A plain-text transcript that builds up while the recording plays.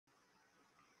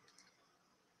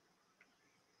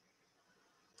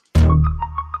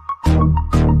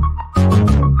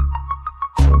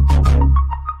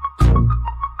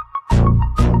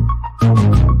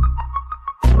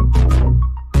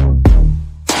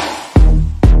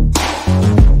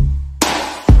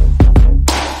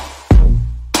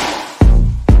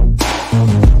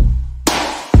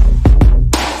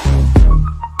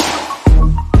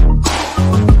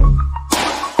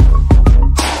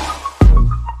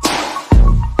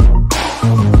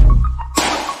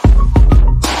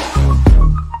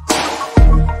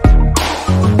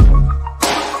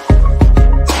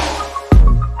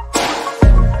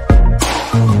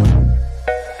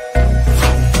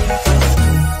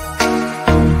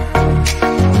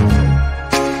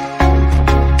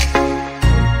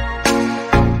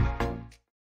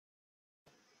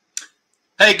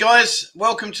Hey guys,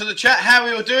 welcome to the chat. How are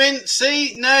we all doing?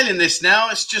 See, nailing this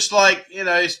now. It's just like, you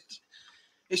know, it's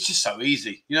just so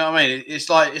easy. You know what I mean? It's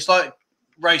like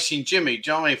racing Jimmy.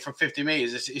 Do you know what I mean? From 50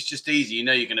 meters, it's just easy. You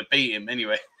know you're going to beat him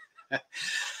anyway.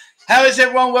 How is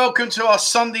everyone? Welcome to our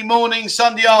Sunday morning,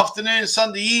 Sunday afternoon,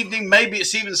 Sunday evening. Maybe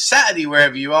it's even Saturday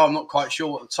wherever you are. I'm not quite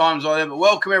sure what the times are there, but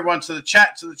welcome everyone to the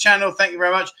chat, to the channel. Thank you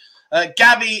very much.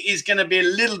 Gabby is going to be a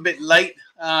little bit late.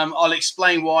 I'll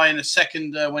explain why in a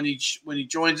second when he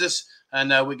joins us,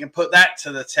 and we can put that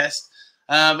to the test.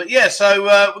 But yeah,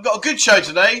 so we've got a good show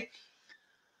today.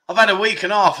 I've had a week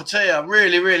and a half, I tell you. I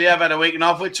really have had a week and a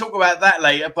half. We'll talk about that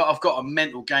later, but I've got a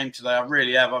mental game today. I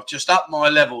really have. I've just upped my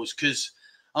levels because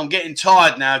I'm getting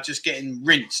tired now, just getting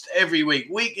rinsed every week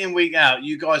in, week out.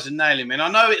 You guys are nailing me. And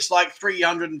I know it's like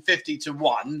 350 to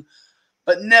 1,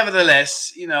 but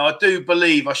nevertheless, you know, I do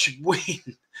believe I should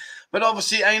win. But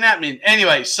obviously it ain't happening.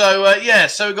 Anyway, so yeah,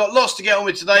 so we've got lots to get on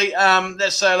with today.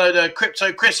 Let's say hello to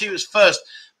Crypto. Chris, he was first.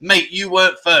 Mate, you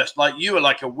weren't first. Like, you were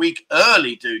like a week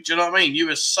early, dude. Do you know what I mean? You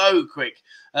were so quick.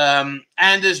 And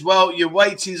as well, your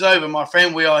waiting's over, my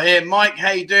friend. We are here. Mike,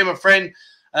 how you doing, my friend?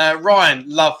 Ryan,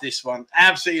 love this one.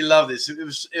 Absolutely love this. It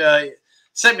was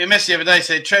sent me a message the other day,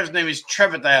 said Trevor's name is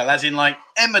Trevordale, as in like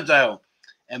Emmerdale.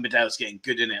 Emmerdale's getting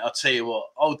good, in it. I'll tell you what.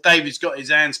 Old David's got his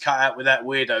hands cut out with that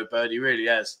weirdo bird. He really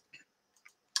has.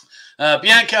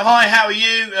 Bianca, hi, how are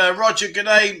you? Roger, good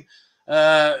day.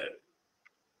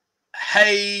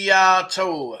 Hey,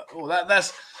 Tool. Oh,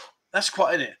 that's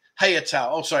quite in it. Hey, Tool.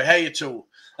 Oh, sorry, hey, Tool.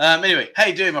 Anyway, how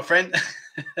you doing, my friend?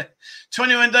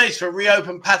 21 days for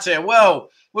reopen Pattaya. Well,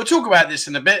 we'll talk about this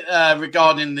in a bit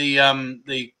regarding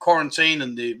the quarantine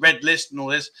and the red list and all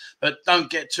this, but don't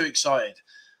get too excited.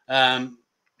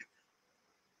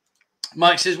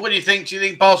 Mike says, what do you think? Do you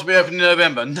think bars will be open in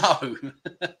November? No.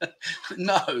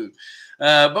 No.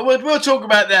 But we'll talk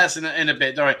about that in a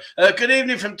bit, don't we? Good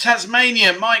evening from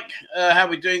Tasmania. Mike, how are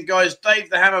we doing, guys? Dave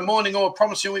the Hammer, morning or a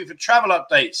promising week for travel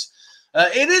updates.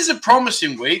 It is a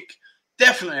promising week.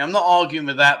 Definitely. I'm not arguing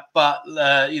with that. But,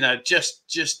 you know,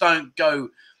 just don't go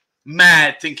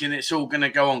mad thinking it's all going to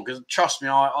go on. Because trust me,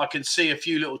 I can see a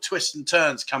few little twists and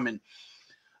turns coming.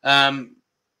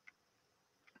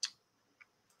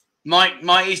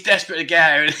 Mike is desperate to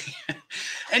get out.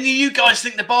 Any of you guys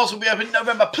think the bars will be open in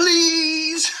November?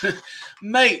 Please.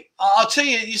 Mate, I'll tell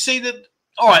you, you see that.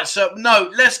 All right, so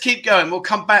no, let's keep going. We'll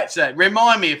come back to that.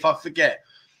 Remind me if I forget.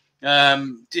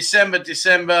 December.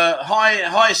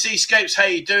 Hi, Seascapes. How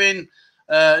you doing?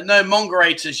 No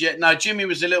Mongerators yet. No, Jimmy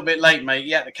was a little bit late, mate.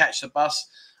 He had to catch the bus.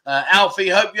 Alfie,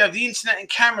 hope you have the internet and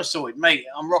camera sorted, mate.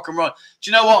 I'm rock and roll. Do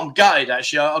you know what? I'm gutted,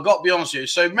 actually. I've got to be honest with you.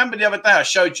 So remember the other day I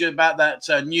showed you about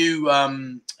that new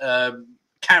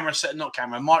camera set, not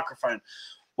camera, microphone.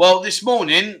 Well, this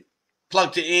morning,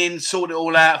 plugged it in, sorted it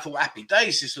all out. Thought, happy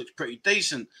days, this looks pretty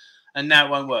decent. And now it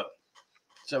won't work.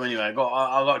 So anyway, I've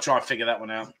got to try and figure that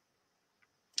one out.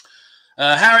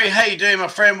 Harry, how you doing, my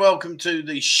friend? Welcome to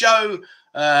the show.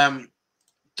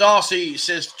 Darcy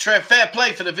says, Trev, fair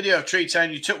play for the video of Tree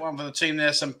Town. You took one for the team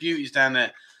there. Some beauties down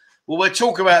there. Well, we'll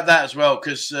talk about that as well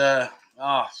because,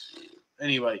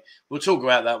 anyway, we'll talk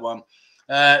about that one.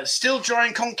 Still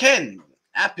drying con Ken.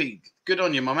 Happy. Good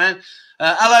on you, my man.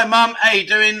 Hello, Mum. How you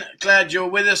doing? Glad you're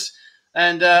with us.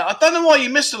 And I don't know why you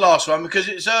missed the last one because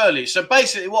it's early. So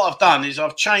basically what I've done is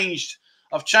I've changed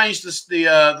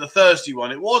the Thursday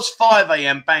one. It was 5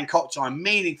 a.m. Bangkok time,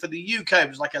 meaning for the UK it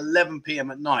was like 11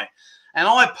 p.m. at night. And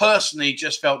I personally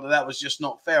just felt that was just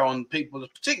not fair on people,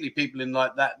 particularly people in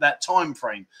like that time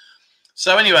frame.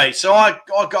 So anyway, so I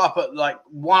got up at like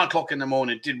 1 o'clock in the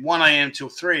morning, did 1 a.m. till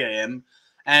 3 a.m.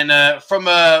 And from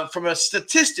a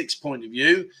statistics point of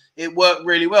view, it worked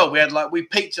really well. We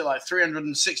peaked at like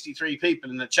 363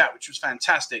 people in the chat, which was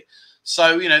fantastic.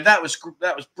 So you know that was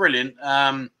brilliant.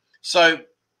 So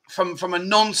from a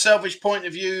non-selfish point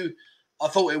of view, I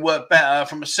thought it worked better.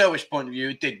 From a selfish point of view,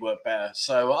 it did work better.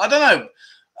 So I don't know.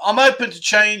 I'm open to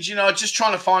change. You know, just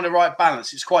trying to find the right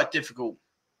balance. It's quite difficult.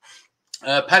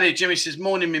 Paddy Jimmy says,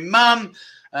 morning, me mum.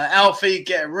 Alfie,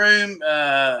 get a room.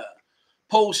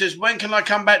 Paul says, when can I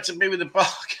come back to be with the bar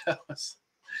girls?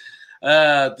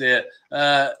 Oh, dear.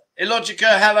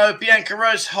 Illogica, hello. Bianca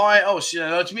Rose, hi. Oh, she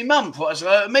hello to me mum. Thought I said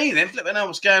hello to me then. Flipping out,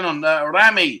 what's going on?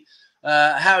 Rami,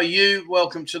 how are you?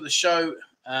 Welcome to the show.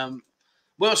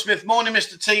 Will Smith, morning,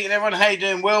 Mr. T, and everyone. How you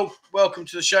doing, Will? Welcome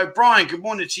to the show. Brian, good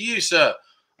morning to you, sir.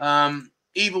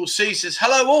 Evil C says,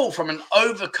 hello all from an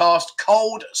overcast,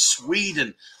 cold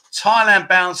Sweden. Thailand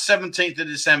bound 17th of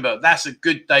December. That's a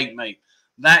good date, mate.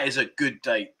 That is a good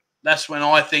date. That's when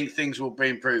I think things will be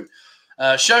improved.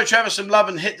 Show Trevor some love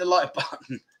and hit the like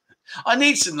button. I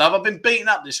need some love. I've been beaten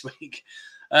up this week.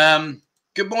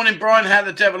 Good morning, Brian. How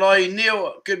the devil are you?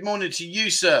 Neil, good morning to you,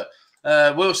 sir.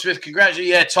 Will Smith, congratulations.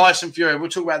 Yeah, Tyson Fury. We'll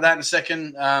talk about that in a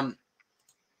second. Chayapun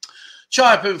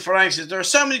Farang says, there are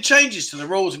so many changes to the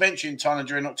rules of entry in Thailand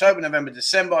during October, November,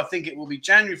 December. I think it will be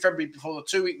January, February before the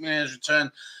 2-week millionaires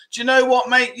return. Do you know what,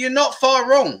 mate? You're not far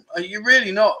wrong. You're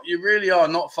really not. You really are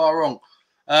not far wrong.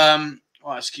 Right,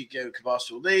 let's keep going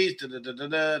past all these.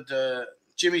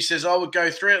 Jimmy says, I would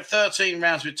go 13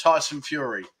 rounds with Tyson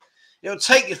Fury. It'll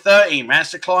take you 13 rounds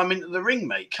to climb into the ring,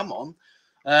 mate. Come on.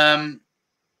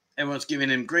 Everyone's giving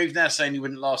him grief now, saying he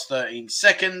wouldn't last 13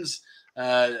 seconds.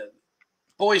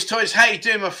 Boys Toys, how you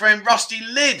doing, my friend? Rusty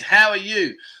Lid, how are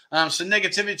you? Some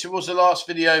negativity towards the last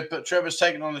video, but Trevor's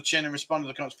taken on the chin and responded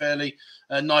to the comments fairly.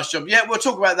 Nice job. Yeah, we'll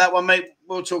talk about that one, mate.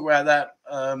 We'll talk about that.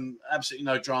 Absolutely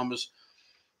no dramas.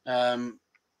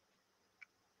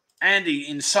 Andy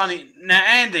in sunny... Now,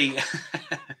 Andy,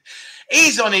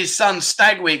 he's on his son's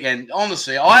stag weekend.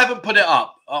 Honestly, I haven't put it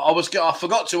up. I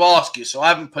forgot to ask you, so I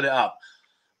haven't put it up.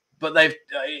 But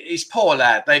he's poor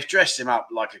lad. They've dressed him up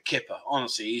like a kipper.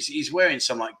 Honestly, he's wearing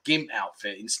some like gimp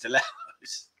outfit in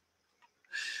stilettos.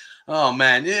 Oh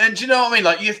man, and do you know what I mean?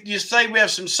 Like you say we have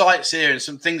some sights here and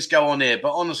some things go on here,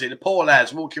 but honestly, the poor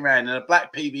lad's walking around in a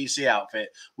black PVC outfit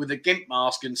with a gimp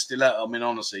mask and stiletto. I mean,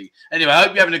 honestly. Anyway, I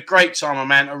hope you're having a great time, my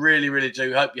man. I really, really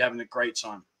do. Hope you're having a great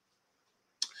time.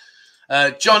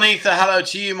 John Ether, hello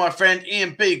to you, my friend.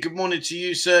 Ian B, good morning to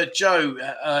you, sir. Joe,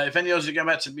 if any of us are going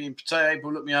back to be in Pattaya,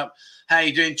 April, look me up. How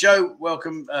you doing, Joe?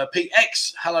 Welcome. Pete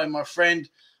X, hello, my friend.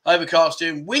 Overcast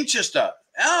in Winchester.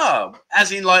 Oh,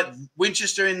 as in like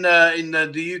Winchester in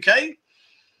the UK.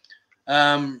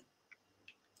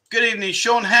 Good evening,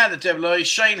 Sean. How the devil are you?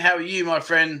 Shane, how are you, my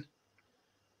friend?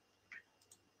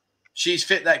 She's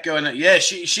fit, that girl. Yeah,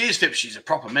 she is fit. But she's a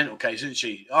proper mental case, isn't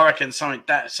she? I reckon something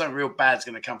real bad's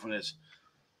going to come from this.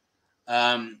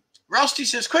 Rusty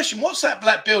says, question, what's that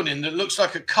black building that looks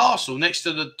like a castle next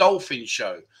to the dolphin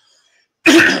show?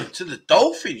 To the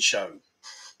dolphin show?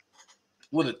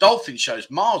 Well, the dolphin show's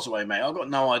miles away, mate. I've got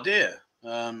no idea.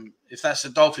 If that's the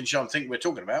dolphin show I'm thinking we're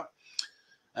talking about.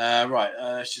 Right,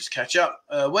 let's just catch up.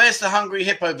 Where's the Hungry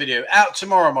Hippo video? Out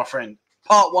tomorrow, my friend.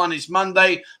 Part 1 is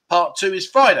Monday. Part 2 is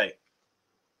Friday.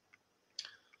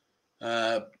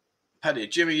 Paddy,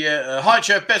 Jimmy, yeah. Hi,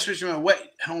 Trev. Best wishes from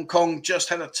wet Hong Kong. Just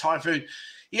had a typhoon.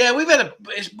 Yeah,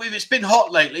 it's been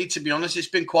hot lately, to be honest. It's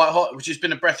been quite hot, which has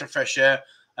been a breath of fresh air.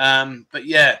 But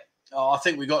yeah, I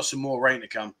think we got some more rain to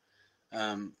come.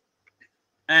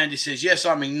 Andy says, yes,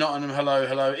 I'm in Nottingham. Hello,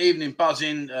 hello. Evening,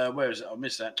 buzzing. Where is it? I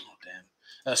missed that. Oh,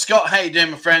 damn. Scott, how you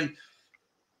doing, my friend?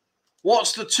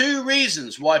 What's the 2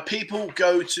 reasons why people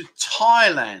go to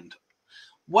Thailand?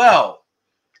 Well,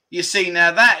 you see,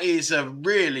 now that is a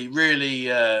really, really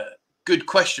good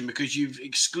question because you've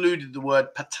excluded the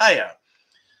word Pattaya.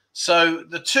 So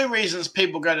the 2 reasons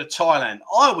people go to Thailand,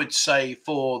 I would say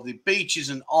for the beaches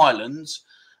and islands,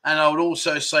 and I would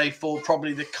also say for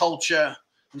probably the culture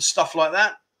and stuff like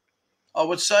that, I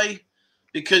would say.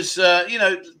 Because,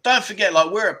 don't forget,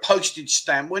 like, we're a postage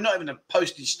stamp. We're not even a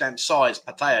postage stamp size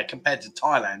Pattaya compared to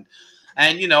Thailand.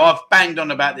 And, I've banged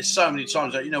on about this so many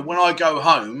times that, when I go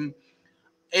home,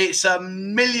 it's a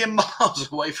million miles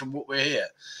away from what we're here.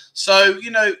 So,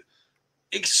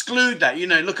 exclude that.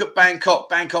 Look at Bangkok.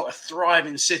 Bangkok, a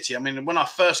thriving city. I mean, when I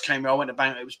first came here, I went to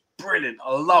Bangkok. It was brilliant.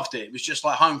 I loved it. It was just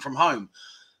like home from home.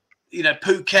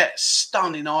 Phuket,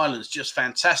 stunning islands, just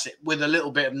fantastic, with a little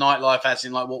bit of nightlife, as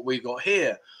in like what we've got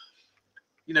here.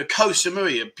 Koh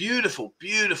Samui, a beautiful,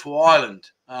 beautiful island.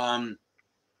 And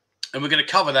we're going to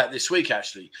cover that this week,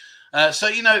 actually. So,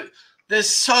 there's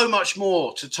so much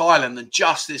more to Thailand than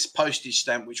just this postage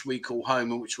stamp, which we call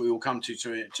home and which we all come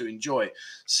to enjoy.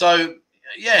 So,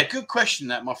 yeah, good question,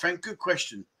 that, my friend. Good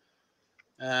question.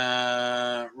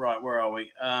 Right, where are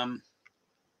we?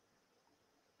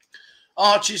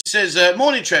 Archie says,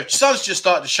 morning, Trev. Sun's just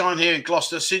started to shine here in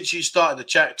Gloucester since you started the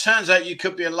chat. Turns out you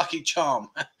could be a lucky charm.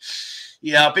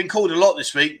 Yeah, I've been called a lot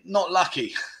this week. Not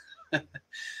lucky.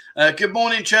 Good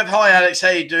morning, Trev. Hi, Alex. How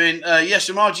you doing? Yes,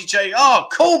 from RGJ. Oh,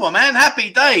 cool, my man.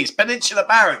 Happy days. Peninsula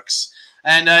Barracks.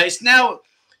 And isn't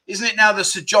it now the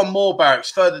Sir John Moore Barracks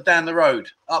further down the road,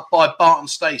 up by Barton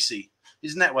Stacey?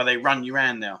 Isn't that where they run you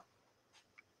around now?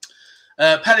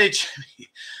 Paddy,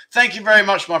 thank you very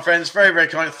much, my friends. Very, very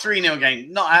kind. 3-0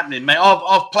 game. Not happening, mate.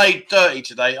 I've played dirty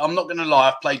today. I'm not going to lie.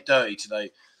 I've played dirty today.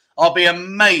 I'll be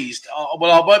amazed.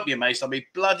 Well, I won't be amazed. I'll be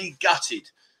bloody gutted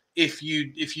if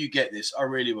you get this. I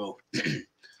really will.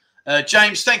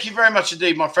 James, thank you very much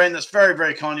indeed, my friend. That's very,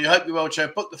 very kind of you. Hope you're well,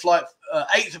 Joe. Book the flight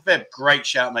 8th of Feb. Great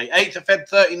shout, mate. 8th of Feb,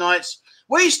 30 nights.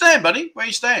 Where are you staying, buddy? Where are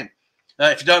you staying?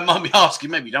 If you don't mind me asking,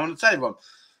 maybe you don't want to tell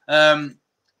everyone.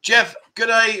 Jeff, good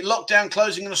day. Lockdown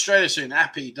closing in Australia soon.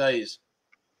 Happy days.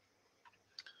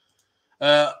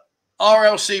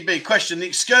 RLCB question: the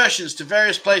excursions to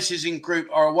various places in group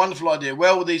are a wonderful idea.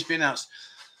 Where will these be announced?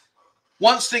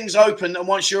 Once things open and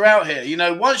once you're out here, you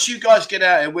know, once you guys get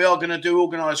out here, we are going to do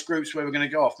organised groups where we're going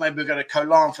to go off. Maybe we're going to Koh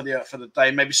Larn for the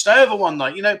day. Maybe stay over one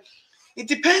night. You know, it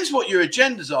depends what your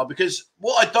agendas are, because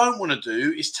what I don't want to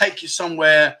do is take you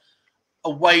somewhere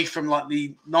away from like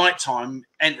the nighttime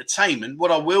entertainment.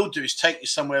 What I will do is take you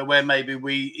somewhere where maybe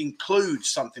we include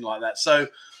something like that. So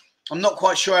I'm not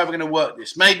quite sure how we're going to work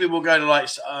this. Maybe we'll go to like,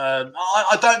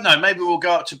 I don't know. Maybe we'll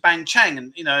go up to Bang Chang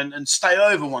and, you know, and stay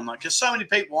over one night. Because so many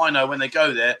people I know when they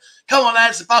go there, come on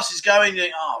lads, the bus is going. You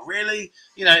think, oh, really?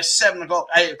 You know, it's 7 o'clock,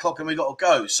 8 o'clock and we got to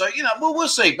go. So, you know, we'll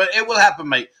see. But it will happen,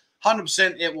 mate.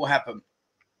 100% it will happen.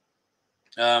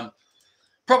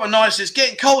 Proper Nice is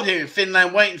getting cold here in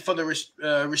Finland, waiting for the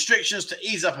restrictions to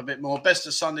ease up a bit more. Best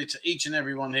of Sunday to each and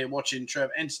everyone here watching. Trev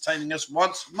entertaining us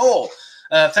once more.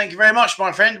 Thank you very much,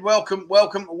 my friend. Welcome,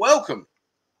 welcome, welcome.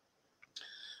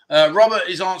 Robert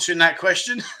is answering that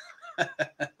question.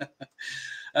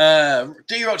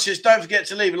 D-Rock says, don't forget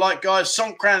to leave a like, guys.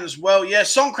 Songkran as well. Yeah,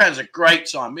 Songkran's a great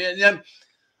time. Yeah,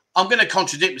 I'm going to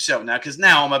contradict myself now because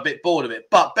now I'm a bit bored of it.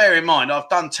 But bear in mind, I've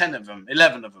done 10 of them,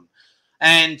 11 of them.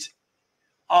 And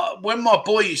when my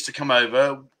boy used to come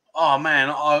over, oh, man,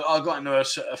 I got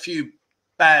into a few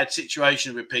bad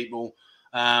situations with people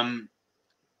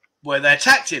where they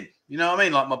attacked him. You know what I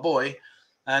mean? Like my boy.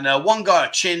 And one guy I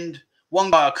chinned,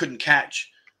 one guy I couldn't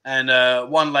catch, and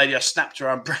one lady I snapped her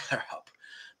umbrella up.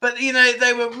 But, you know,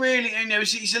 they were really, you know,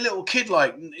 he's a little kid.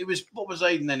 Like, it was, what was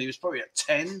Aiden then? He was probably at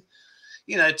 10.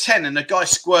 You know, 10, and the guy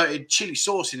squirted chili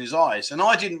sauce in his eyes. And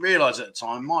I didn't realise at the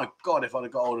time, my God, if I'd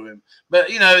have got hold of him. But,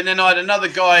 you know, and then I had another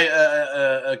guy,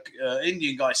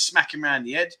 Indian guy, smack him around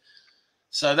the head.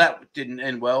 So that didn't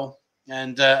end well.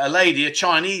 And a lady, a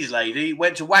Chinese lady,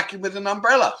 went to whack him with an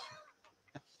umbrella.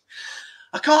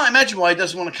 I can't imagine why he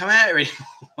doesn't want to come out here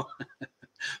anymore.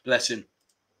 Bless him.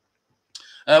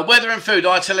 Weather and food,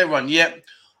 I tell everyone, yep.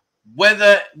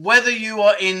 Whether you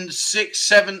are in 6,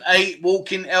 7, 8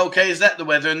 walking LK, is that the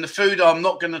weather? And the food, I'm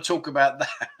not going to talk about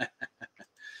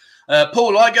that.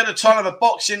 Paul, I go to Thailand for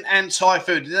boxing and Thai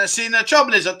food. See, the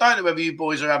trouble is, I don't know whether you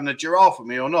boys are having a giraffe with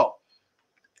me or not.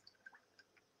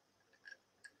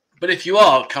 But if you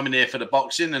are coming here for the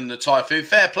boxing and the Thai food,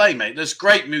 fair play, mate. There's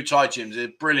great Muay Thai gyms here,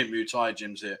 brilliant Muay Thai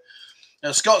gyms here.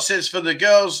 Scott says, for the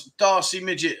girls, Darcy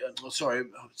Midget,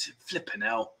 flipping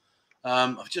hell.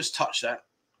 I've just touched that.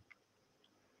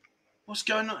 What's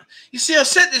going on? You see, I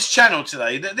set this channel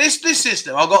today. This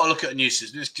system, I've got to look at a new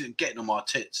system. It's getting on my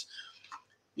tits.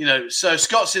 You know, so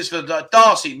Scott says for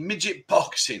Darcy, midget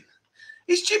boxing.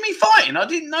 Is Jimmy fighting? I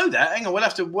didn't know that. Hang on, we'll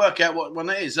have to work out what one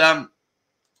that is.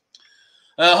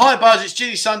 Hi, Buzz. It's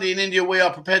Ginny Sunday in India. We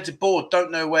are prepared to board.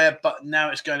 Don't know where, but now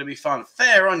it's going to be fun.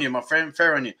 Fair on you, my friend.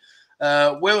 Fair on you.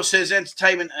 Will says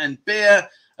entertainment and beer.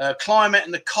 Climate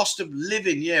and the cost of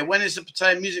living. Yeah, when is the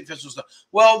Pattaya Music Festival start?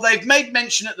 Well, they've made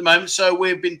mention at the moment, so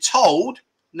we've been told.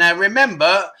 Now,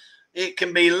 remember, it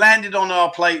can be landed on our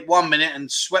plate 1 minute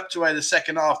and swept away the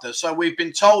second after. So we've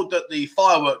been told that the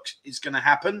fireworks is going to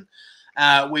happen.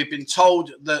 We've been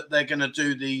told that they're going to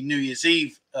do the New Year's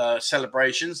Eve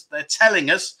celebrations. They're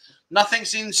telling us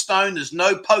nothing's in stone. There's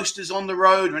no posters on the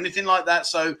road or anything like that.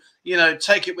 So, you know,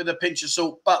 take it with a pinch of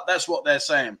salt. But that's what they're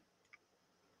saying.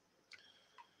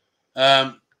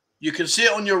 You can see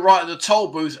it on your right at the toll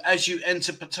booth as you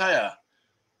enter Pattaya.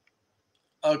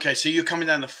 Okay, so you're coming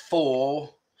down the 4.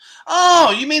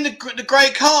 Oh, you mean the Grey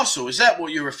Castle? Is that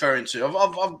what you're referring to?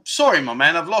 I'm sorry, my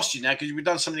man. I've lost you now because we've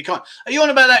done something kind. Are you on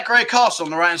about that Grey Castle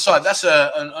on the right-hand side? That's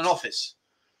an office.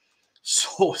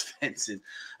 Sword fencing.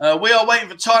 We are waiting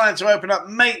for Thailand to open up.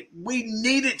 Mate, we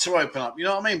need it to open up. You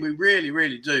know what I mean? We really,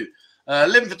 really do.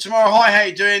 Living for tomorrow. Hi, how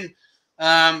you doing?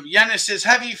 Yanis says,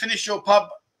 have you finished your club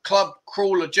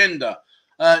crawl agenda?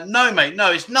 No, mate.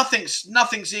 No, it's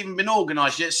nothing's even been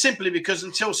organised yet. Simply because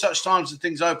until such times as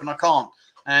things open, I can't.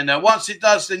 And once it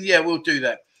does, then yeah, we'll do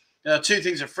that. 2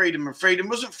 things are freedom and freedom.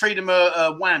 Wasn't freedom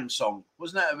a Wham song?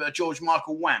 Wasn't that a George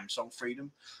Michael Wham song?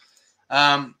 Freedom.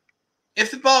 If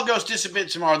the bar girls disappeared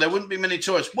tomorrow, there wouldn't be many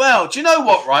tourists. Well, do you know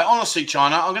what? Right, honestly,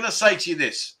 China, I'm going to say to you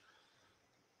this.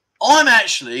 I'm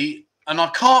actually, and I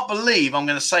can't believe I'm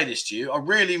going to say this to you. I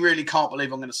really, really can't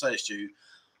believe I'm going to say this to you.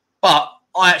 But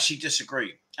I actually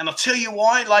disagree. And I'll tell you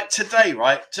why. Like today,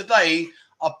 right? Today,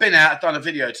 I've been out, I've done a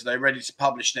video today ready to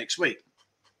publish next week.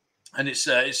 And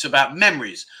it's about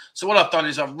memories. So what I've done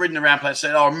is I've ridden around and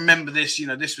said, oh, remember this, you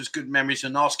know, this was good memories,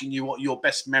 and asking you what your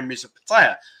best memories of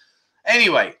Pattaya.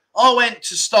 Anyway, I went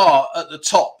to start at the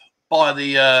top by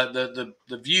the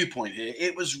viewpoint here.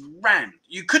 It was rammed.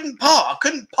 You couldn't park. I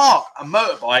couldn't park a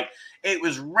motorbike. It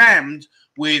was rammed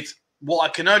with what I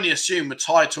can only assume were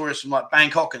Thai tourists from like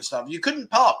Bangkok and stuff. You couldn't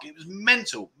park. It was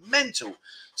mental.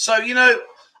 So, you know,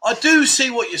 I do see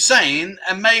what you're saying,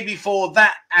 and maybe for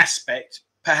that aspect,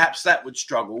 perhaps that would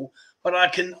struggle. But I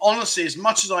can honestly, as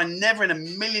much as I never in a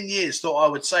million years thought I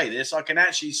would say this, I can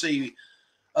actually see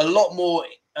a lot more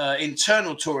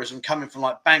internal tourism coming from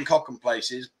like Bangkok and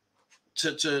places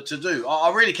to do.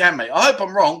 I really can, mate. I hope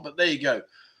I'm wrong, but there you go.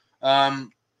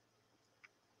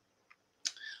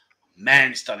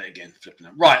 Man, it's done it again. Flipping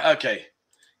it. Right, okay.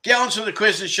 Get on to the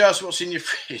quiz and show us what's in your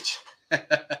fridge.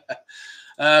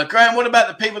 Graham, what about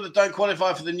the people that don't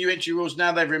qualify for the new entry rules?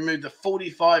 Now they've removed the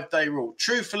 45-day rule.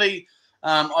 Truthfully,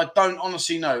 I don't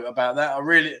honestly know about that.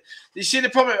 You see the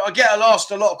problem, I get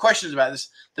asked a lot of questions about this.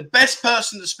 The best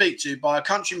person to speak to by a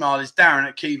country mile is Darren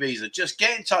at Key Visa. Just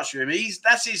get in touch with him.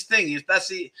 That's his thing.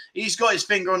 He's got his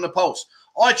finger on the pulse.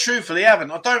 I truthfully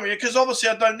haven't. I don't really, because obviously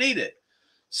I don't need it.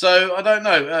 So I don't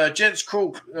know. Gents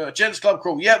Club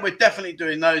Crawl. Yeah, we're definitely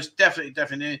doing those.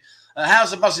 Definitely.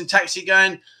 How's the buzzing taxi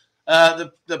going?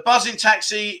 The buzzing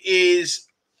taxi is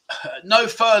no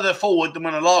further forward than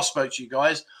when I last spoke to you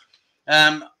guys.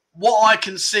 What I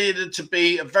considered to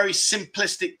be a very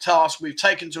simplistic task, we've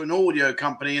taken to an audio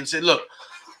company and said, look,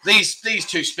 these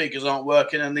two speakers aren't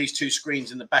working and these two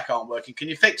screens in the back aren't working. Can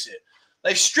you fix it?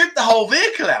 They've stripped the whole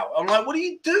vehicle out. I'm like, what are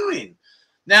you doing?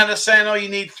 Now they're saying, oh, you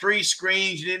need 3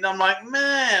 screens. I'm like,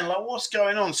 man, like what's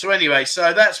going on? So anyway,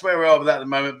 so that's where we are with that at the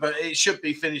moment, but it should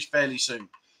be finished fairly soon.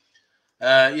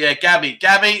 Yeah,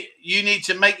 Gabby, you need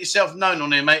to make yourself known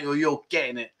on here, mate, or you're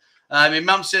getting it. My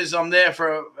mum says I'm there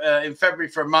for in February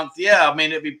for a month. Yeah, I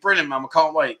mean, it'd be brilliant, mum.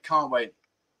 I can't wait.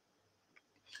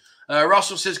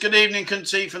 Russell says, good evening,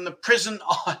 Kunti from the prison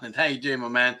island. How you doing, my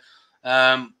man?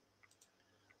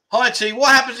 Hi, T.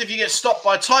 What happens if you get stopped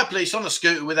by Thai police on a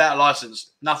scooter without a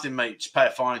license? Nothing, mate. Just pay a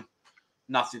fine.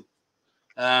 Nothing.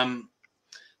 The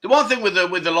one thing with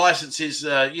the license is,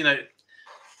 you know,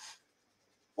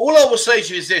 all I will say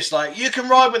to you is this, like, you can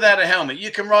ride without a helmet.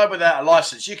 You can ride without a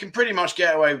license. You can pretty much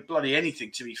get away with bloody anything,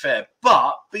 to be fair.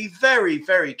 But be very,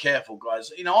 very careful,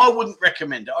 guys. You know, I wouldn't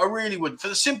recommend it. I really wouldn't. For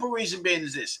the simple reason being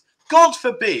is this. God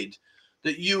forbid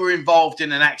that you were involved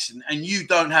in an accident and you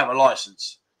don't have a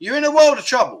license. You're in a world of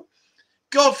trouble.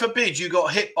 God forbid you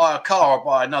got hit by a car or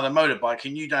by another motorbike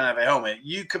and you don't have a helmet.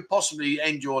 You could possibly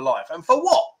end your life. And for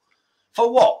what?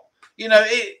 For what? You know,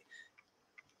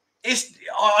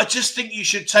 I just think you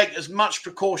should take as much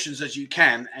precautions as you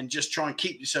can and just try and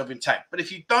keep yourself intact. But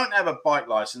if you don't have a bike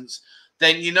license,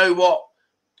 then you know what?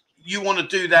 You want to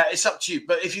do that, it's up to you.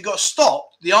 But if you got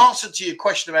stopped, the answer to your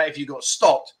question about if you got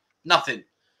stopped, nothing.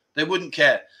 They wouldn't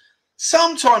care.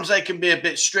 Sometimes they can be a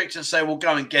bit strict and say, well,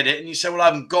 go and get it. And you say, well, I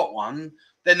haven't got one.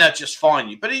 Then they'll just fine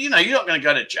you. But, you know, you're not going to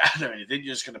go to jail or anything.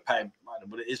 You're just going to pay, I don't know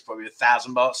what it is, probably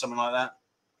 $1,000, something like that.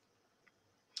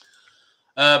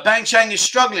 Bang Chang is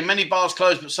struggling. Many bars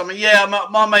closed, but some. Yeah,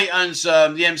 my mate owns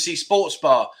the MC Sports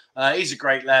Bar. He's a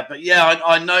great lad. But yeah,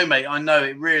 I know, mate. I know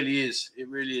it really is. It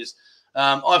really is.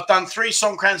 I've done 3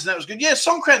 Songkrans and that was good. Yeah,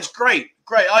 Songkran's great.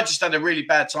 I just had a really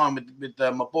bad time with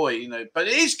my boy, you know. But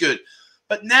it is good.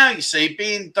 But now you see,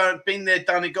 being there,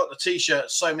 done it, got the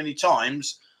T-shirt so many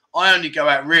times. I only go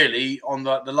out really on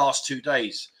the last 2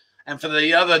 days. And for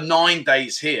the other 9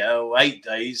 days here, or 8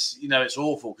 days, you know, it's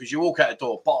awful because you walk out the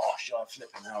door, bosh, I'm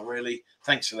flipping hell, really.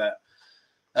 Thanks for that.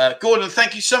 Gordon,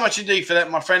 thank you so much indeed for that,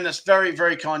 my friend. That's very,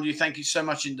 very kind of you. Thank you so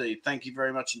much indeed. Thank you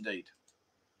very much indeed.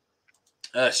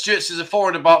 Stuart says a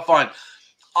 400 baht fine.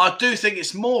 I do think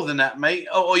it's more than that, mate.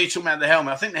 Oh, you're talking about the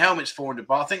helmet. I think the helmet's 400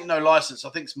 baht. I think no license. I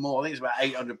think it's more. I think it's about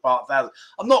 800 baht, 1,000.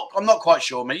 I'm not quite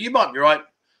sure, mate. You might be right.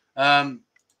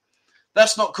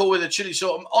 That's not cool with a chili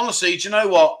sauce. Honestly, do you know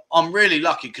what? I'm really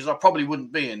lucky because I probably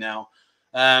wouldn't be here now.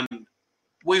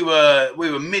 We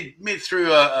were mid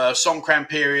through a Songkran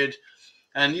period,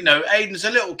 and you know, Aiden's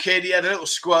a little kid. He had a little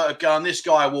squirter gun. This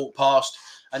guy walked past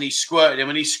and he squirted him,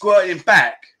 and he squirted him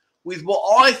back with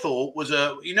what I thought was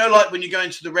you know, like when you go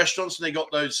into the restaurants and they got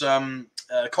those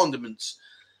condiments.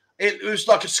 It was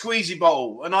like a squeezy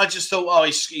bottle, and I just thought, oh,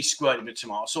 he squirted with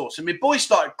tomato sauce, and my boy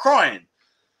started crying.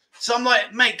 So I'm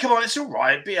like, mate, come on, it's all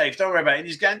right, behave, don't worry about it. And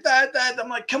he's going, Dad. I'm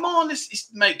like, come on,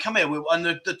 mate, come here. And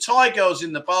the Thai girls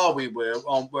in the bar we were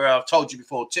on, where I've told you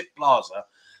before, Tip Plaza,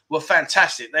 were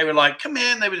fantastic. They were like, come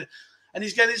here, and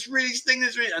he's going, it's really stinging,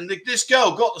 and this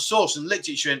girl got the sauce and licked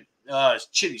it. She went, oh, it's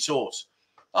chili sauce.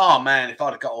 Oh man, if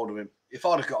I'd have got hold of him.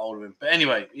 But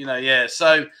anyway, you know, yeah.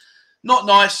 So not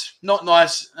nice.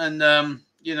 And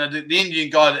you know, the Indian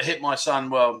guy that hit my son,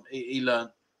 well, he learned.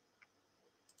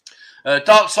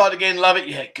 Dark Side again, love it.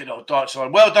 Yeah, good old Dark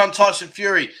Side. Well done, Tyson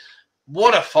Fury.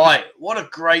 What a fight. What a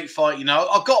great fight. You know,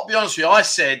 I've got to be honest with you. I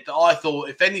said that I thought,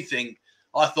 if anything,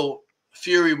 I thought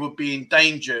Fury would be in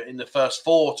danger in the first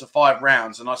 4 to 5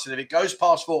 rounds. And I said, if it goes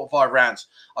past 4 or 5 rounds,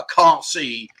 I can't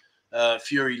see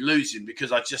Fury losing,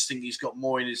 because I just think he's got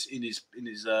more in his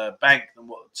bank than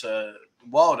what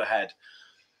Wilder had.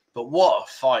 But what a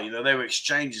fight. You know, they were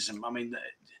exchanges. And I mean,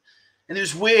 and it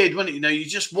was weird, wasn't it? You know, you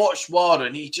just watched Wilder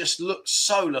and he just looked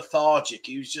so lethargic.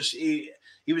 He was just...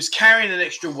 He was carrying an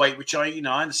extra weight, which I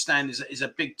understand is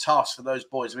a big task for those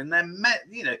boys. I mean,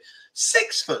 they're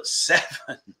 6'7".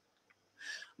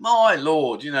 My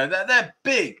Lord, you know, they're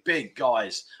big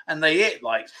guys, and they hit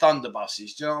like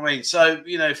thunderbuses. Do you know what I mean? So,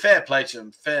 you know, fair play to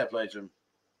them. Fair play to them.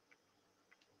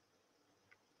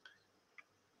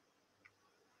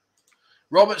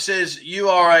 Robert says, you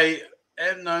are a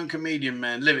known comedian,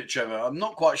 man. Live it, Trevor. I'm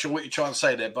not quite sure what you're trying to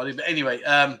say there, buddy. But anyway,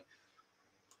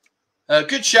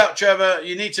 good shout, Trevor.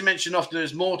 You need to mention often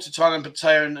there's more to Thailand,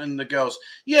 Pattaya and the girls.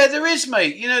 Yeah, there is,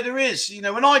 mate. You know, there is. You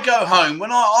know, when I go home,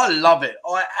 when I love it.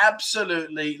 I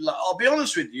absolutely I'll be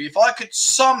honest with you. If I could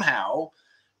somehow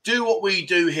do what we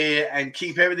do here and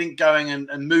keep everything going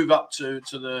and move up to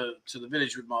the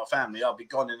village with my family, I'll be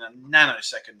gone in a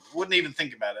nanosecond. Wouldn't even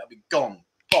think about it. I'll be gone.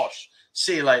 Bosh.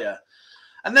 See you later.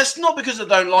 And that's not because I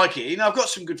don't like it. You know, I've got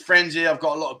some good friends here. I've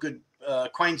got a lot of good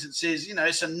acquaintances. You know,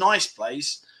 it's a nice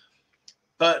place.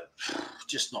 But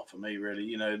just not for me, really.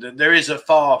 You know, there is a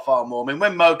far more. I mean,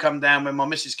 when Mo came down, when my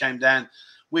missus came down,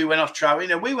 we went off travel. You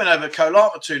know, we went over Koh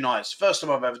Lanta 2 nights. First time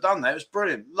I've ever done that. It was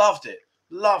brilliant. Loved it.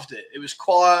 It was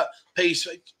quiet,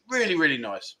 peaceful. Really, really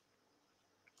nice.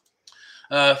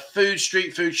 Food,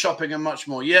 street food, shopping, and much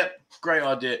more. Yep, great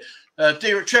idea.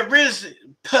 Dear Trev,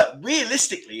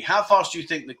 realistically, how fast do you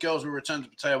think the girls will return to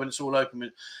Pattaya when it's all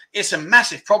open? It's a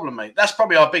massive problem, mate. That's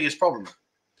probably our biggest problem.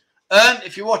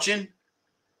 If you're watching...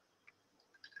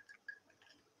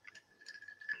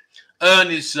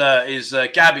 Ern is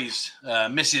Gabby's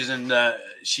missus, and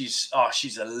she's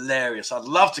hilarious. I'd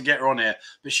love to get her on here,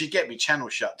 but she'd get me channel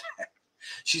shut down.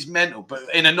 She's mental, but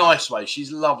in a nice way.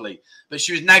 She's lovely. But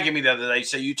she was nagging me the other day.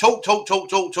 So you talk.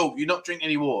 You're not drinking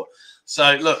any water.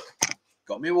 So look,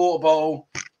 got me a water bottle,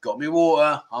 got me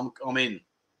water. I'm in.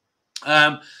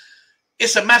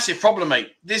 It's a massive problem,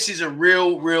 mate. This is a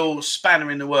real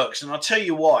spanner in the works, and I'll tell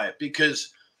you why.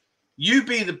 Because you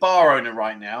be the bar owner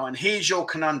right now, and here's your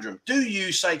conundrum. Do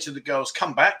you say to the girls,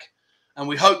 come back, and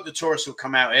we hope the tourists will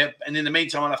come out here, and in the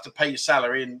meantime, I'll have to pay your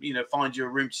salary and, you know, find you a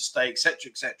room to stay,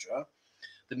 etc., etc.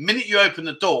 The minute you open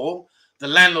the door, the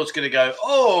landlord's going to go,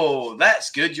 oh, that's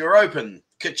good, you're open.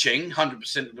 Ka-ching,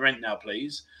 100% of the rent now,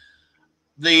 please.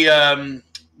 The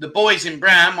boys in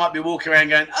brown might be walking around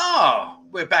going,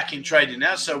 we're back in trading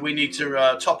now, so we need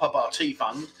to top up our tea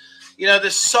fund. You know,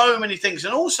 there's so many things.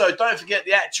 And also, don't forget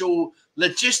the actual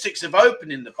logistics of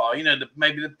opening the bar. You know,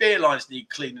 maybe the beer lines need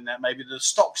cleaning out. Maybe the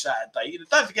stock's out of date. You know,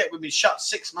 don't forget, we've been shut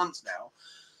 6 months now.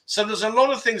 So there's a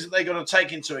lot of things that they've got to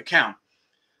take into account.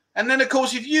 And then, of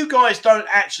course, if you guys don't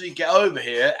actually get over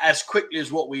here as quickly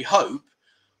as what we hope,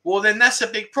 well, then that's a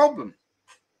big problem.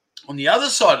 On the other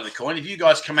side of the coin, if you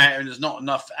guys come out here and there's not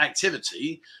enough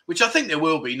activity, which I think there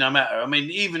will be no matter. I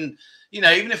mean, even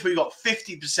if we got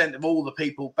 50% of all the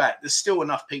people back, there's still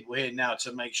enough people here now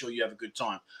to make sure you have a good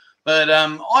time. But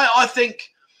I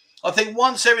think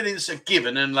once everything's a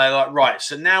given and they're like, right,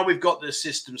 so now we've got the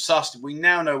system sussed, we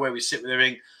now know where we sit with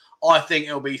everything, I think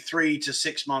it'll be 3 to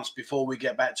 6 months before we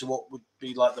get back to what would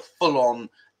be like the full-on,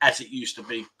 as it used to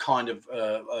be, kind of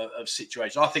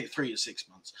situation. I think 3 to 6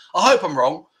 months. I hope I'm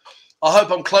wrong. I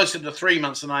hope I'm closer to 3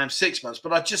 months than I am 6 months.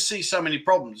 But I just see so many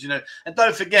problems, you know. And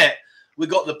don't forget, we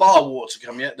got the bar war to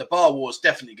come yet. The bar war is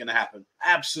definitely going to happen.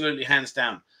 Absolutely, hands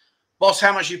down. Boss,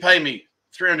 how much you pay me?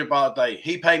 300 baht a day.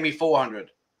 He paid me 400.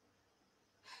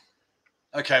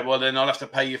 Okay, well, then I'll have to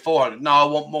pay you 400. No, I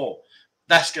want more.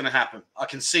 That's going to happen. I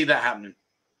can see that happening.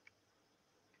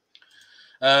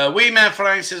 Wee Man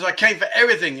Frank says, I came for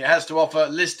everything it has to offer.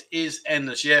 List is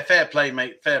endless. Yeah, fair play,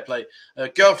 mate. Fair play.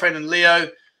 Girlfriend and Leo.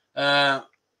 Bang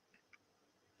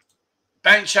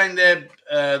Chang there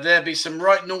be some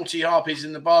right naughty harpies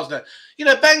in the bars there. You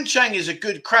know, Bang Chang is a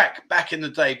good crack back in the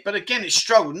day, but again, it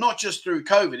struggled not just through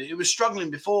COVID. It was struggling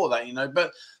before that, you know.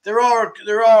 But there are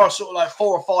sort of like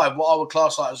 4 or 5 what I would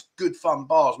class like as good fun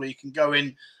bars where you can go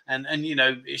in and you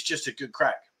know, it's just a good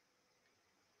crack.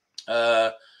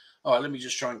 All right, let me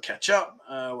just try and catch up.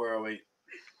 Where are we?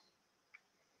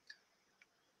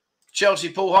 Chelsea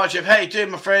Paul, hi Jeff. Hey,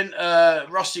 doing my friend?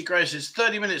 Rusty Gray says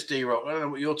 30 minutes, D-Rock. I don't know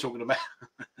what you're talking about.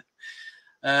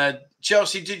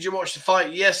 Chelsea, did you watch the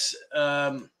fight? Yes.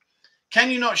 Can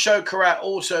you not show Karat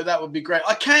also? That would be great.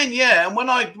 I can, yeah. And when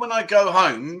I go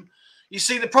home, you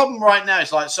see the problem right now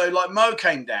is like Mo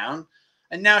came down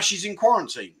and now she's in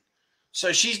quarantine.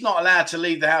 So she's not allowed to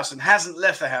leave the house and hasn't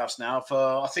left the house now for,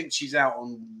 I think she's out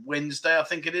on Wednesday, I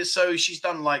think it is. So she's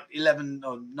done like 11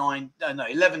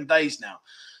 days now.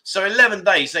 So 11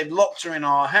 days, they've locked her in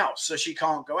our house so she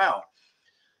can't go out.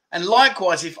 And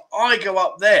likewise, if I go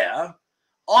up there,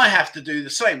 I have to do the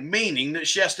same, meaning that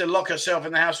she has to lock herself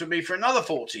in the house with me for another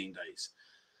 14 days.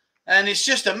 And it's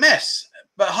just a mess.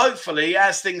 But hopefully,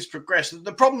 as things progress,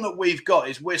 the problem that we've got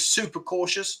is we're super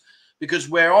cautious because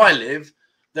where I live,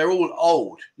 they're all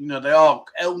old. You know, they are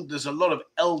there's a lot of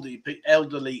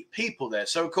elderly people there.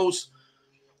 So, of course,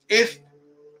 if,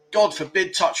 God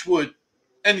forbid, touch wood,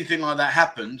 anything like that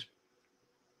happened,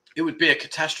 it would be a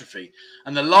catastrophe.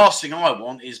 And the last thing I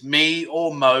want is me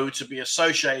or Mo to be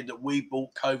associated that we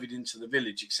brought COVID into the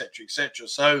village, etc., etc.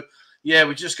 So, yeah,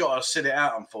 we just got to sit it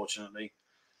out, unfortunately.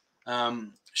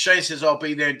 Shane says, I'll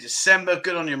be there in December.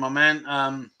 Good on you, my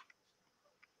man.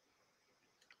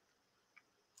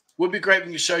 Would be great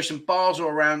when you show some bars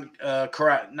or around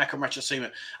Karat,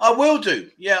 Nakamrachasima. I will do.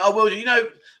 Yeah, I will do. You know,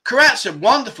 Karat's a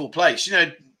wonderful place. You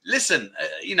know, listen,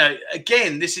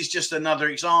 again, this is just another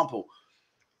example.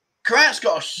 Karat's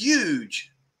got a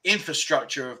huge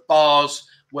infrastructure of bars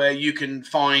where you can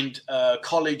find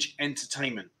college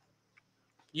entertainment.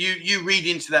 You read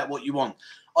into that what you want.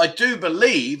 I do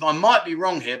believe, I might be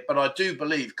wrong here, but I do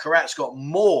believe Karat's got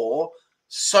more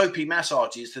soapy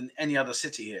massages than any other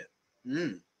city here.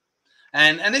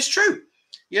 And it's true.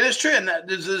 Yeah, it's true. And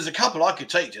there's a couple I could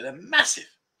take to. They're massive,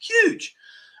 huge.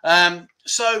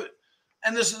 So,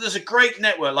 and there's a great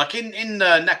network. Like in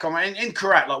Nakhon, in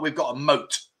Karat, like we've got a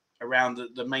moat around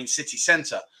the main city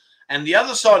centre. And the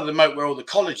other side of the moat where all the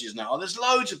colleges now are, there's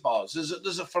loads of bars.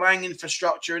 There's a flying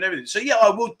infrastructure and everything. So, yeah, I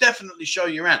will definitely show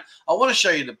you around. I want to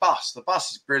show you the bus. The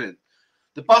bus is brilliant.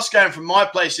 The bus going from my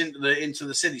place into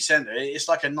the city centre, it's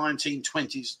like a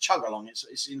 1920s chug along.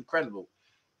 It's incredible.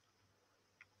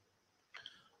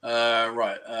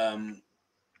 Right.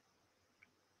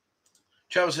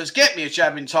 Trevor says, get me a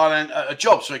job in Thailand. A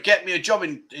job, sorry. Get me a job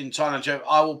in Thailand, Trevor.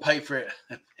 I will pay for it.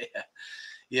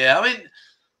 Yeah, I mean,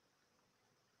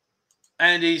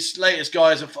 and his latest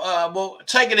guys are, well,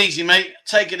 take it easy, mate.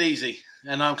 Take it easy.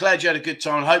 And I'm glad you had a good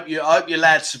time. I hope your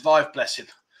lad survived, bless him.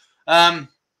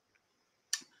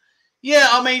 Yeah,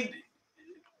 I mean,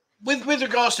 with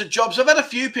regards to jobs, I've had a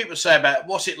few people say about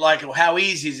what's it like or how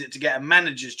easy is it to get a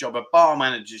manager's job, a bar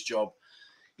manager's job.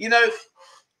 You know,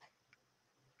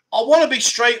 I want to be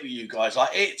straight with you guys. Like,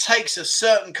 it takes a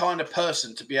certain kind of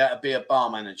person to be able to be a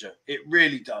bar manager. It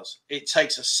really does. It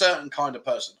takes a certain kind of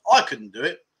person. I couldn't do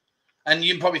it. And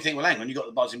you can probably think, well, hang on, you got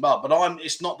the buzzing bar. But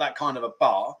it's not that kind of a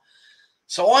bar.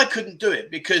 So I couldn't do it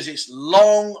because it's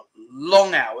long,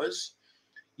 long hours.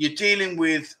 You're dealing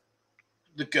with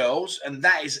the girls, and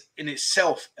that is in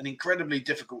itself an incredibly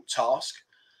difficult task.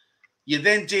 You're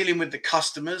then dealing with the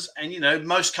customers, and, you know,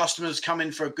 most customers come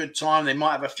in for a good time. They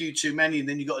might have a few too many, and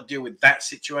then you've got to deal with that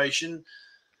situation.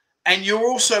 And you're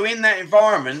also in that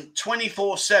environment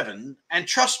 24/7. And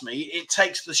trust me, it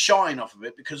takes the shine off of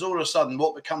it because all of a sudden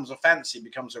what becomes a fantasy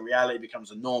becomes a reality, becomes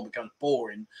a norm, becomes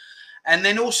boring. And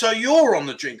then also you're on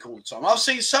the drink all the time. I've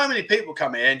seen so many people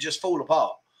come here and just fall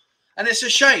apart. And it's a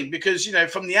shame because, you know,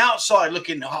 from the outside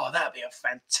looking, oh, that'd be a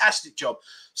fantastic job.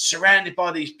 Surrounded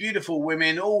by these beautiful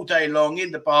women all day long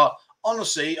in the bar.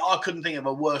 Honestly, I couldn't think of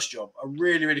a worse job. I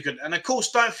really, really couldn't. And of course,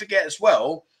 don't forget as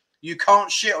well, you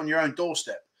can't shit on your own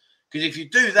doorstep. Because if you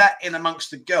do that in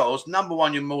amongst the girls, number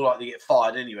one, you're more likely to get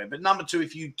fired anyway. But number two,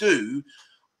 if you do,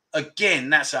 again,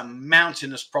 that's a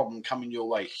mountainous problem coming your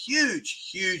way. Huge,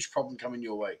 huge problem coming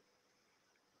your way.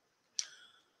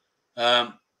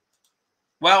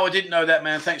 Well, I didn't know that,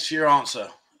 man. Thanks for your answer.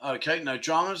 Okay, no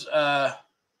dramas.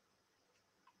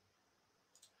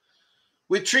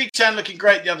 With Tree Town looking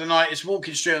great the other night, it's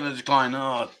walking straight on the decline.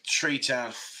 Oh, Tree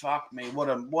Town, fuck me. What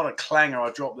a clanger I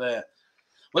dropped there.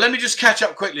 Well, let me just catch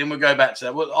up quickly and we'll go back to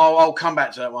that. I'll come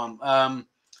back to that one.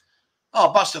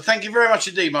 Oh, Buster, thank you very much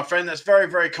indeed, my friend. That's very,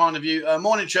 very kind of you.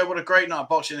 Morning, Joe. What a great night of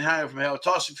boxing and hangover from hell.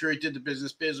 Tyson Fury did the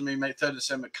business. Beers with me, mate, 3rd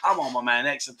December. Come on, my man.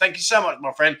 Excellent. Thank you so much,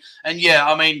 my friend. And, yeah,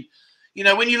 I mean, you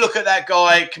know, when you look at that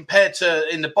guy compared to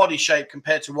in the body shape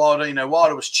compared to Wilder, you know,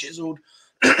 Wilder was chiseled.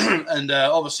 And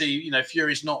obviously, you know,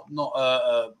 Fury's not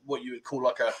what you would call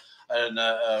like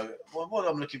what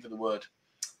I'm looking for the word.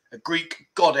 A Greek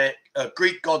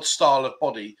god style of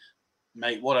body,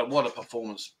 mate. What a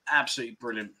performance! Absolutely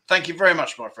brilliant. Thank you very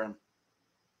much, my friend.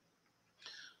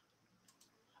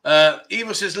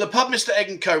 Eva says, "Le Pub, Mr. Egg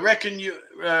and Co. Reckon you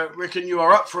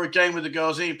are up for a game with the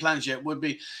girls? Any plans yet? Would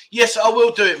be yes, I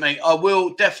will do it, mate. I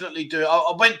will definitely do it.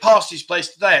 I went past his place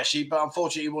today actually, but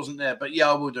unfortunately he wasn't there. But yeah,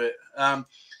 I will do it.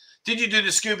 Did you do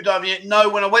the scuba diving yet? No.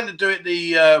 When I went to do it,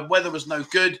 the weather was no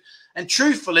good. And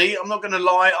truthfully, I'm not going to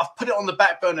lie, I've put it on the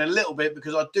back burner a little bit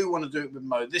because I do want to do it with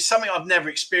Mo. This is something I've never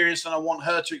experienced, and I want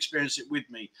her to experience it with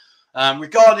me.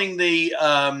 Regarding the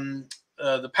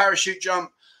parachute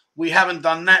jump. We haven't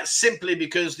done that simply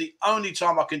because the only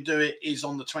time I can do it is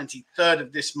on the 23rd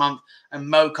of this month, and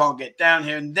Mo can't get down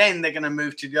here. And then they're going to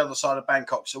move to the other side of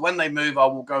Bangkok. So when they move, I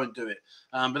will go and do it.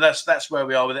 But that's where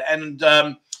we are with it. And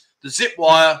the zip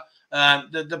wire,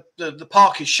 the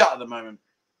park is shut at the moment.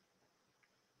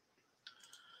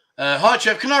 Hi,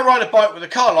 Trev. Can I ride a bike with a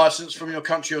car license from your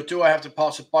country, or do I have to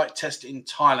pass a bike test in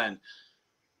Thailand?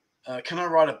 Can I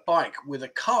ride a bike with a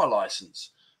car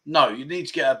license? No, you need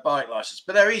to get a bike license,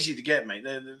 but they're easy to get, mate.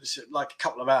 They're like a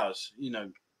couple of hours. You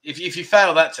know, if you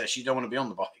fail that test, you don't want to be on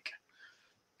the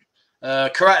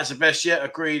bike. Karat is the best yet.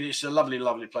 Agreed. It's a lovely,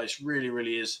 lovely place. Really,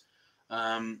 really is.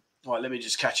 Right, let me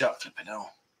just catch up. Flipping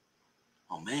hell.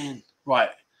 Oh man.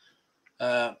 Right.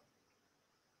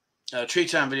 Tree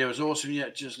Town video is awesome. Yeah,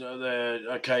 just there.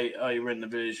 Okay. Oh, you rent the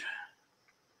village.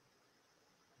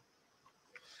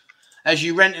 As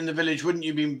you rent in the village, wouldn't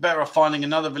you be better off finding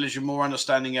another village with more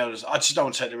understanding elders? I just don't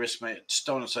want to take the risk, mate. Just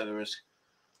don't want to take the risk.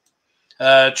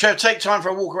 Trev, take time for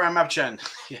a walk around Mapchan.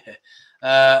 Yeah.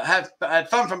 Had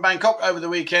fun from Bangkok over the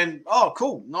weekend. Oh,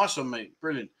 cool. Nice one, mate.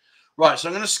 Brilliant. Right, so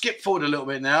I'm going to skip forward a little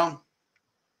bit now.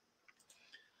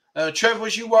 Trev,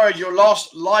 was you worried your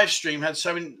last live stream had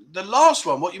so many... The last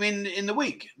one? What you mean in the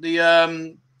week?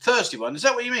 The Thursday one? Is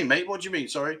that what you mean, mate? What do you mean?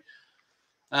 Sorry.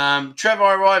 Trevor,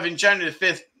 I arrive in January the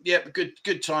 5th. Yep,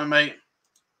 good time, mate.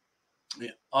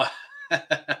 Yeah.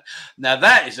 Now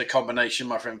that is a combination,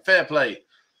 my friend. Fair play.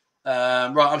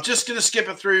 Right, I'm just going to skip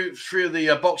it through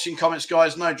the boxing comments,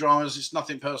 guys. No dramas. It's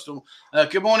nothing personal.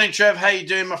 Good morning, Trev. How you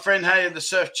doing, my friend? Hey, the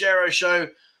Surf Jero show.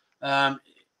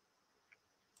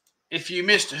 If you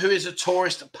missed, who is a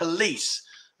tourist police?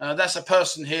 That's a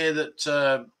person here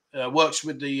that works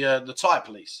with the Thai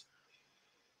police.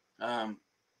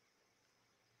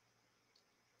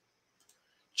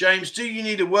 James, do you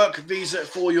need a work visa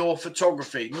for your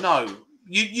photography? No.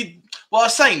 Well, I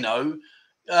say no.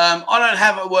 I don't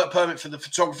have a work permit for the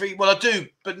photography. Well, I do,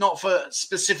 but not for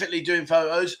specifically doing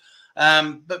photos.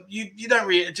 But you don't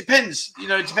really. It depends. You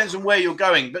know, it depends on where you're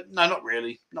going. But no, not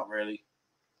really. Not really.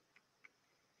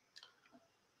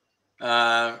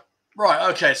 Right.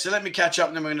 Okay. So let me catch up,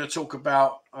 and then we're going to talk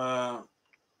about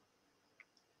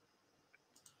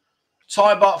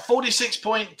Thai baht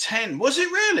 46.10. Was it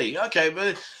really? Okay,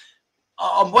 but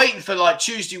I'm waiting for like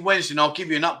Tuesday, Wednesday, and I'll give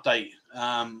you an update.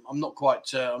 I'm not quite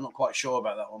sure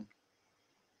about that one.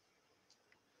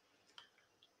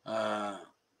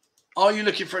 Are you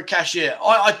looking for a cashier?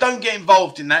 I don't get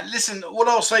involved in that. Listen, what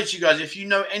I'll say to you guys, if you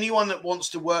know anyone that wants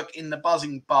to work in the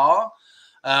buzzing bar,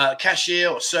 cashier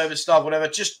or service staff, whatever,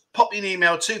 just pop me an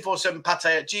email,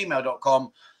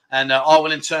 247pattaya@gmail.com. And I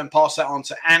will in turn pass that on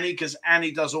to Annie, because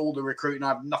Annie does all the recruiting. I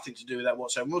have nothing to do with that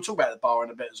whatsoever. And we'll talk about the bar in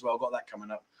a bit as well. Got that coming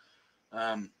up.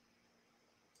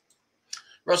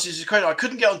 Ross is credit. I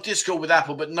couldn't get on Discord with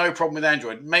Apple, but no problem with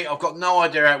Android. Mate, I've got no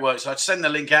idea how it works. I'd send the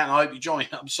link out and I hope you join.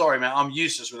 I'm sorry, man. I'm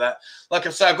useless with that. Like I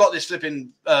say, I've got this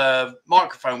flipping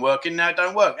microphone working. Now it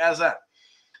don't work. How's that?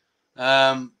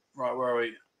 Right, where are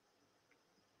we?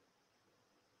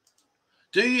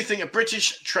 Do you think a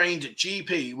British-trained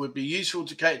GP would be useful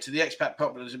to cater to the expat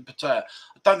populace in Pattaya?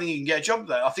 I don't think you can get a job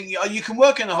there. I think you can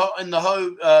work in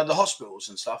the hospitals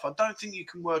and stuff. I don't think you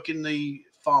can work in the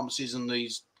pharmacies and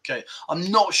these. Okay, I'm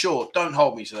not sure. Don't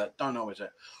hold me to that. Don't hold me to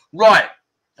that. Right.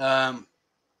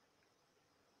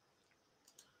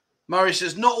 Murray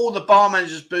says, not all the bar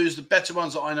managers booze. The better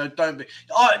ones that I know don't be.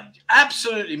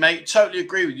 Absolutely, mate. Totally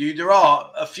agree with you. There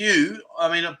are a few. I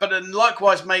mean, but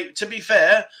likewise, mate, to be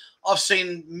fair, I've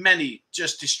seen many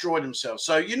just destroy themselves.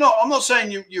 So I'm not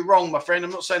saying you're wrong, my friend. I'm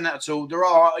not saying that at all. There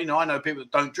are, I know people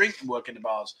that don't drink and work in the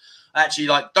bars. Actually,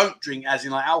 like, don't drink as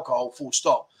in like alcohol, full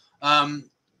stop.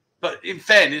 But in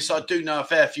fairness, I do know a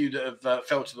fair few that have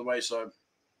fell to the wayside.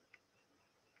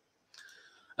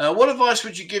 What advice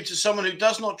would you give to someone who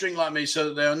does not drink like me so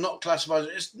that they are not classified?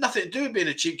 It's nothing to do with being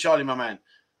a cheap Charlie, my man.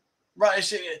 Right?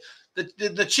 It's,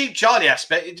 the cheap Charlie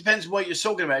aspect, it depends on what you're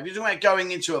talking about. If you're talking about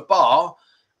going into a bar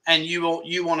and you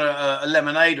want a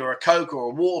lemonade or a Coke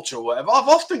or a water or whatever, I've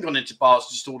often gone into bars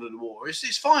and just ordered a water.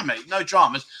 It's fine, mate. No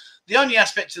dramas. The only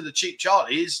aspect of the cheap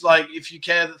Charlie is like, if you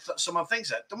care that someone thinks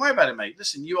that, don't worry about it, mate.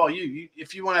 Listen, you are you.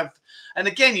 If you want to have, and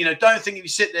again, you know, don't think if you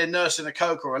sit there nursing a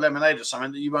Coke or a lemonade or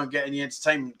something that you won't get any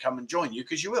entertainment come and join you,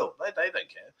 because you will. They don't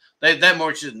care. They're more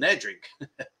interested in their drink.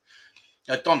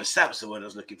 Adonis, that was the word I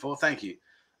was looking for. Thank you.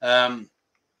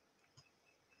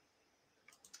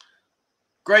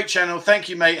 Great channel. Thank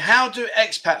you, mate. How do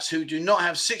expats who do not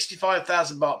have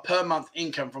 65,000 baht per month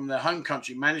income from their home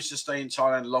country manage to stay in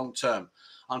Thailand long term?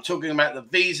 I'm talking about the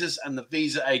visas and the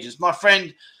visa agents. My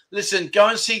friend, listen, go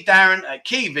and see Darren at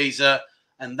Key Visa,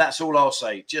 and that's all I'll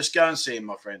say. Just go and see him,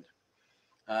 my friend.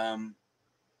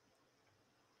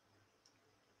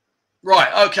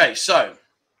 Right, okay, so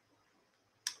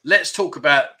let's talk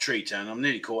about Tree Town. I'm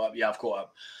nearly caught up. Yeah, I've caught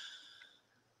up.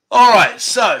 All right,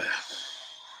 so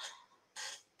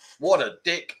what a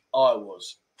dick I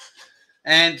was.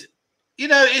 And, you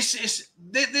know, it's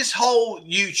this whole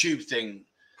YouTube thing,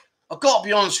 I've got to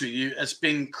be honest with you, has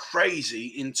been crazy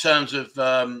in terms of,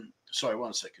 sorry,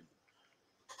 1 second.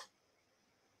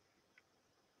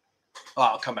 Oh,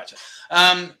 I'll come back to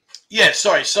it. Yeah,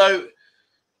 sorry. So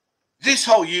this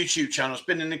whole YouTube channel has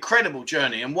been an incredible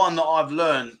journey, and one that I've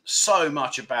learned so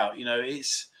much about. You know,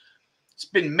 it's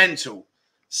been mental.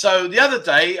 So the other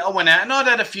day I went out and I'd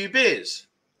had a few beers.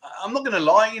 I'm not going to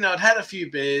lie, you know, I'd had a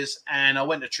few beers and I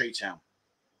went to Tree Town.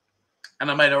 And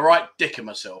I made a right dick of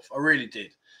myself. I really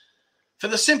did. For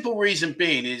the simple reason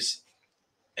being is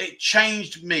it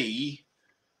changed me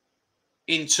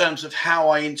in terms of how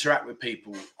I interact with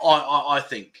people, I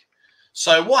think.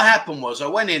 So what happened was I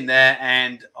went in there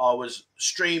and I was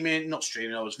not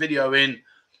streaming, I was videoing,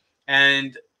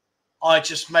 and I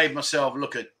just made myself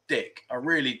look a dick. I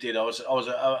really did. I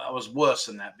was worse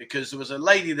than that, because there was a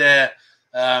lady there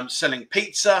selling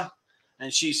pizza,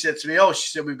 and she said to me,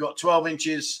 we've got 12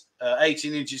 inches,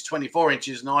 18 inches, 24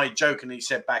 inches. And I jokingly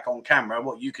said back on camera,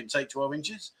 what, you can take 12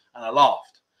 inches? And I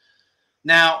laughed.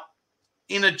 Now,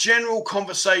 in a general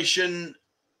conversation,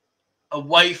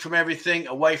 away from everything,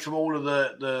 away from all of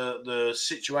the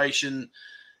situation,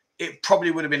 it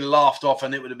probably would have been laughed off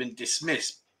and it would have been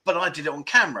dismissed. But I did it on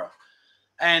camera.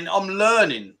 And I'm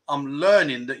learning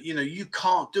that, you know, you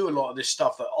can't do a lot of this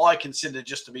stuff that I consider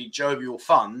just to be jovial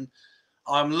fun.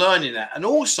 I'm learning that. And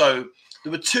also,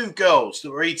 there were two girls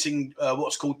that were eating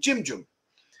what's called Jim Jum.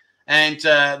 And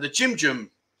the Jim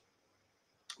Jum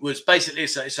was basically,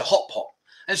 it's a hot pot.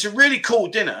 And it's a really cool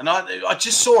dinner. And I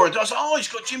just saw it. I was like, oh, he's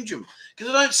got Jim Jum.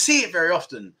 Because I don't see it very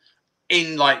often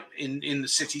in the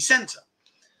city centre.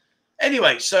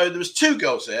 Anyway, so there was two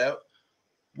girls there.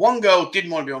 One girl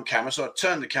didn't want to be on camera, so I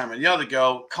turned the camera. And the other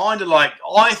girl, kind of like,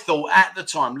 I thought at the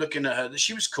time, looking at her, that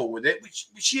she was cool with it, which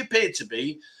she appeared to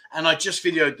be. And I just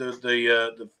videoed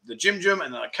the Jim Jum,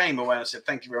 and then I came away and I said,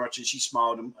 thank you very much. And she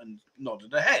smiled and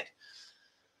nodded her head.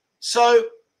 So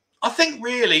I think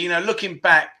really, you know, looking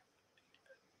back,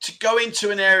 to go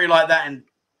into an area like that and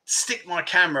stick my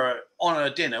camera on her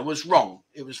dinner was wrong.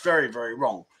 It was very, very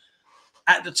wrong.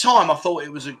 At the time, I thought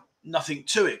it was nothing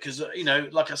to it, because, you know,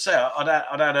 like I say, I'd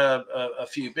had a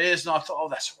few beers, and I thought, oh,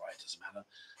 that's all right, it doesn't matter.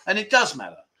 And it does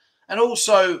matter. And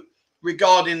also,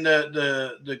 regarding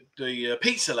the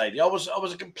pizza lady, I was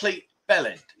a complete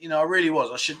bellend. You know, I really was.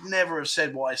 I should never have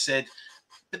said what I said,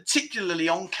 particularly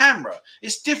on camera.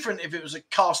 It's different if it was a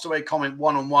castaway comment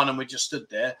one-on-one and we just stood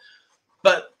there.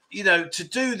 But, you know, to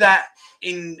do that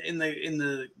in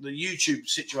the YouTube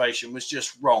situation was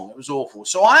just wrong. It was awful.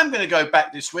 So I'm going to go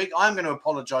back this week. I'm going to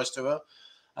apologize to her.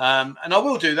 And I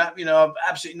will do that. You know, I've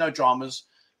absolutely no dramas,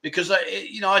 because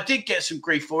I did get some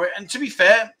grief for it. And to be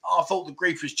fair, I thought the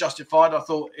grief was justified. I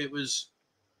thought it was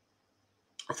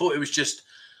just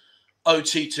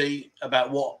OTT about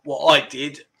what I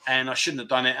did, and I shouldn't have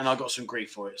done it. And I got some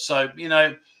grief for it. So, you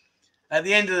know, at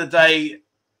the end of the day,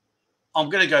 I'm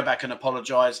going to go back and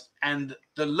apologize. And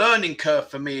the learning curve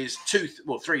for me is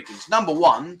three things. Number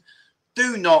one,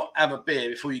 do not have a beer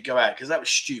before you go out, because that was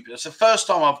stupid. It's the first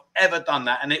time I've ever done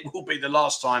that, and it will be the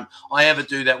last time I ever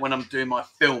do that when I'm doing my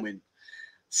filming.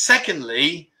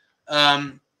 Secondly,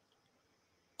 I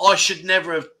should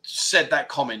never have said that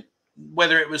comment,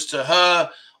 whether it was to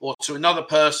her or to another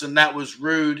person. That was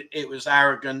rude. It was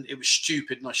arrogant. It was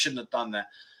stupid, and I shouldn't have done that.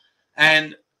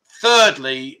 And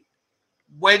thirdly,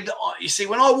 when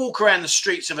I walk around the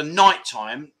streets of a night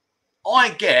time, I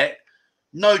get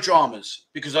no dramas,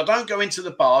 because I don't go into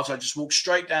the bars. I just walk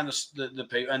straight down the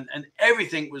people, and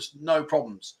everything was no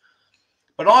problems.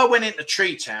 But I went into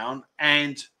Tree Town,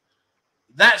 and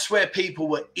that's where people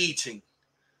were eating.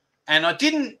 And I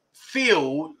didn't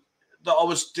feel that I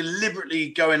was deliberately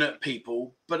going at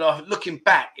people, but looking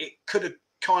back, it could have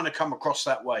kind of come across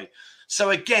that way. So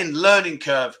again, learning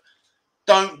curve.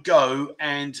 Don't go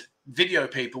and video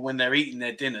people when they're eating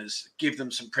their dinners, give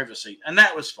them some privacy. And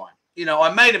that was fine. You know,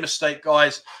 I made a mistake,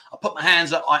 guys. I put my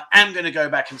hands up. I am going to go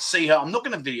back and see her. I'm not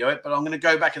going to video it, but I'm going to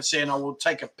go back and see her, and I will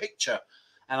take a picture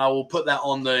and I will put that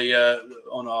on the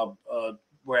on our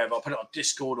wherever. I'll put it on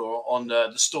Discord or on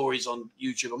the stories on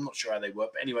YouTube. I'm not sure how they work,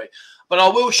 but anyway. But I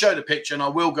will show the picture, and I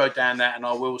will go down that, and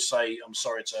I will say I'm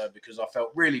sorry to her because I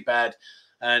felt really bad.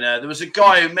 And there was a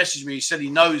guy who messaged me. He said he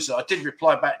knows her. I did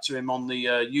reply back to him on the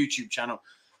YouTube channel,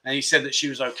 and he said that she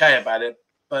was okay about it.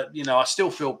 But you know, I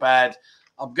still feel bad.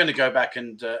 I'm going to go back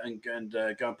and go and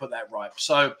put that right.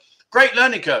 So great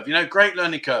learning curve, you know, great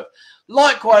learning curve.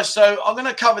 Likewise, so I'm going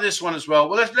to cover this one as well.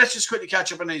 Well, let's just quickly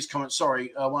catch up on these comments.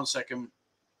 Sorry, 1 second.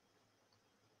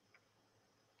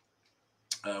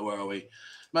 Where are we?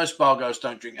 Most bar girls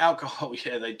don't drink alcohol.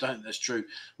 Yeah, they don't. That's true.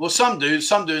 Well, some do, and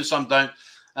some don't.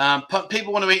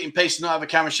 People want to eat in peace and not have a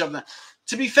camera shoved in there.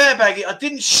 To be fair, Baggy, I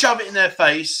didn't shove it in their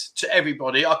face to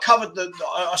everybody. I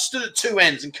stood at two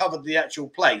ends and covered the actual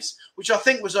place, which I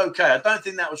think was okay. I don't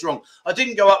think that was wrong. I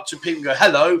didn't go up to people and go,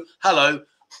 hello, hello,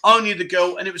 only the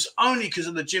girl. And it was only because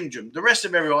of the gym. The rest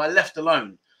of everyone I left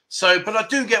alone. So, but I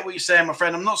do get what you're saying, my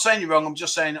friend. I'm not saying you're wrong. I'm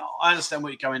just saying I understand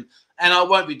what you're coming, and I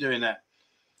won't be doing that.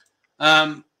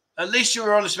 At least you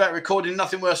were honest about recording.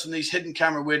 Nothing worse than these hidden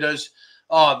camera weirdos.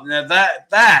 Oh, now that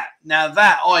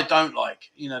I don't like.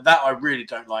 You know, that I really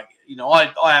don't like. You know, I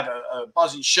have a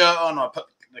buzzing shirt on. I put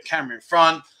the camera in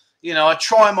front. You know, I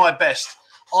try my best.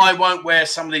 I won't wear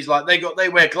some of these, like they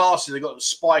wear glasses. They got the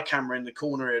spy camera in the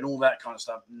corner and all that kind of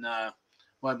stuff. No,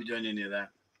 won't be doing any of that.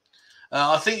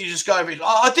 I think you just go over it.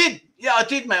 I did. Yeah, I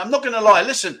did, mate. I'm not going to lie.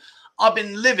 Listen, I've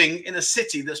been living in a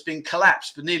city that's been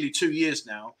collapsed for nearly 2 years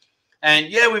now. And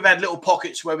yeah, we've had little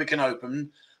pockets where we can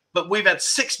open. But we've had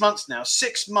 6 months now,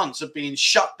 6 months of being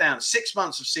shut down, 6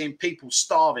 months of seeing people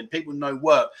starving, people no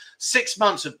work, 6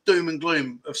 months of doom and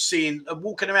gloom, of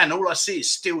walking around. All I see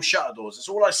is steel shutter doors. That's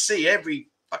all I see every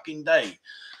fucking day.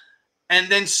 And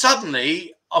then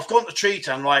suddenly I've gone to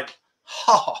Treetown like,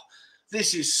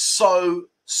 this is so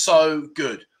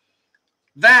good.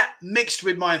 That mixed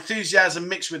with my enthusiasm,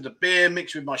 mixed with the beer,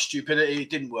 mixed with my stupidity, it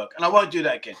didn't work. And I won't do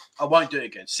that again. I won't do it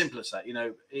again. Simple as that. You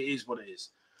know, it is what it is.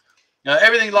 You know,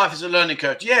 everything in life is a learning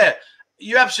curve. Yeah,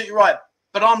 you're absolutely right.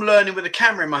 But I'm learning with a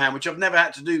camera in my hand, which I've never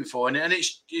had to do before. And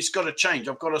it's got to change.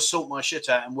 I've got to sort my shit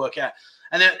out and work out.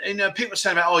 And then, you know, people are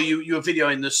saying about, oh, you were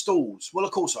videoing the stalls. Well,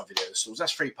 of course I video the stalls.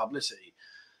 That's free publicity.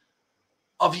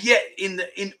 I've yet, in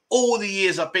all the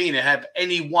years I've been here, have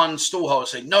any one stallholder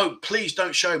say, no, please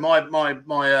don't show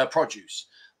my produce.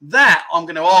 That I'm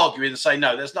going to argue and say,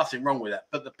 no, there's nothing wrong with that.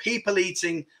 But the people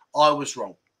eating, I was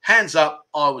wrong. Hands up,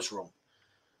 I was wrong.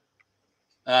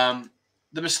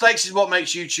 The mistakes is what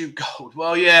makes YouTube gold.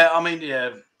 Well, yeah, I mean,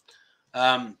 yeah.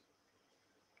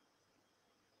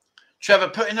 Trevor,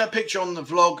 putting her picture on the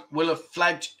vlog will have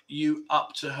flagged you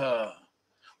up to her.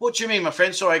 What do you mean, my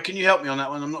friend? Sorry, can you help me on that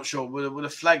one? I'm not sure. Would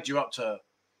have flagged you up to her,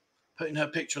 putting her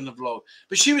picture on the vlog.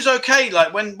 But she was okay.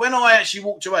 Like when I actually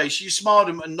walked away, she smiled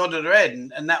and nodded her head,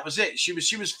 and that was it. She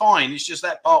was fine. It's just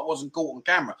that part wasn't caught on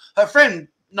camera. Her friend,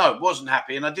 no, wasn't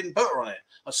happy, and I didn't put her on it.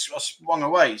 I swung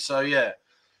away. So yeah.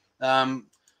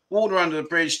 Water under the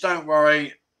bridge. Don't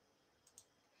worry.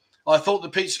 I thought the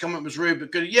pizza comment was rude,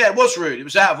 but good. Yeah, it was rude. It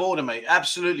was out of order, mate.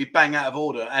 Absolutely bang out of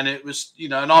order. And it was, you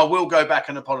know, and I will go back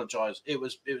and apologise. It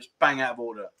was bang out of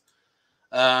order.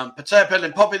 Pattaya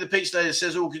Peddling, Poppy the pizza lady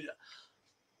says, "Oh,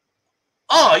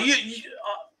 are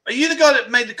you the guy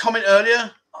that made the comment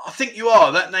earlier? I think you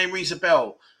are. That name rings a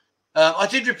bell." I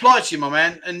did reply to you, my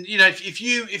man. And you know, if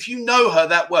you know her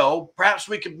that well, perhaps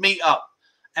we could meet up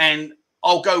and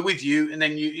I'll go with you, and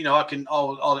then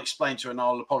I'll explain to her and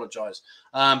I'll apologise.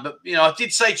 But you know, I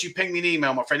did say to you, ping me an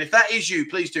email, my friend. If that is you,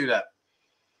 please do that.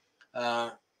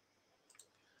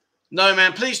 No,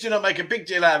 man, please do not make a big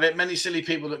deal out of it. Many silly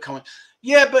people that comment.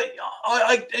 Yeah, but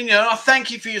I thank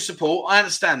you for your support. I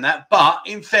understand that, but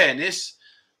in fairness,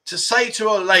 to say to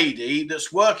a lady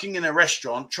that's working in a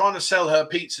restaurant trying to sell her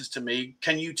pizzas to me,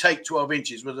 "Can you take 12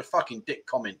 inches?" was a fucking dick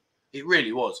comment. It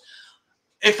really was.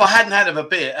 If I hadn't had a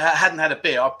beer,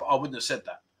 I wouldn't have said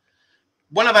that.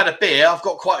 When I've had a beer, I've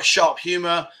got quite a sharp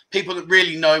humour. People that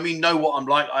really know me know what I'm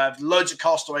like. I have loads of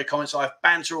castaway comments. I have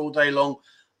banter all day long,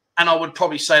 and I would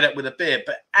probably say that with a beer.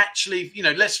 But actually, you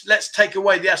know, let's take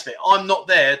away the aspect. I'm not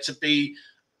there to be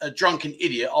a drunken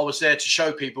idiot. I was there to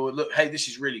show people, look, hey, this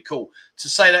is really cool. To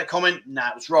say that comment, nah,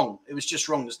 it was wrong. It was just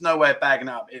wrong. There's no way of bagging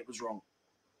it up. It was wrong.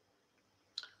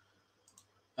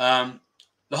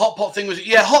 The hot pot thing was,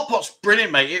 yeah, hot pot's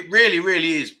brilliant, mate. It really,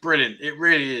 really is brilliant. It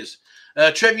really is.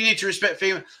 Trev, you need to respect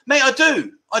female. Mate, I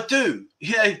do.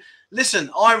 You know, listen,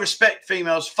 I respect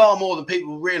females far more than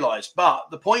people realise. But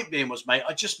the point being was, mate,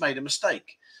 I just made a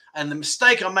mistake. And the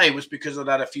mistake I made was because I'd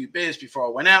had a few beers before I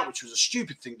went out, which was a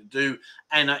stupid thing to do.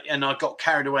 And I got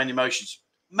carried away in emotions.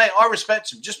 Mate, I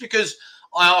respect them. Just because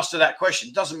I asked her that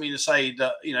question doesn't mean to say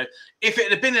that, you know, if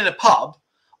it had been in a pub,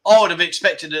 I would have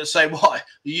expected her to say, why?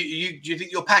 Do you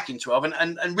think you're packing 12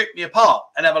 and rip me apart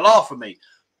and have a laugh with me?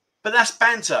 But that's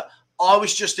banter. I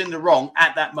was just in the wrong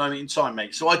at that moment in time,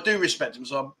 mate. So I do respect him.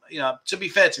 So, you know, to be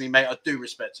fair to me, mate, I do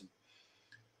respect him.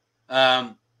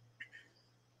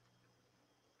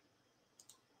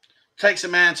 Takes a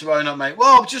man to own up, mate.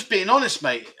 Well, I'm just being honest,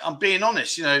 mate. I'm being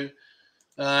honest, you know.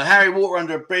 Harry water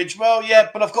under a bridge. Well, yeah,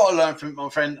 but I've got to learn from it, my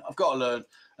friend. I've got to learn.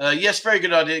 Yes, very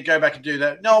good idea. Go back and do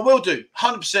that. No, I will do.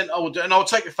 100% I will do. And I'll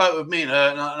take a photo of me and her,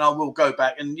 and I will go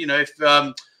back. And, you know, if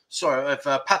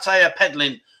Pattaya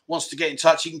Peddling wants to get in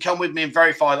touch, he can come with me and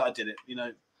verify that I did it, you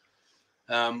know.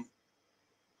 And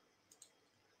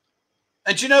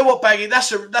do you know what, Baggy?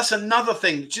 That's another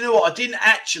thing. Do you know what? I didn't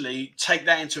actually take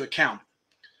that into account.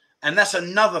 And that's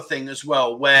another thing as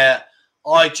well, where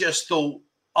I just thought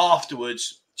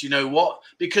afterwards, do you know what?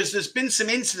 Because there's been some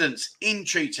incidents in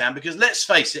Tree Town, because let's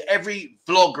face it, every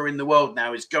vlogger in the world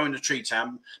now is going to Tree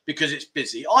Town because it's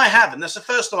busy. I haven't. That's the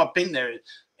first time I've been there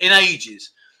in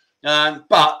ages.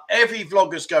 But every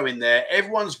vlogger's going there.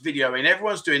 Everyone's videoing.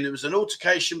 Everyone's doing. There was an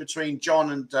altercation between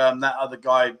John and that other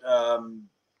guy,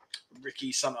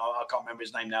 Ricky, something, I can't remember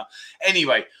his name now.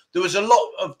 Anyway, there was a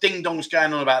lot of ding-dongs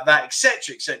going on about that,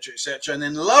 etc., etc., etc. And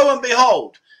then lo and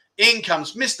behold, in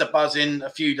comes Mr. Buzzin a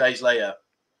few days later.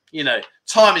 You know,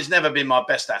 time has never been my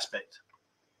best aspect.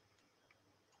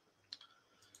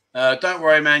 Don't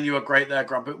worry, man. You are great there,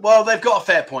 Grumpy. Well, they've got a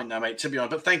fair point now, mate, to be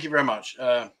honest. But thank you very much.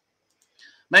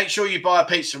 Make sure you buy a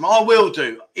pizza from them. I will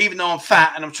do. Even though I'm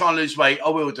fat and I'm trying to lose weight, I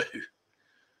will do.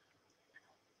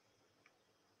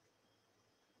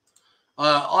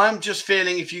 I'm just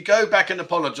feeling if you go back and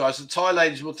apologise, the Thai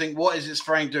ladies will think, what is this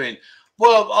Frank doing?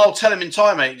 Well, I'll tell him in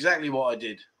Thai, mate, exactly what I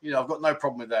did. You know, I've got no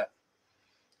problem with that.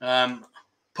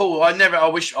 Paul, I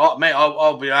wish, oh, mate,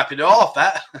 I'll be happy to half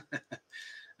that.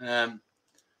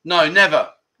 No, never.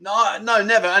 No,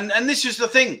 never. And this is the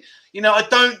thing. You know, I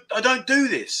don't do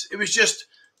this.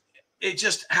 It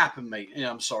just happened, mate. You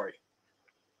know, I'm sorry.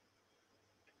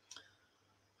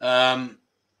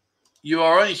 You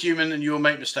are only human and you will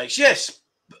make mistakes. Yes,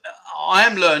 I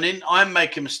am learning. I'm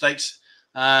making mistakes.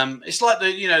 It's like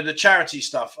the charity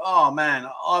stuff. Oh man,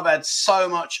 I've had so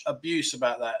much abuse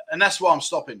about that, and that's why I'm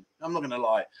stopping. I'm not going to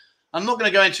lie. I'm not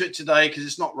going to go into it today because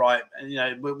it's not right. And you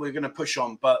know, we're going to push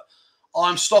on, but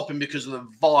I'm stopping because of the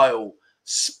vile,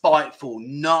 spiteful,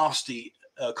 nasty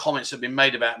comments that have been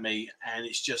made about me, and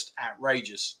it's just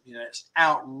outrageous. You know, it's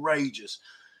outrageous.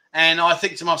 And I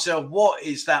think to myself, what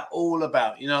is that all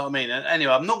about? You know what I mean? And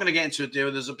anyway, I'm not going to get into a deal.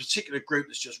 There's a particular group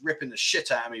that's just ripping the shit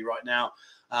out of me right now.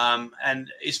 And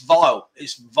it's vile.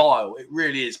 It's vile. It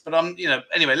really is. But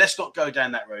anyway, let's not go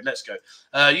down that road. Let's go.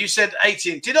 You said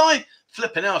 18. Did I?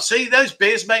 Flipping out. See, those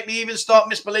beers make me even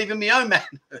start misbelieving my own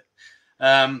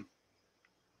man.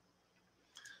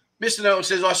 Mr. Noel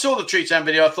says, I saw the Tree Town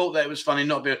video. I thought that it was funny,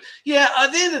 not a bit. Yeah,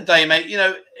 at the end of the day, mate, you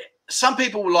know, some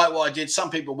people will like what I did, some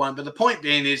people won't. But the point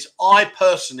being is, I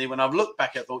personally, when I've looked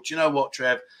back, I thought, you know what,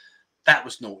 Trev, that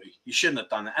was naughty. You shouldn't have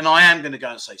done that. And I am going to go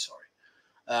and say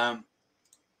sorry.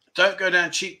 Don't go down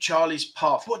Cheap Charlie's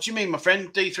path. What do you mean, my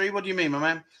friend? D3, what do you mean,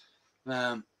 my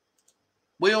man?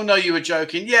 We all know you were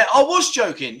joking. Yeah, I was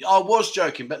joking. I was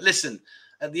joking. But listen,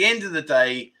 at the end of the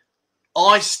day,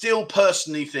 I still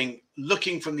personally think,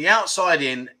 looking from the outside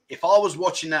in, if I was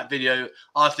watching that video,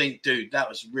 I think, dude, that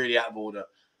was really out of order.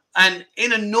 And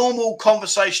in a normal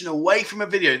conversation away from a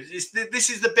video, this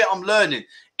is the bit I'm learning.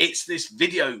 It's this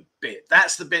video bit.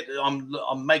 That's the bit that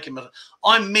I'm making.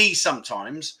 I'm me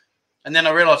sometimes, and then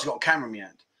I realise I've got a camera in my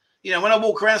hand. You know, when I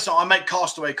walk around, so I make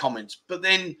castaway comments. But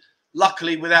then,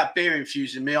 luckily, without beer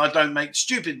infusing me, I don't make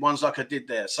stupid ones like I did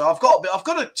there. So I've got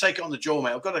to take it on the jaw,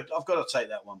 mate. I've got to take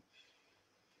that one.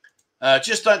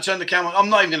 Just don't turn the camera. I'm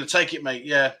not even going to take it, mate.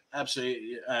 Yeah,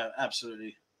 absolutely,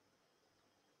 absolutely.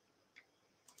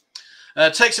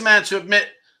 Takes a man to admit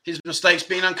his mistakes,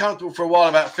 being uncomfortable for a while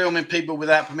about filming people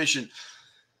without permission.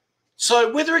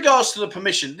 So with regards to the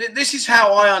permission, this is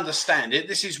how I understand it.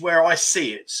 This is where I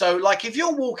see it. So like if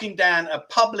you're walking down a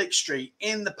public street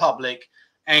in the public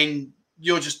and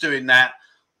you're just doing that,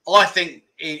 I think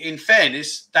in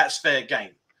fairness, that's fair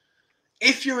game.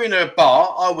 If you're in a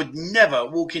bar, I would never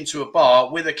walk into a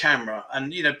bar with a camera.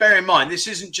 And, you know, bear in mind, this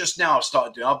isn't just now I've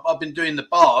started doing. I've been doing the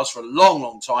bars for a long,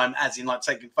 long time, as in like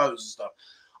taking photos and stuff.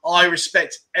 I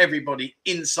respect everybody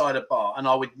inside a bar, and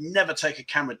I would never take a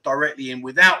camera directly in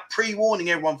without pre-warning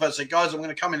everyone first. Say, guys, I'm going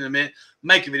to come in a minute,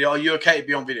 make a video. Are you okay to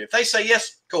be on video? If they say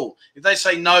yes, cool. If they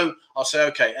say no, I'll say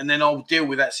okay, and then I'll deal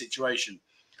with that situation.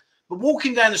 But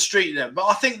walking down the street there, but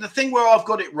I think the thing where I've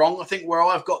got it wrong, I think where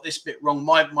I've got this bit wrong,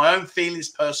 my own feelings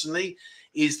personally,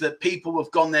 is that people have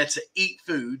gone there to eat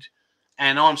food,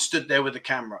 and I'm stood there with the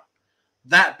camera.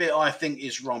 That bit I think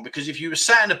is wrong, because if you were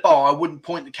sat in a bar, I wouldn't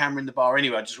point the camera in the bar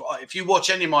anyway. If you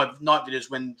watch any of my night videos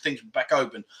when things were back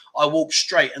open, I walk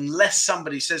straight unless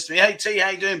somebody says to me, "Hey T, how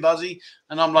you doing, Buzzy?"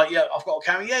 And I'm like, "Yeah, I've got a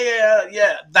camera."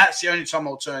 Yeah. That's the only time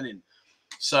I'll turn in.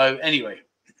 So anyway,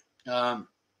 Mark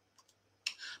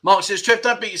says, "Trev,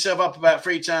 don't beat yourself up about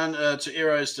Freetown to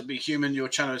heroes to be human. Your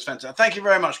channel is fantastic." Thank you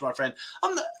very much, my friend.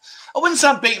 I wouldn't say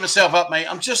I'm beating myself up, mate.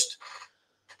 I'm just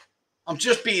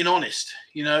being honest.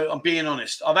 You know, I'm being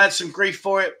honest. I've had some grief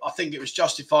for it. I think it was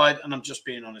justified, and I'm just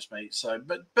being honest, mate. So,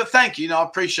 but thank you. You know, I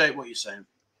appreciate what you're saying.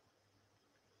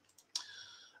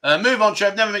 Move on,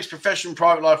 Trev. Never mix professional and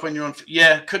private life when you're on.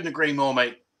 Yeah, couldn't agree more,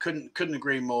 mate. Couldn't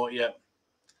agree more. Yeah.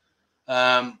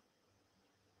 Buy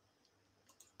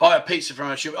a pizza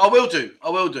from a shop. I will do.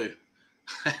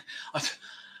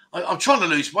 I'm trying to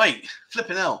lose weight.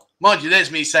 Flipping hell. Mind you, there's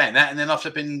me saying that, and then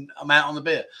I'm out on the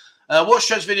beer. Watch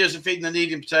Trev's videos of feeding the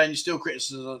needy in Pattaya, and you still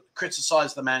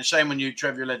criticize the man. Shame on you,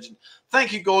 Trev, you're a legend.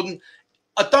 Thank you, Gordon.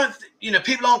 I don't,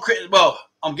 people aren't well,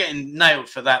 I'm getting nailed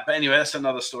for that. But anyway, that's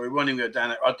another story. We won't even go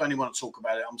down it. I don't even want to talk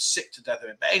about it. I'm sick to death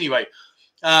of it. But anyway,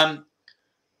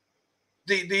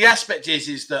 the aspect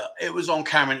is that it was on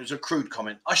camera and it was a crude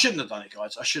comment. I shouldn't have done it,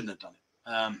 guys. I shouldn't have done it.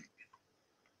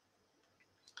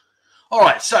 All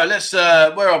right, so let's,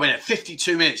 where are we at?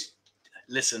 52 minutes.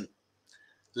 Listen.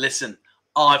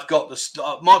 I've got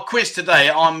my quiz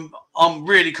today. I'm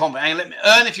really confident. Let me,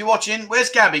 Ern, if you're watching, where's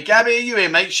Gabby? Gabby, are you here,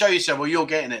 mate? Show yourself. Well, you're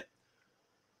getting it.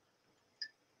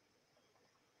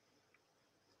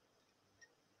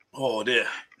 Oh dear.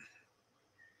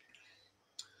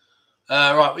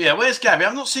 Right, yeah. Where's Gabby?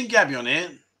 I've not seen Gabby on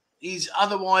here. He's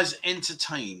otherwise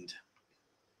entertained.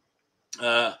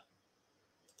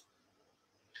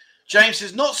 James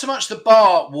says, not so much the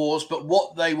bar wars, but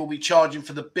what they will be charging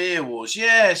for the beer wars.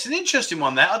 Yeah, it's an interesting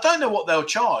one, that. I don't know what they'll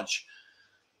charge.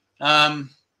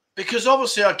 Because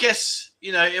obviously, I guess,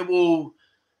 it will...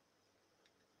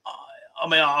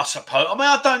 I suppose...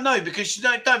 I don't know, because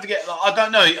don't forget, I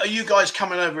don't know. Are you guys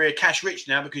coming over here cash rich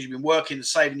now because you've been working and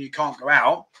saving, you can't go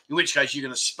out? In which case, you're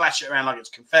going to splash it around like it's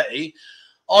confetti.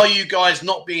 Are you guys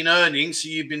not being earning, so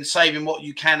you've been saving what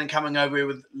you can and coming over here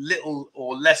with little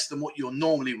or less than what you're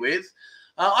normally with?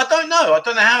 I don't know. I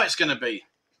don't know how it's going to be.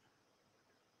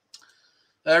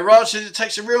 Raj says, it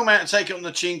takes a real man to take it on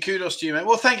the chin. Kudos to you, mate.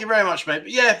 Well, thank you very much, mate.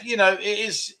 But yeah, it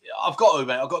is. I've got to,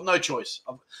 mate. I've got no choice.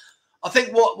 I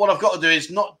think what I've got to do is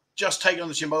not just take it on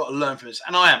the chin, but I've got to learn from this.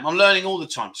 And I am. I'm learning all the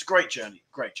time. It's a great journey.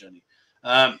 Great journey.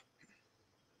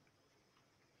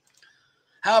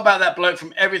 How about that bloke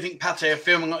from Everything Pattaya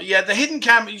filming? Yeah, the hidden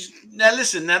camera. Now,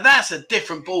 listen, that's a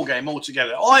different ballgame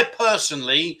altogether. I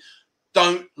personally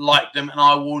don't like them, and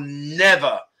I will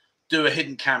never do a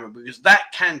hidden camera because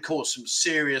that can cause some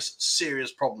serious,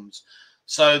 serious problems.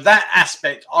 So that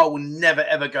aspect, I will never,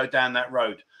 ever go down that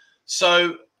road.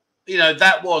 So, it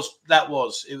was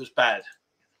bad.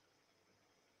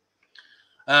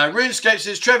 RuneScape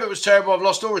says, Trevor, it was terrible. I've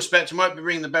lost all respect and won't be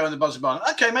ringing the bell in the buzzer barn.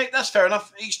 Okay, mate, that's fair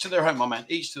enough. Each to their own, my man.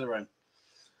 Each to their own.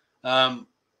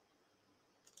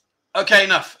 Okay,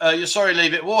 enough. You're sorry,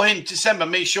 leave it. Warhin, December,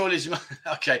 me, Shirley's.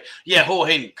 Okay, yeah,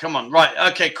 Warhin, come on. Right,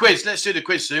 okay, quiz. Let's do the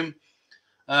quiz soon.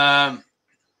 Bars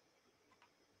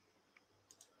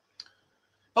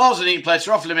and eating places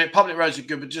are off limit. Public roads are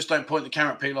good, but just don't point the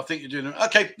camera at people. I think you're doing it.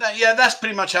 Okay, yeah, that's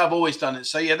pretty much how I've always done it.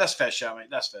 So, yeah, that's fair, shout, mate.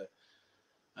 That's fair.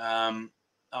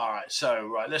 All right,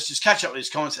 so let's just catch up with these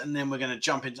comments, and then we're going to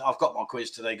jump into. I've got my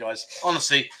quiz today, guys.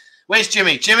 Honestly, where's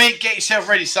Jimmy? Jimmy, get yourself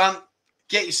ready, son.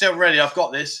 Get yourself ready. I've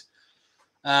got this.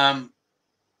 All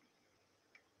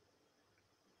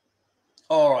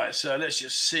right, so let's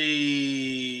just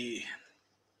see.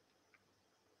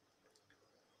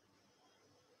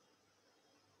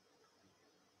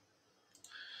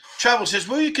 Travel says,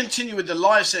 will you continue with the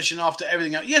live session after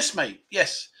everything else? Yes, mate.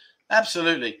 Yes,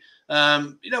 absolutely.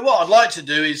 What I'd like to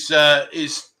do is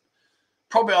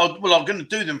probably, I'm going to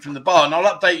do them from the bar, and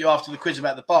I'll update you after the quiz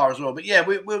about the bar as well. But yeah,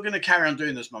 we're going to carry on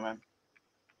doing this, my man.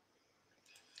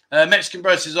 Mexican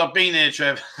bro says, I've been here,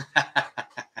 Trev.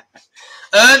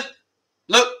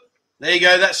 Look, there you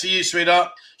go. That's for you,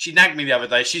 sweetheart. She nagged me the other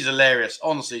day. She's hilarious.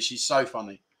 Honestly, she's so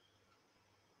funny.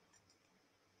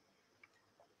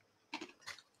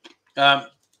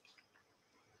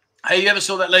 Hey, you ever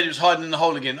saw that lady who was hiding in the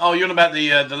hole again? Oh, you're on about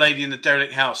the lady in the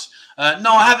derelict house.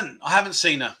 No, I haven't. I haven't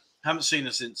seen her. Haven't seen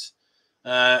her since.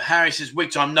 Harry says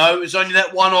wig time. No, it was only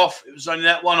that one off. It was only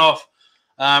that one off.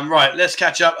 Right, let's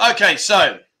catch up. Okay,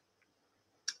 so.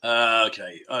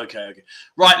 Okay.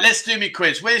 Right, let's do me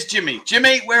quiz. Where's Jimmy?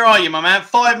 Jimmy, where are you, my man?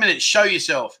 5 minutes. Show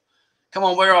yourself. Come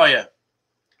on, where are you?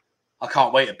 I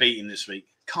can't wait to beat him this week.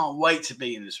 Can't wait to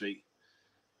beat him this week.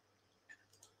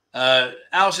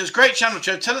 Al says, great channel,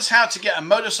 Joe. Tell us how to get a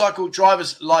motorcycle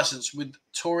driver's license with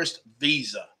tourist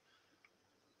visa.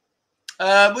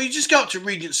 Well, you just go up to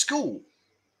Regent School.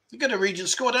 You go to Regent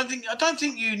School. I don't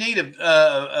think you need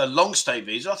a long stay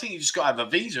visa. I think you just got to have a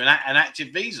visa, an active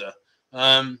visa.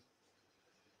 Not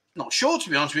sure, to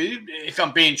be honest with you. If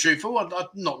I'm being truthful, I'm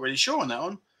not really sure on that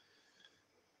one.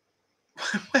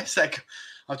 Where's that?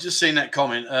 I've just seen that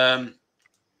comment.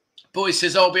 Boy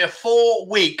says, I'll be a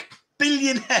 4-week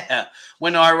billionaire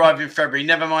when I arrive in February.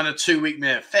 Never mind a 2-week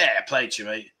mayor. Fair play to you,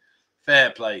 mate.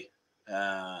 Fair play.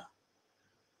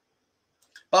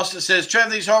 Buster says,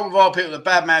 Trevor, these horrible vile people are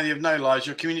bad man. You have no lives.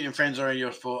 Your community and friends are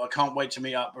your fault. I can't wait to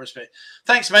meet up. Respect.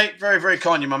 Thanks, mate. Very, very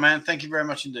kind of you, my man. Thank you very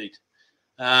much indeed.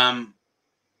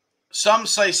 Some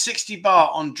say 60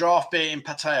 baht on draft beer in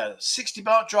Pattaya. 60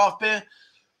 baht draft beer?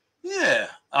 Yeah.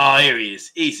 Oh, here he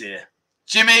is. He's here.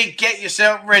 Jimmy, get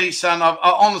yourself ready, son.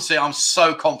 Honestly, I'm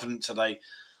so confident today.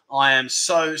 I am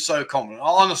so confident.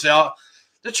 Honestly,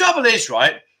 the trouble is,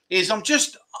 right, is I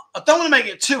don't want to make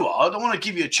it too hard. I want to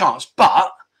give you a chance,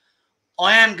 but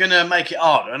I am going to make it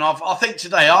harder. And I think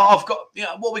today I've got,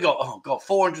 what we got? Oh, God,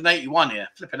 481 here.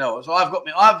 Flipping hell. So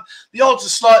the odds are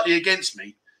slightly against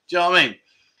me. Do you know what I mean?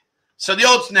 So the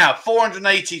odds now,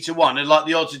 480 to 1, are like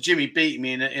the odds of Jimmy beating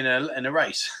me in a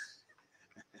race.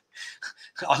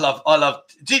 I love.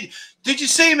 Did you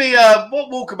see me? What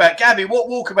walkabout, Gabby? What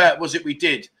walkabout was it we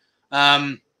did?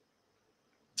 What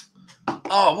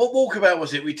walkabout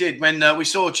was it we did when we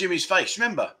saw Jimmy's face?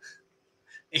 Remember?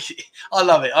 I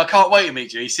love it. I can't wait to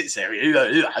meet you. He sits there.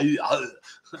 What'd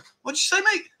you say,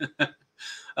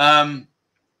 mate?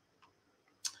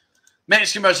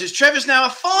 Mexican Bro says Trevor's now a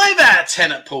 5 out of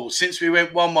 10 at pool since we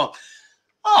went 1-1.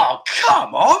 Oh,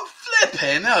 come on,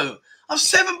 flipping! No, I'm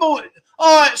 7 ball.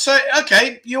 All right, so,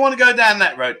 okay, you want to go down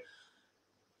that road.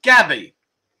 Gabby,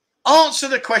 answer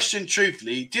the question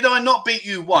truthfully. Did I not beat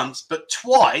you once, but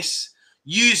twice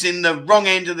using the wrong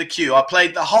end of the cue? I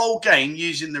played the whole game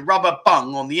using the rubber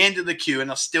bung on the end of the cue, and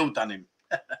I still done him.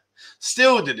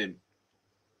 Still did him.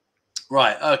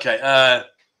 Right, okay.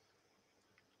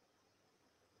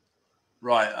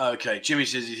 Right, okay. Jimmy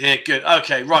says he's here. Good.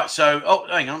 Okay, right. So,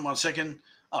 hang on 1 second.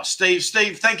 Oh, Steve,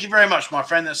 thank you very much, my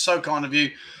friend. That's so kind of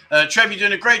you. Trev, you're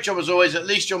doing a great job as always. At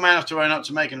least you're man enough to own up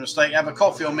to making a mistake. Have a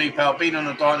coffee on me, pal. Been on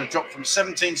a diet and dropped from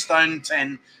 17 stone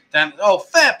 10 down. Oh,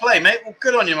 fair play, mate. Well,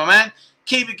 good on you, my man.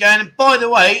 Keep it going. And by the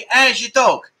way, how's your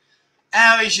dog?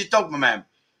 How is your dog, my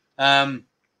man?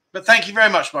 But thank you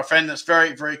very much, my friend. That's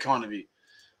very, very kind of you.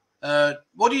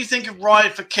 What do you think of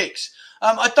Ride for Kicks?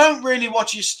 I don't really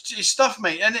watch his stuff,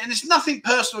 mate. And it's nothing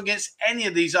personal against any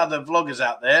of these other vloggers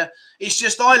out there. It's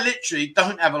just I literally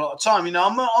don't have a lot of time. You know,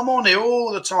 I'm on here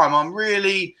all the time. I'm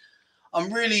really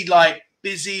like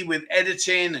busy with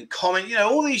editing and comment. You know,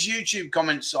 all these YouTube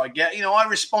comments I get, you know, I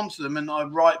respond to them and I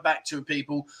write back to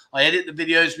people. I edit the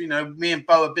videos. You know, me and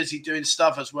Bo are busy doing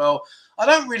stuff as well. I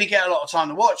don't really get a lot of time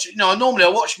to watch. You know, normally I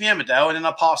watch me Emmerdale and then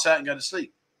I pass out and go to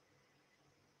sleep.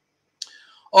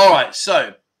 All right,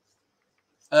 so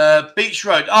Beach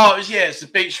Road. Oh, it's the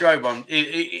Beach Road one.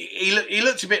 He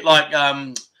looked a bit like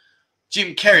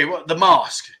Jim Carrey. What, The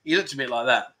Mask? He looked a bit like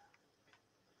that.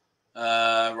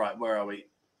 Right, where are we?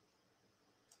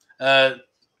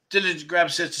 Diligent Grab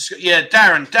says, yeah,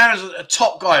 Darren. Darren's a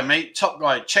top guy, mate. Top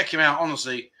guy. Check him out,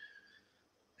 honestly.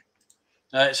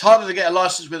 It's harder to get a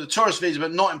license with a tourist visa,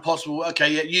 but not impossible.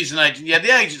 Okay, yeah, use an agent. Yeah,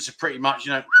 the agents are pretty much,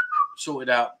 you know, sorted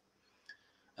out.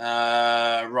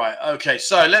 Right, okay,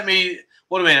 so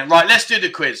what are we in? Right, let's do the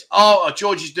quiz. Oh,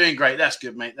 Georgie's doing great. That's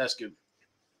good, mate. That's good.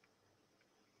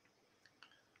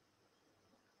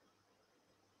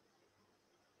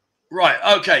 Right,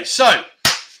 okay, so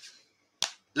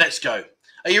let's go.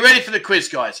 Are you ready for the quiz,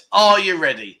 guys? Are you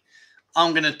ready?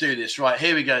 I'm going to do this. Right,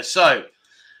 here we go. So,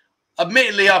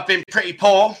 admittedly, I've been pretty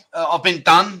poor. I've been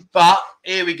done, but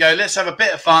here we go. Let's have a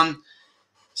bit of fun.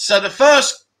 So, the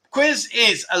first quiz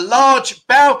is a large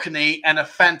balcony and a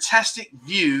fantastic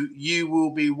view. You will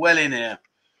be well in here.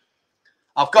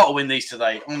 I've got to win these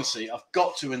today. Honestly, I've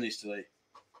got to win these today.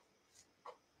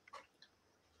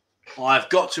 I've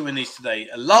got to win these today.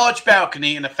 A large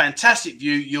balcony and a fantastic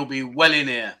view. You'll be well in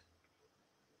here.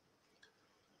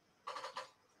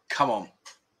 Come on.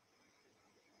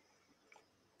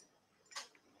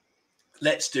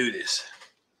 Let's do this.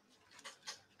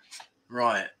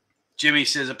 Right. Jimmy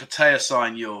says a Pattaya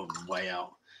sign. You're way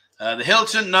out. The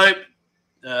Hilton, nope.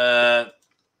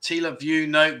 Tila View,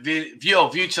 nope.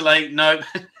 View to Lake, nope.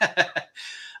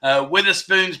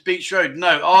 Witherspoons Beach Road,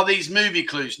 no. Are these movie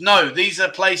clues? No, these are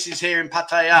places here in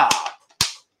Pattaya.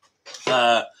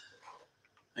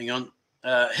 Hang on.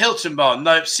 Hilton Bar,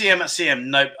 nope. CM at CM,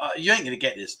 nope. You ain't going to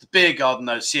get this. The Beer Garden,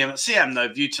 no. CM at CM, no.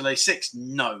 View to Lake 6,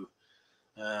 no.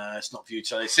 It's not View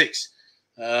to Lake 6.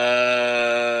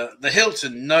 The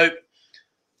Hilton, nope.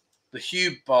 The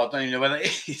Hugh Bar, don't even know where that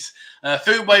is.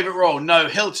 Food Wave at Roll, no.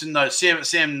 Hilton, no. CM at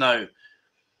CM, no.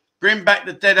 Bring back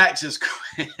the dead actors.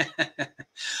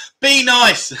 Be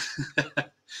nice.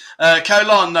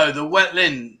 Kolan, no. The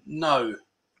Wetland, no.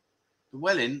 The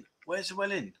Welling? Where's the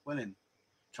Welling?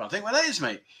 Trying to think where that is,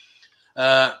 mate.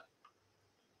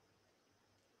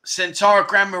 Centaur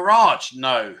Grand Mirage,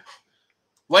 no.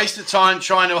 Waste of time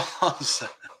trying to answer.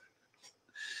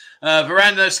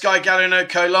 Veranda, Sky Gallery, no.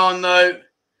 Kolan, no.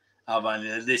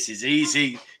 This is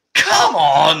easy. Come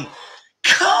on.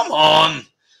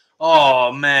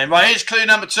 Oh, man. Right, here's clue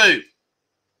number 2.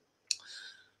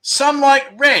 Some like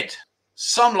red,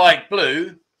 some like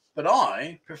blue, but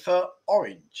I prefer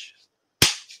orange.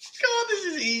 God, this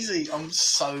is easy. I'm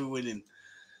so winning.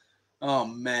 Oh,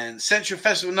 man. Central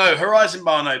Festival, no. Horizon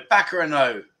Bar, no. Baccarat,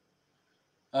 no.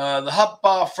 The Hub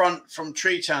Bar front from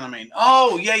Tree Town, I mean.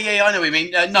 Oh, yeah, I know what you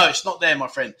mean. No, it's not there, my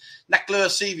friend. Naklua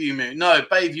Seaview, no.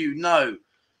 Bayview, no.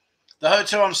 The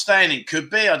hotel I'm staying in could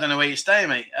be. I don't know where you're staying,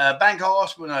 mate. Bangkok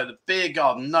Hospital, no. The Beer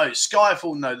Garden, no.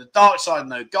 Skyfall, no. The Dark Side,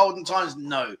 no. Golden Times,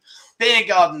 no. Beer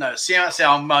Garden, no. See how I say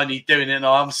I'm only doing it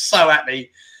now. I'm so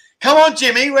happy. Come on,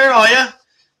 Jimmy. Where are you?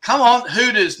 Come on.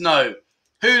 Hooters, no.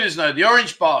 The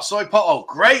Orange Bar. Soy Pothole.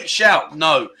 Great shout.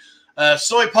 No.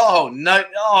 Soy Pothole. No.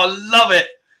 Oh, love it.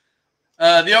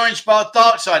 The Orange Bar.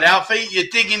 Dark Side. Alfie, you're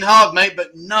digging hard, mate,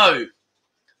 but no.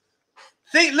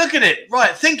 Look at it.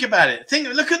 Right, think about it.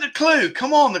 Look at the clue.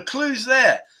 Come on, the clue's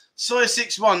there. Soy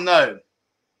 6-1, no.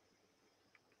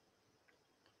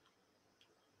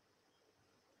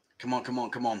 Come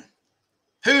on.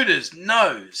 Hooters,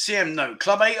 no. CM, no.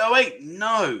 Club 808,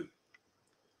 no.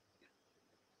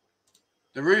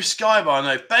 The Roof Sky Bar,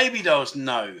 no. Baby Dolls,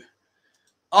 no.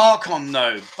 Archon,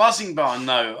 no. Buzzing Bar,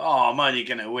 no. Oh, I'm only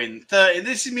going to win 30.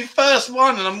 This is my first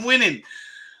one and I'm winning.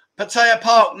 Pattaya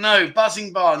Park, no.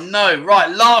 Buzzing Bar, no. Right,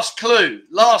 last clue.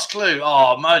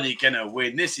 Oh, I'm only going to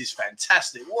win. This is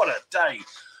fantastic. What a day.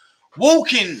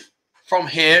 Walking from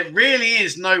here really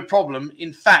is no problem.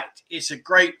 In fact, it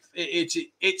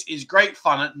is great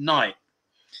fun at night.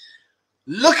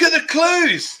 Look at the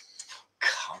clues.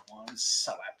 Come on, I'm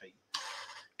so happy.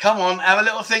 Come on, have a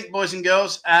little think, boys and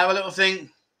girls. Have a little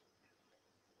think.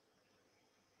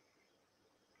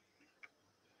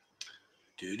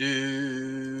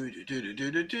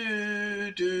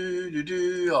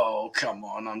 Oh, come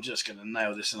on. I'm just going to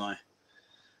nail this, and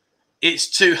it's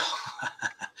too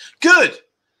good.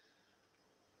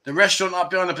 The restaurant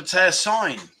up behind the Pattaya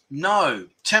sign. No.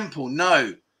 Temple.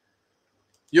 No.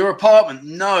 Your apartment.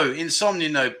 No. Insomnia.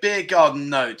 No. Beer Garden.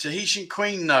 No. Tahitian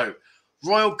Queen. No.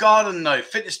 Royal Garden. No.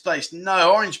 Fitness Place.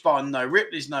 No. Orange Bar. No.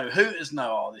 Ripley's. No. Hooters.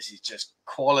 No. Oh, this is just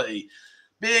quality.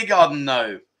 Beer Garden.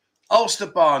 No. Ulster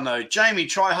Bar, no. Jamie,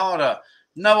 try harder.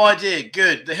 No idea.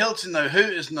 Good. The Hilton, no.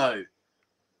 Hooters, no.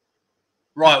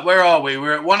 Right, where are we?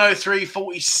 We're at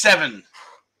 103.47.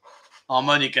 I'm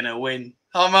only going to win.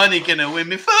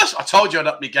 Me first. I told you I'd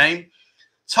up my game.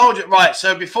 Told you. Right,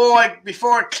 so before I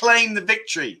claim the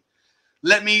victory,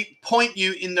 let me point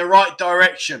you in the right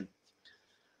direction.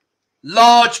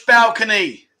 Large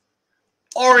balcony.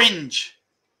 Orange.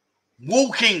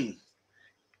 Walking.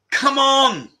 Come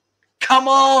on.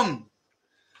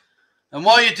 And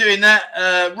while you're doing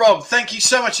that, Rob, thank you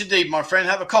so much indeed, my friend.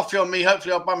 Have a coffee on me.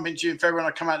 Hopefully I'll bump into you in February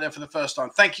when I come out there for the first time.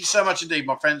 Thank you so much indeed,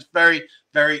 my friends. Very,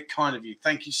 very kind of you.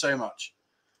 Thank you so much.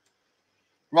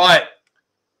 Right.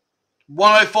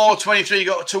 104.23. You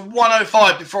got to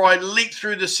 105 before I leap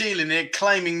through the ceiling here,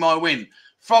 claiming my win.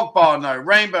 Frog Bar, no.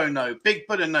 Rainbow, no. Big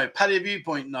Buddha, no. Pattaya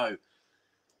Viewpoint, no.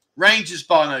 Rangers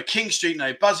Bar, no. King Street,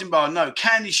 no. Buzzing Bar, no.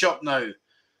 Candy Shop, no.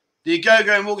 The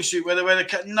Go-Go in Walking Street, where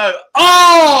the no.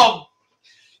 Oh,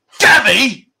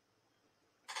 Gabby!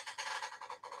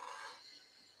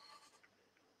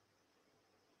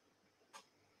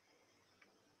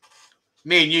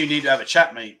 Me and you need to have a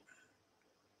chat, mate.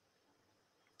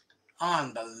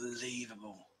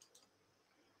 Unbelievable.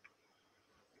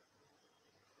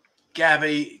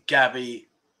 Gabby.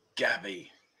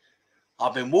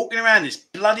 I've been walking around this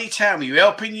bloody town with you,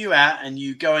 helping you out, and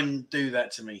you go and do that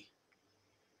to me.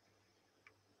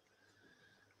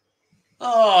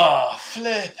 Oh,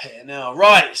 flip it now.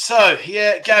 Right, so,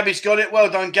 yeah, Gabby's got it. Well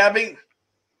done, Gabby.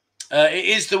 It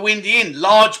is the Windy Inn.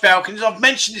 Large balconies. I've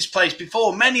mentioned this place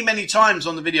before many, many times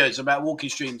on the videos about Walking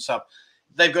Street and stuff.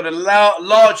 They've got a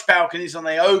large balconies and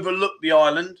they overlook the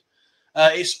island.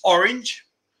 It's orange.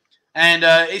 And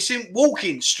it's in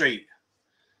Walking Street.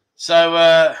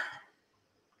 So,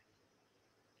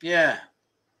 yeah.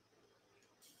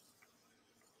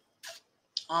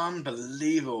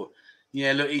 Unbelievable.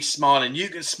 Yeah, look, he's smiling. You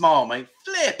can smile, mate.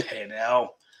 Flipping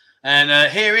hell. And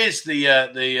here is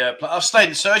I've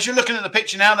stayed. So as you're looking at the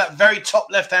picture now, that very top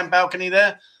left-hand balcony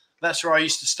there, that's where I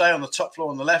used to stay, on the top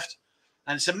floor on the left.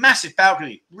 And it's a massive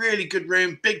balcony. Really good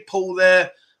room. Big pool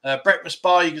there. Breakfast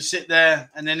bar. You can sit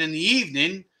there. And then in the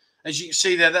evening, as you can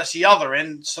see there, that's the other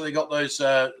end. So they got those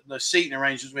seating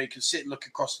arrangements where you can sit and look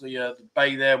across the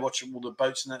bay there, watching all the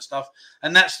boats and that stuff.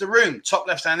 And that's the room. Top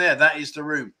left-hand there. That is the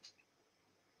room.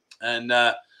 And,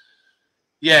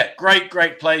 yeah,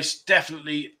 great place.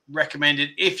 Definitely recommended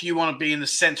if you want to be in the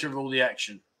center of all the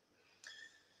action.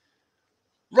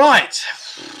 Right.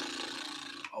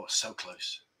 I was so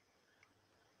close.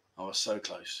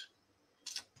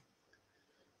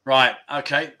 Right.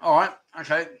 Okay. All right.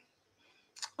 Okay.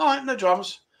 All right. No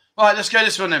dramas. All right. Let's go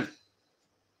this one then.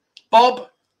 Bob,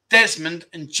 Desmond,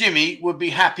 and Jimmy would be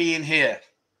happy in here.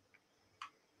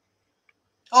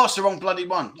 Oh, it's the wrong bloody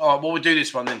one. All right. Well, we'll do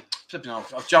this one then. Flipping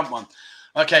off. I've jumped one.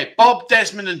 Okay, Bob,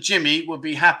 Desmond, and Jimmy would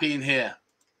be happy in here.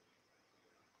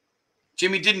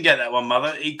 Jimmy didn't get that one,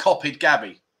 Mother. He copied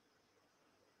Gabby.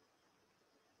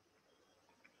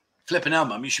 Flipping hell,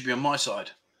 Mum. You should be on my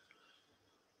side.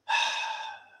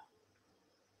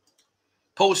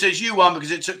 Paul says you won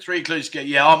because it took 3 clues to get.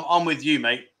 Yeah, I'm with you,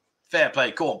 mate. Fair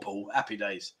play. Go on, Paul. Happy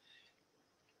days.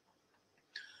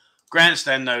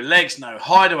 Grandstand, no. Legs, no.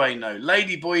 Hideaway, no.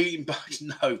 Ladyboy eating bugs,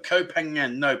 no.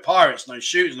 Copenhagen, no. Pirates, no.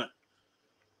 Shooters, no.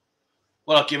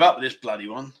 Well, I'll give up with this bloody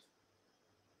one.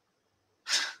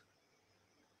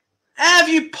 How have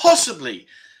you put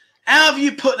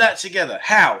that together?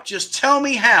 How? Just tell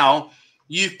me how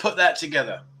you've put that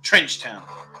together. Trenchtown.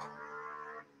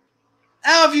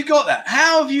 How have you got that?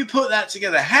 How have you put that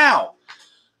together? How?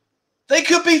 They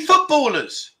could be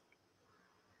footballers.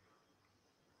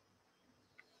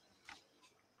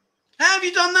 How have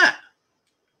you done that?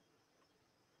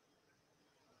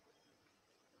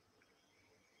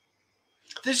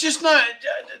 There's just no.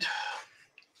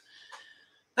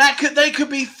 They could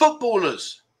be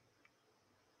footballers.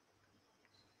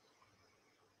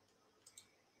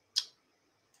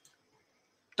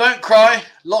 Don't cry.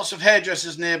 Lots of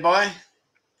hairdressers nearby.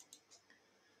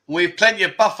 We have plenty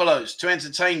of buffaloes to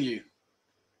entertain you.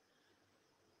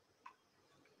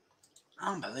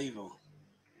 Unbelievable.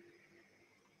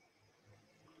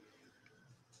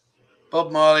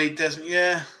 Bob Marley, Desmond.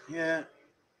 Yeah.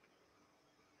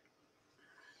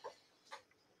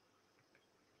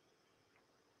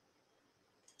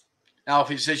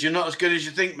 Alfie says, you're not as good as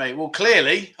you think, mate. Well,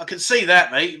 clearly, I can see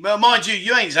that, mate. Well, mind you,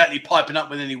 you ain't exactly piping up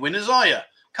with any winners, are you?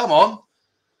 Come on.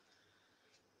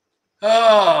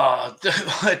 Oh,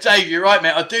 Dave, you're right,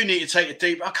 mate. I do need to take a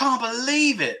deep... I can't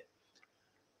believe it.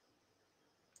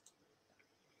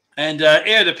 And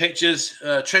here are the pictures.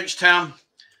 Trenchtown,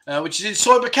 which is in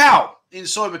Soy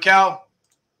Buakhao.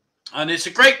 And it's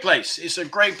a great place. It's a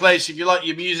great place if you like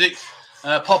your music.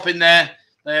 Pop in there.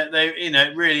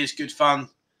 It really is good fun.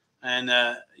 And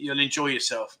you'll enjoy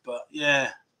yourself. But, yeah.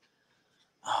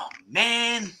 Oh,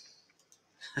 man.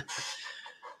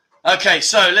 Okay,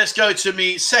 so let's go to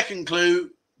my second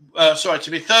clue.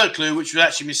 To my third clue, which was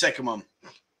actually my second one.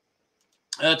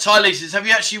 Ty Lee says, have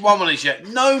you actually won one of these yet?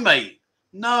 No, mate.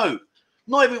 No.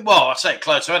 Not even, well, I say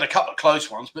close. I had a couple of close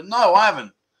ones, but no, I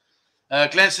haven't.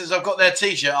 Glenn says, I've got their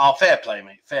T-shirt. Oh, fair play,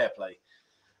 mate. Fair play.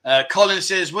 Colin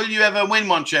says, will you ever win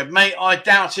one, Trev? Mate, I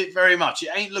doubt it very much. It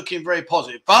ain't looking very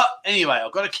positive. But anyway,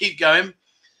 I've got to keep going.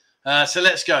 So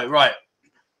let's go. Right.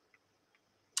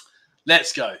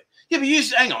 Let's go. Yeah, but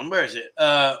hang on. Where is it?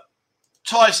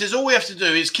 Ty says, all we have to do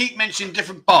is keep mentioning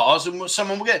different bars and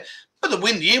someone will get it. But the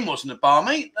Windy Inn wasn't a bar,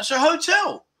 mate. That's a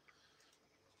hotel.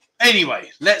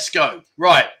 Anyway, let's go.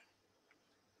 Right.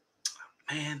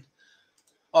 Man.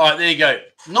 All right, there you go.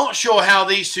 Not sure how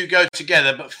these two go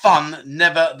together, but fun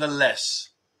nevertheless.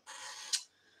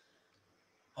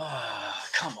 Oh,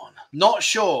 come on. Not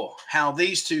sure how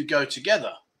these two go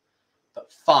together,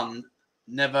 but fun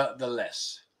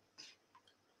nevertheless.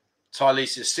 Ty Lee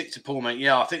says, stick to Paul, mate.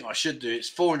 Yeah, I think I should do. It's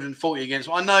 440 against.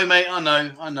 I know, mate. I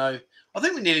know. I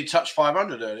think we nearly touched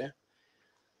 500 earlier.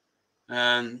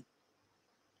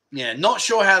 Yeah, not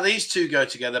sure how these two go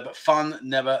together, but fun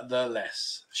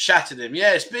nevertheless. Shattered him.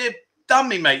 Yeah, it's been done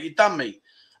me, mate. You done me.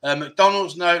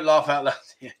 McDonald's, no. Laugh out loud.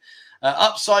 Yeah.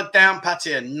 Upside down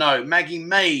Pattaya, no. Maggie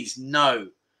Mays, no.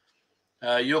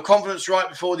 Your confidence right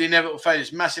before the inevitable failure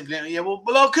is massively. Yeah, well,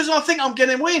 because I think I'm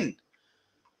going to win.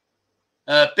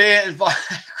 Beer and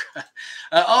Viagra.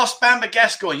 Ask Bamba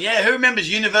Gascoigne. Yeah, who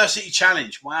remembers University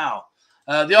Challenge? Wow.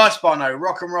 The Ice Bar, no.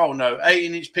 Rock and Roll, no.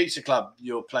 18-inch Pizza Club.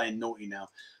 You're playing naughty now.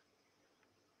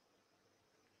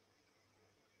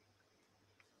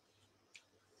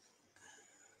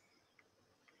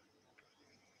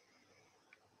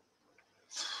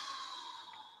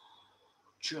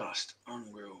 Just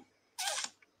unreal.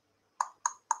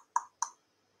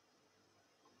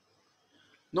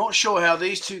 Not sure how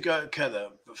these two go together,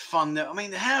 but fun. I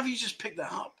mean, how have you just picked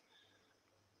that up?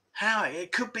 How?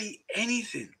 It could be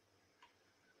anything.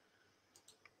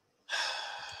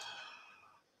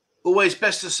 Always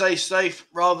best to say safe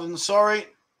rather than sorry.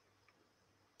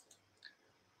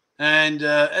 And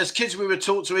as kids, we were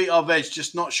taught to eat our veg,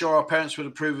 just not sure our parents would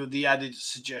approve of the added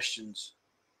suggestions.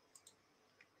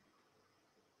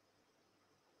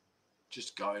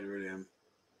 Just guide, really am.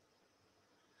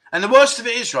 And the worst of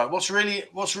it is, right, what's really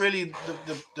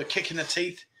the kick in the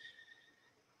teeth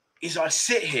is I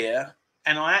sit here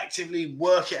and I actively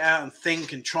work it out and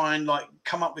think and try and like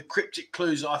come up with cryptic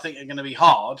clues that I think are going to be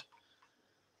hard.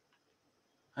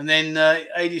 And then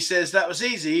AD says, that was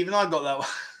easy. Even I got that one.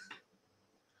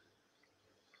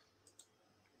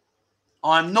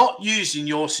 I'm not using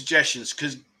your suggestions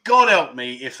because God help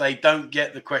me if they don't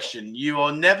get the question. You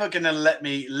are never going to let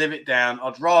me live it down.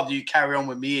 I'd rather you carry on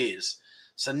with me ears.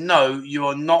 So, no, you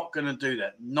are not going to do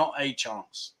that. Not a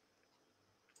chance.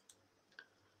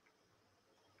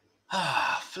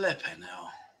 Ah, flipping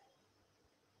hell.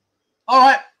 All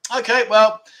right. Okay,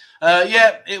 well,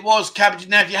 yeah, it was cabbage.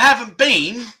 Now, if you haven't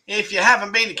been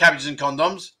to Cabbages and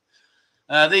Condoms,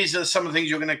 these are some of the things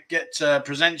you're going to get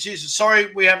presented to you. So,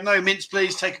 sorry, we have no mints.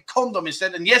 Please take a condom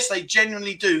instead. And yes, they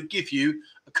genuinely do give you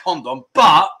a condom.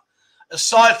 But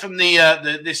aside from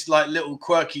this like little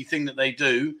quirky thing that they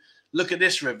do, look at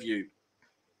this review.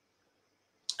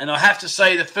 And I have to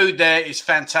say the food there is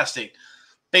fantastic.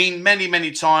 Been many,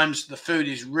 many times. The food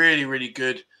is really, really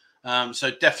good.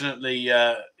 So definitely,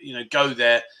 go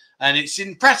there. And it's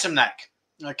in Pratamnak.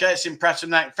 Okay, it's in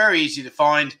Pratamnak. Very easy to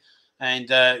find. And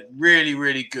really,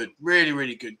 really good. Really,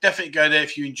 really good. Definitely go there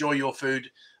if you enjoy your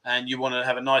food and you want to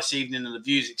have a nice evening and the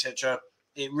views, etc.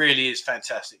 It really is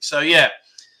fantastic. So, yeah.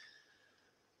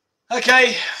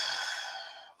 Okay.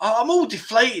 I'm all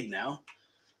deflated now.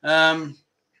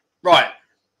 Right.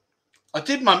 I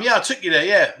did, Mum. Yeah, I took you there.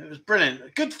 Yeah, it was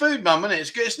brilliant. Good food, Mum, isn't it? It's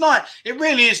good. It's nice. It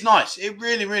really is nice. It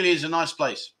really, really is a nice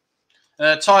place.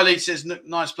 Ty Lee says,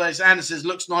 nice place. Anna says,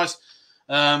 looks nice.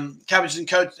 Cabbages and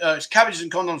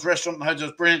Condoms restaurant and hotel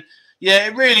is brilliant. Yeah,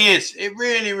 it really is. It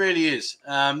really, really is.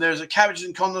 There's a Cabbages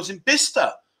and Condoms in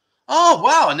Bicester. Oh,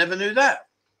 wow. I never knew that.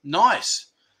 Nice.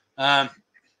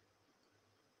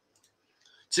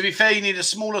 To be fair, you need a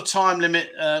smaller time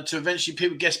limit to eventually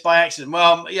people guess by accident.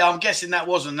 Well, yeah, I'm guessing that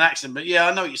wasn't an accident, but yeah,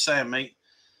 I know what you're saying, mate.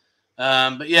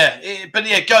 But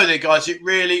yeah, go there, guys. It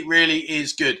really, really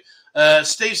is good.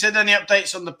 Steve said, any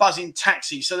updates on the buzzing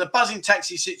taxi? So the buzzing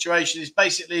taxi situation is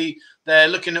basically they're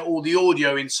looking at all the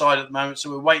audio inside at the moment, so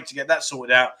we're waiting to get that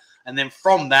sorted out. And then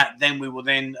from that, then we will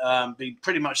then be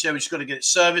pretty much there. We've just got to get it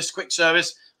serviced, quick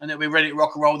service, and then we're ready to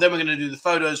rock and roll. Then we're going to do the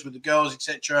photos with the girls,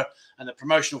 etc., and the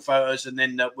promotional photos, and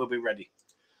then we'll be ready.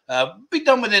 Be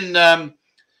done within,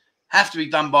 have to be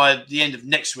done by the end of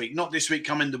next week, not this week,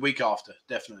 coming the week after,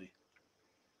 definitely.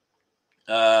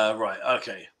 Right,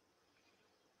 okay.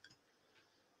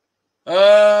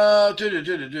 Been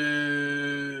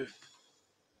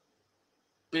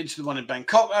to the one in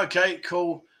Bangkok. Okay,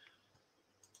 cool.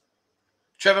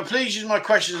 Trevor, please use my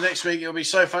questions next week. It'll be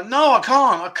so fun. No, I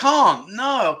can't. No,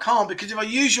 I can't. Because if I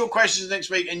use your questions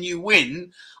next week and you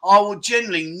win, I will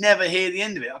generally never hear the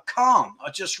end of it. I can't.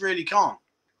 I just really can't.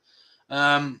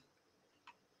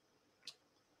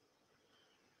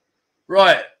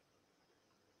 Right.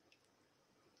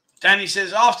 Danny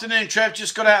says, afternoon, Trev.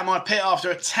 Just got out of my pit after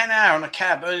a 10-hour on a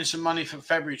cab, earning some money for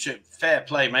February trip. Fair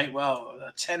play, mate. Well,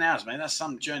 10 hours, mate. That's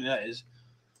some journey, that is.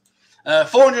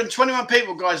 421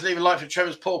 people, guys, leave a like for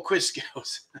Trevor's poor quiz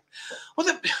skills.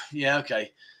 Yeah,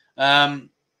 okay. Hi,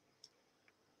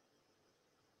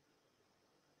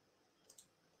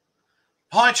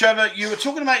 Trevor. You were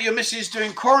talking about your missus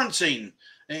doing quarantine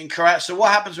in Korat. So what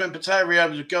happens when Pattaya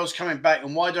reopens with girls coming back,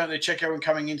 and why don't they check everyone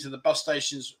coming into the bus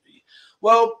stations?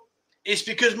 Well, it's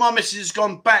because my missus has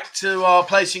gone back to our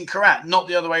place in Korat, not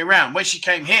the other way around. When she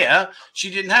came here,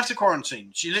 she didn't have to quarantine.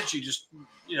 She literally just,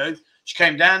 she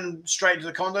came down straight to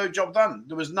the condo, job done.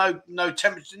 There was no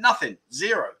temperature, nothing,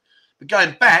 zero. But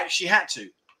going back, she had to.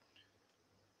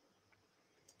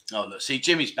 Oh, look, see,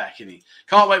 Jimmy's back, isn't he?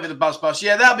 Can't wait for the bus.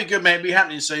 Yeah, that'll be good, mate. It'll be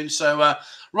happening soon. So,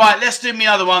 right, let's do my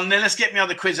other one. Then let's get my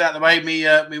other quiz out of the way. Me,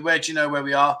 where do you know where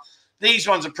we are? These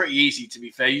ones are pretty easy, to be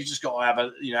fair. You just got to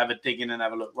have a dig in and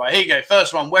have a look. Right, here you go.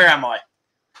 First one. Where am I?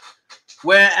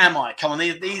 Where am I? Come on,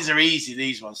 these are easy.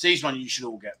 These ones you should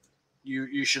all get.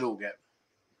 You should all get.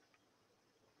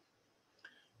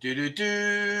 Do.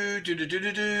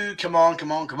 Come on.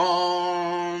 Come on.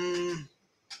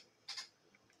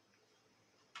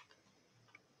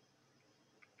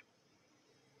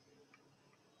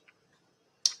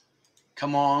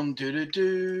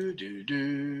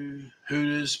 Do.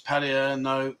 Hooters,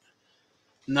 Pattaya,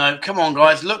 no. Come on,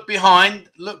 guys. Look behind.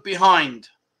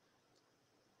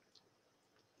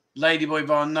 Ladyboy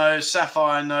Bar, no.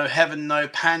 Sapphire, no. Heaven, no.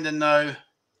 Panda, no.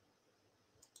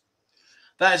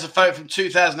 That is a photo from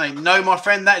 2008. No, my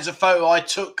friend, that is a photo I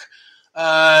took.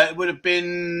 It would have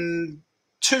been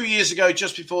 2 years ago,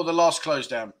 just before the last close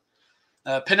down.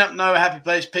 Pin-up, no. Happy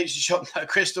Place, Pizza Shop, no.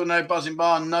 Crystal, no. Buzzing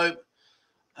Bar, no.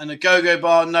 And a Go-Go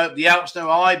Bar, no. The Alps, no.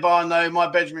 I Bar, no. My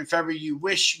bedroom in February, you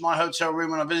wish. My hotel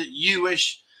room when I visit, you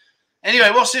wish.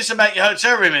 Anyway, what's this about your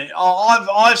hotel room?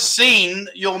 I've seen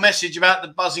your message about the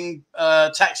buzzing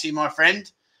taxi, my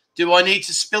friend. Do I need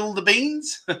to spill the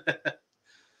beans?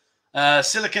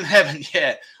 Silicon Heaven,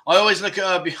 yeah. I always look at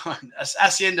her behind.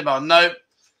 Hacienda Bar, no.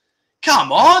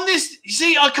 Come on, you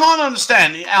see, I can't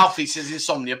understand. Alfie says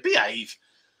insomnia. Behave.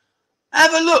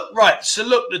 Have a look. Right, so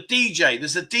look, the DJ.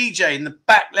 There's a DJ in the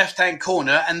back left-hand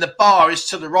corner, and the bar is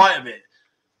to the right of it.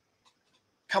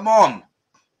 Come on.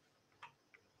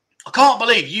 I can't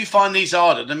believe you find these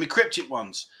harder than the cryptic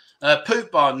ones.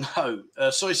 Poop Bar, no.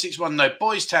 Soy 61, no.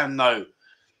 Boys Town, no.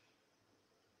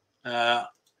 I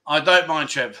don't mind,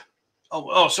 Trev.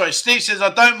 Oh, sorry. Steve says,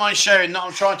 I don't mind sharing that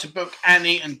I'm trying to book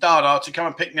Annie and Dada to come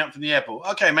and pick me up from the airport.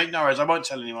 Okay, mate, no worries. I won't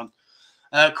tell anyone.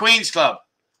 Queen's Club.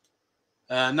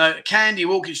 No. Candy,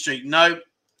 Walking Street, no.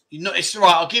 It's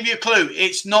right. I'll give you a clue.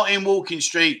 It's not in Walking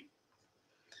Street.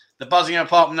 The Buzzing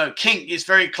Apartment, no. Kink is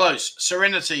very close.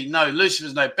 Serenity, no.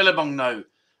 Lucifer's, no. Billabong, no.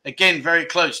 Again, very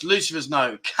close. Lucifer's,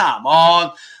 no. Come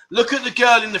on. Look at the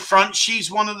girl in the front.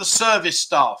 She's one of the service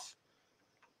staff.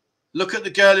 Look at the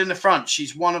girl in the front.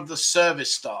 She's one of the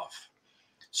service staff.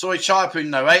 Soy Chaipoon,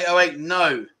 no. 808,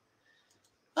 no.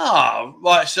 Ah,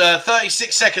 right. So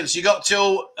 36 seconds. You got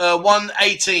till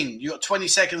 1:18. You got 20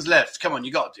 seconds left. Come on,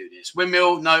 you got to do this.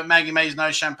 Windmill, no. Maggie Mays,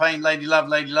 no. Champagne, Lady Love,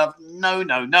 no.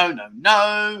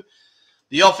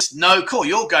 The Office, no. Cool.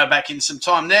 You're going back in some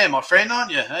time there, my friend,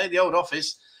 aren't you? Hey, the old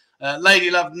Office. Lady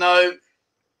Love, no.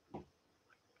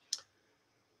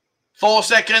 4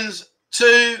 seconds.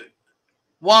 2,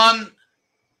 1.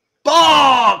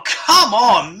 Oh, come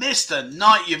on, Mr.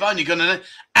 Knight. You've only gone to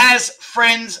As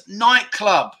Friends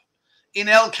nightclub in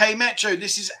LK Metro.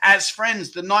 This is As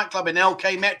Friends, the nightclub in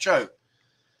LK Metro.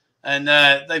 And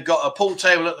they've got a pool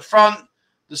table at the front.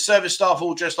 The service staff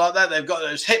all dressed like that. They've got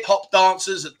those hip-hop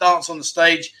dancers that dance on the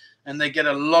stage. And they get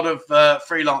a lot of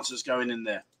freelancers going in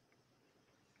there.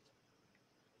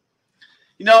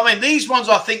 You know what I mean? These ones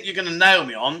I think you're going to nail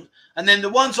me on. And then the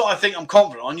ones that I think I'm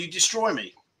confident on, you destroy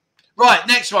me. Right,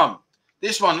 next one.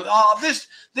 This one. This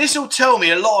will tell me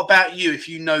a lot about you if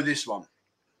you know this one.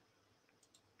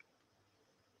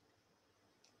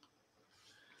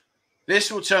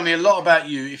 This will tell me a lot about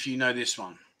you if you know this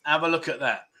one. Have a look at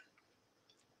that.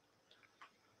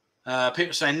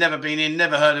 People saying never been in,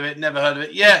 never heard of it.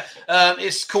 Yeah,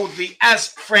 it's called the As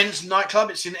Friends nightclub.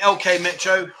 It's in LK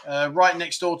Metro, right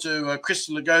next door to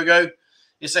Crystal Go-Go.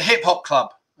 It's a hip-hop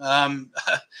club.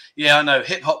 Yeah, I know.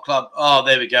 Hip hop club. Oh,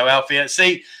 there we go, Alfie.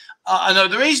 See, I know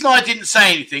the reason I didn't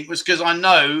say anything was because I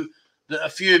know that a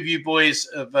few of you boys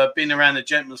have been around the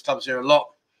gentlemen's clubs here a lot.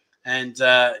 And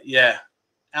yeah,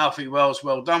 Alfie Wells,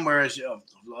 well done. Whereas,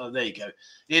 there you go.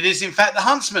 It is, in fact, the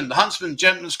Huntsman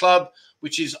Gentlemen's Club,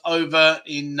 which is over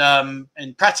in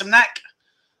Pratamnak.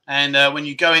 And when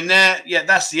you go in there, yeah,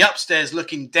 that's the upstairs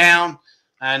looking down.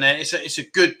 And it's a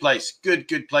good place. Good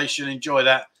place. You'll enjoy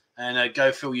that. And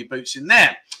go fill your boots in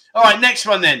there. All right, next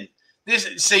one then.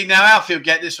 See, now Alfie will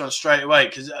get this one straight away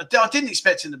because I didn't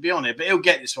expect him to be on it, but he'll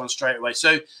get this one straight away.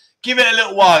 So give it a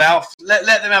little while, Alf. Let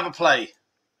them have a play.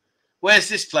 Where's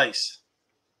this place?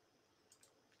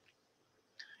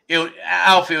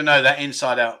 Alfie will know that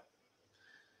inside out.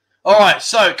 All right,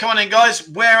 so come on in, guys.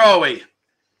 Where are we?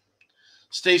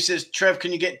 Steve says, Trev,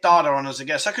 can you get Dada on as a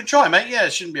guest? I can try, mate. Yeah,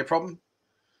 it shouldn't be a problem.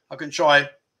 I can try.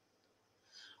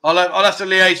 I'll have to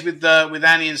liaise with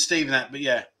Annie and Steve and that, but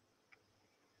yeah.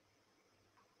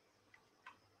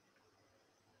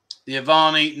 The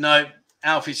Avani, no.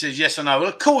 Alfie says yes or no. Well,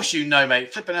 of course you know,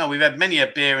 mate. Flipping hell, we've had many a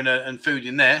beer and food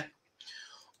in there.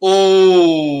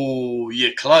 Oh,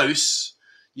 you're close.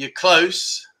 You're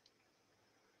close.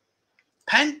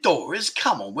 Pandora's,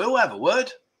 come on, we'll have a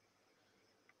word.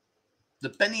 The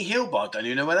Benny Hill bar, don't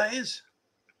even know where that is.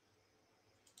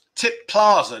 Tip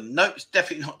Plaza, nope, it's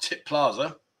definitely not Tip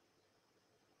Plaza.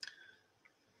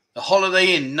 The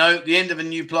Holiday Inn, nope. The end of a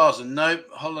new plaza, nope.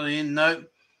 Holiday Inn,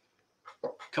 nope.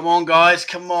 Come on, guys,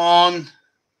 come on.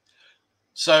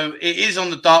 So it is on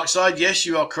the dark side. Yes,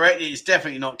 you are correct. It is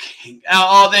definitely not King.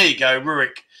 Oh, there you go,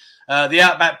 Rurik. The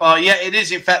Outback Bar. Yeah, it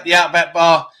is, in fact, the Outback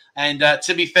Bar. And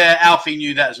to be fair, Alfie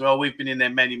knew that as well. We've been in there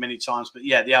many, many times. But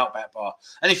yeah, the Outback Bar.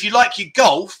 And if you like your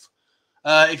golf,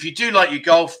 if you do like your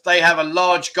golf, they have a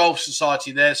large golf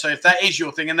society there. So if that is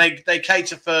your thing, and they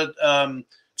cater for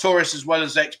tourists as well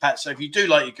as expats. So if you do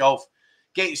like your golf,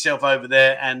 get yourself over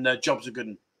there, and jobs are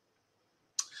good.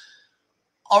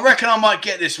 I reckon I might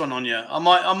get this one on you.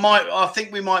 I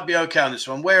think we might be okay on this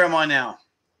one. Where am I now?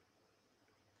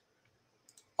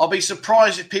 I'll be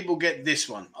surprised if people get this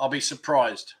one. I'll be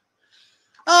surprised.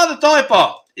 Oh, the dive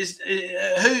bar.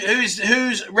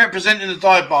 Who's representing the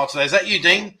dive bar today? Is that you,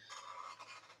 Dean?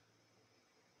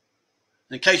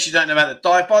 In case you don't know about the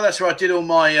dive bar, that's where I did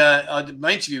all I did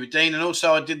my interview with Dean, and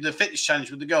also I did the fitness challenge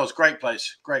with the girls. Great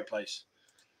place. Great place.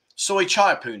 Soy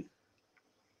Chayapoon.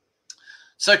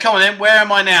 So come on then, where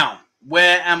am I now?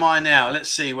 Where am I now? Let's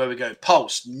see where we go.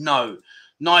 Pulse, no.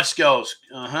 Nice girls,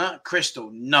 Crystal,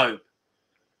 no.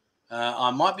 I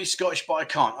might be Scottish, but I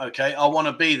can't. Okay, I want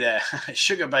to be there.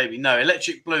 Sugar Baby, no.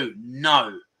 Electric Blue,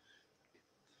 no.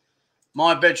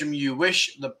 My Bedroom, You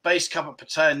Wish. The Base Cup at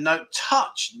Pattaya, no.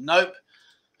 Touch, nope.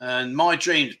 And My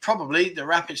Dreams, probably. The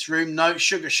Rapids Room, no.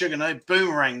 Sugar, no.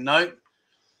 Boomerang, no.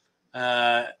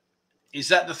 Is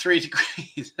that the 3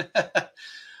 degrees?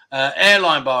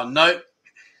 Airline Bar, no.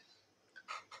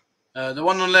 The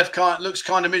one on the left looks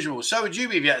kind of miserable. So would you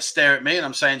be if you had to stare at me and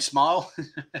I'm saying smile?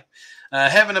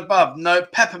 Heaven Above, no.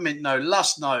 Peppermint, no.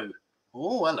 Lust, no.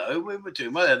 Oh, hello. We're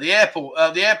doing well there. The airport,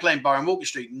 the Airplane Bar in Walker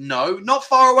Street, no. Not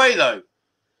far away,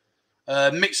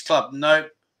 though. Mixed Club, no.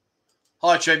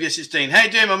 Hi, Trev. Yes, it's Dean. How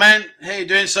you doing, my man? How you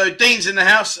doing? So Dean's in the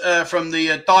house from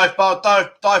the dive bar.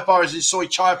 Dive bar is in Soy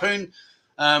Chayapoon.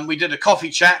 We did a coffee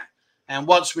chat. And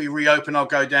once we reopen, I'll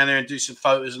go down there and do some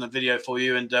photos and a video for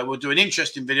you, and we'll do an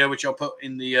interesting video which I'll put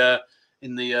in the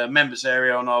members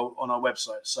area on our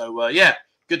website. So yeah,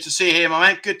 good to see you here, my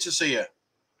man. Good to see you.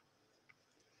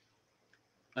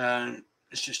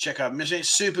 Let's just check out. Missing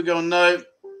Supergirl, no.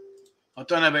 I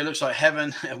don't know, but it looks like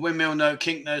Heaven. Windmill, no.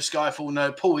 Kink, no. Skyfall,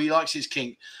 no. Paul, he likes his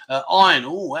kink. Iron,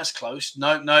 oh, that's close.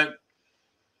 No.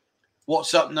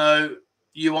 What's Up, no.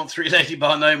 You Want 3 Lady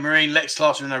Bar, no. Marine, Lex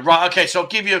Classroom, no. Right, okay, so I'll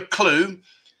give you a clue.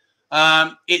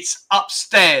 It's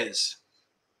upstairs.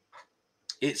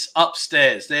 It's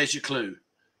upstairs. There's your clue.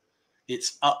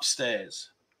 It's upstairs.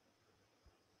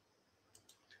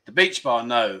 The Beach Bar,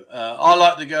 no. I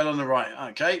Like the Girl on the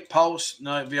Right. Okay. Pulse,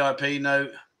 no. VIP, no.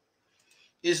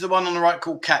 Is the one on the right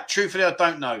called Cat? Truthfully, I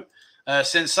don't know.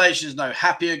 Sensations, no.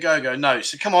 Happier Go-Go, no.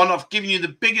 So come on, I've given you the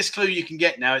biggest clue you can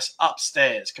get now. It's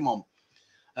upstairs. Come on.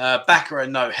 Baccarat,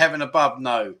 no. Heaven Above,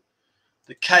 no.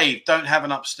 The Cave, don't have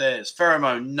an upstairs.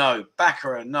 Pheromone, no.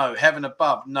 Baccarat, no. Heaven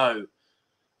Above, no.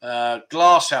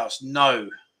 Glasshouse, no.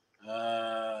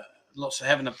 Lots of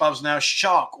Heaven Aboves now.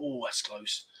 Shark, oh, that's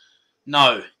close.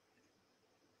 No.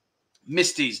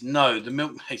 Misty's, no. The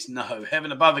Milkmaids, no.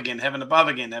 Heaven Above again. Heaven Above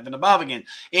again. Heaven Above again.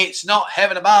 It's not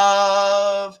Heaven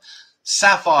Above.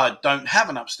 Sapphire don't have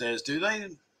an upstairs, do they? I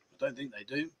don't think they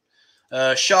do.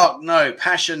 Shark, no.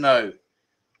 Passion, no.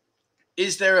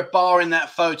 Is there a bar in that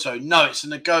photo? No, it's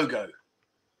an Agogo.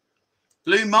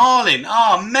 Blue Marlin.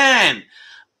 Oh, man.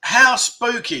 How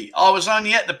spooky. I was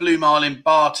only at the Blue Marlin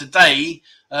bar today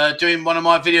doing one of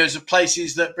my videos of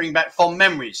places that bring back fond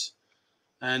memories.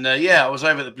 And, yeah, I was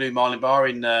over at the Blue Marlin bar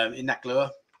in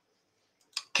Naklua.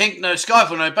 Kink, no.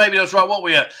 Skyfall, no. Baby Dolls, right, what were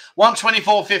we at?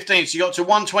 124.15, so you got to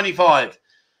 125.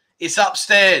 It's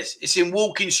upstairs. It's in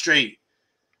Walking Street.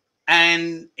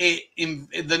 And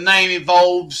the name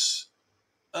involves...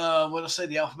 what did I say?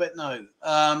 The alphabet?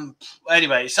 No.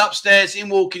 Anyway, it's upstairs in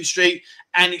Walking Street,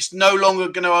 and it's no longer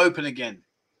going to open again.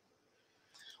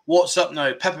 What's Up?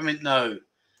 No. Peppermint? No.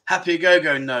 Happy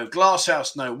Go-Go? No.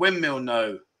 Glasshouse? No. Windmill?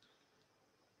 No.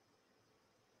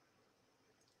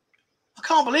 I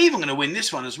can't believe I'm going to win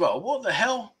this one as well. What the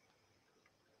hell?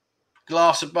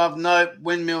 Glass Above? No.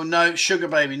 Windmill? No. Sugar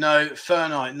Baby? No.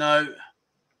 Fernite? No.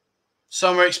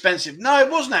 Somewhere Expensive? No, it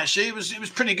wasn't actually. It was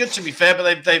pretty good to be fair,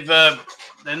 but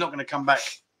they're not going to come back.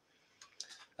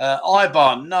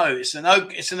 Ibar, no, it's an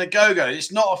Agogo.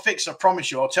 It's not a fix, I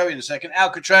promise you. I'll tell you in a second.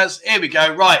 Alcatraz, here we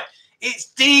go. Right,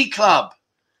 it's D Club.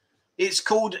 It's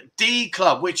called D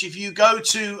Club, which if you go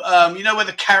to, you know where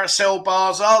the carousel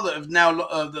bars are that have now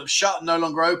that have shut, no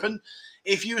longer open.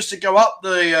 If you was to go up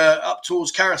the up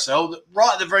towards carousel,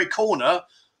 right at the very corner,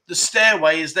 the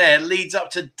stairway is there, leads up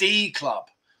to D Club,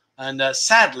 and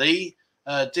sadly,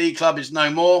 D Club is no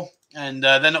more, and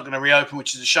they're not going to reopen,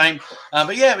 which is a shame.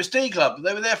 But yeah, it was D Club.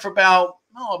 They were there for about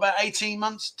 18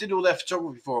 months. Did all their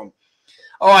photography for them.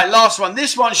 All right, last one.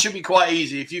 This one should be quite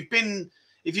easy. If you've been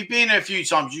here a few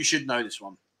times, you should know this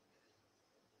one.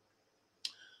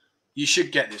 You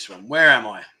should get this one. Where am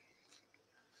I?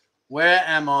 Where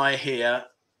am I here?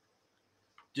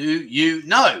 Do you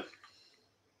know?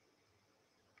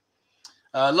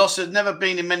 Loss has never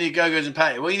been in many go-go's in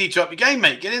Pattaya. Well, you need to up your game,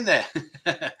 mate. Get in there.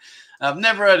 I've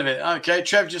never heard of it. Okay,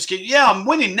 Trev just keep. Yeah, I'm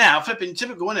winning now. Flipping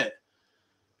typical, isn't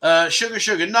it?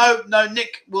 Sugar. No,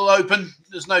 Nick will open.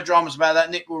 There's no dramas about that.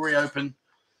 Nick will reopen.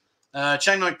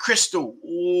 Chiang Mai Crystal.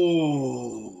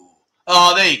 Ooh.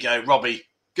 Oh, there you go, Robbie.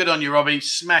 Good on you, Robbie.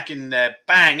 Smack in there.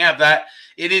 Bang, have that.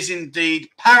 It is indeed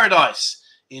paradise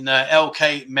in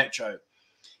LK Metro.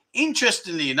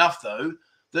 Interestingly enough, though,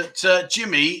 that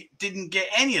Jimmy didn't get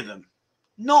any of them.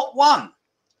 Not one.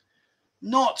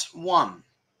 Not one.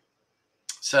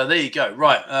 So there you go.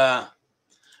 Right.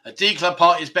 A D Club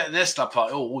party is better than S Club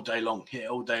party. Oh, all day long. Yeah,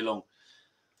 all day long.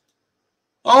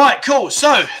 All right, cool.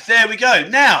 So there we go.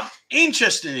 Now,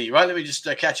 interestingly, right, let me just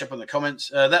catch up on the comments.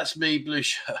 That's me, blue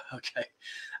shirt. Okay.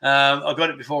 I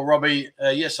got it before Robbie.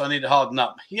 Yes, I need to harden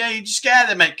up. Yeah, you just get out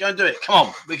there, mate. Go and do it. Come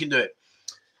on, we can do it.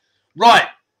 Right.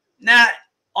 Now,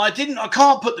 I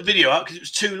can't put the video up because it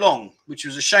was too long, which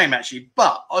was a shame, actually.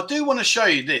 But I do want to show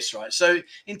you this, right? So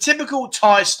in typical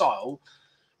Thai style,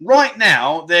 right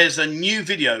now, there's a new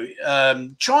video.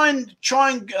 Try and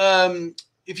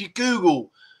if you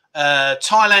Google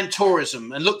Thailand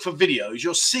tourism and look for videos,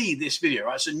 you'll see this video,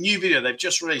 right? It's a new video they've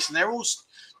just released, and they're all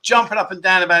jumping up and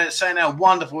down about it, saying how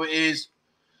wonderful it is.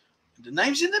 The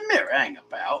name's in the mirror, hang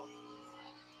about.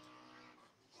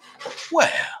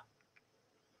 Where?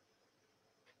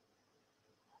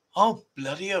 Oh,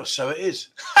 bloody hell, so it is.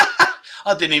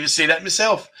 I didn't even see that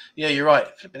myself. Yeah, you're right.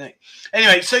 Flipping heck.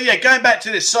 Anyway, so yeah, going back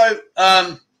to this. So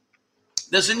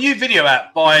there's a new video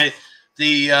out by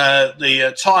the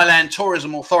Thailand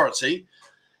Tourism Authority.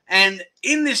 And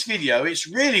in this video, it's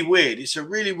really weird. It's a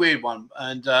really weird one.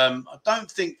 And I don't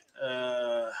think...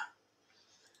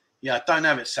 yeah, I don't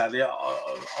have it, sadly.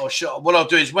 I'll show, what I'll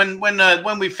do is when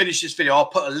we finish this video, I'll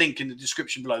put a link in the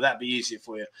description below. That'd be easier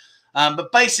for you.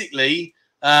 But basically...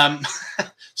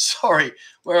 sorry,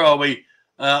 where are we?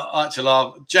 I had to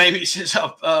laugh. Jamie says,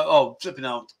 flipping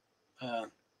out.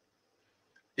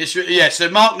 Yeah, so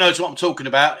Mark knows what I'm talking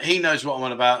about. He knows what I'm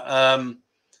on about.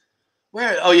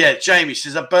 Where? Oh, yeah, Jamie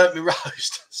says, I burnt me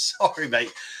roast. Sorry,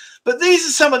 mate. But these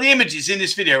are some of the images in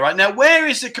this video right now. Where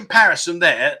is the comparison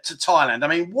there to Thailand? I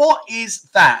mean, what is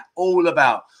that all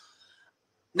about?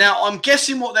 Now, I'm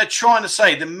guessing what they're trying to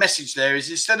say, the message there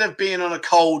is instead of being on a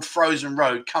cold, frozen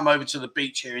road, come over to the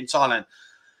beach here in Thailand.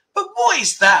 But what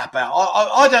is that about?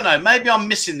 I don't know. Maybe I'm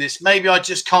missing this. Maybe I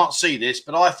just can't see this.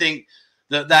 But I think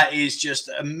that is just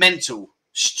a mental,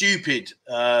 stupid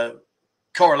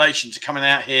correlation to coming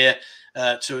out here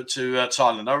to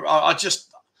Thailand.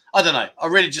 I don't know. I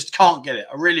really just can't get it.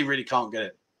 I really, really can't get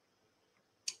it.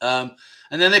 And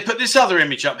then they put this other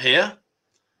image up here.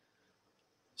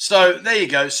 So there you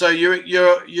go. So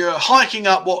you're hiking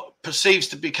up what perceives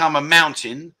to become a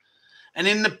mountain, and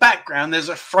in the background there's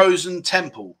a frozen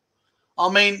temple. I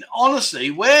mean, honestly,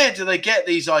 where do they get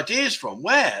these ideas from?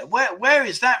 Where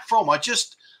is that from?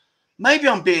 Maybe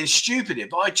I'm being stupid here,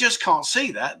 but I just can't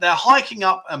see that. They're hiking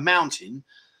up a mountain,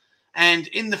 and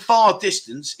in the far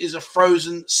distance is a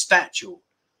frozen statue.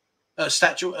 A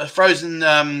frozen.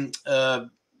 Sorry,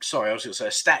 I was going to say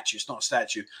a statue. It's not a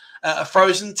statue. A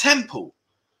frozen temple.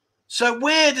 So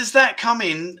where does that come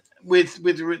in with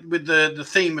the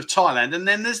theme of Thailand? And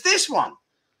then there's this one.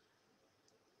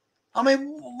 I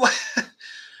mean,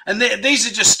 and these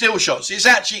are just still shots. It's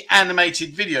actually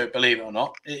animated video, believe it or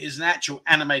not. It is an actual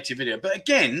animated video. But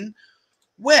again,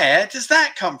 where does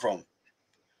that come from?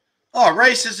 Oh,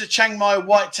 Ray says the Chiang Mai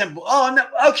White Temple. Oh, no,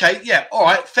 okay, yeah, all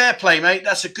right, fair play, mate.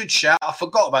 That's a good shout. I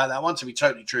forgot about that one, to be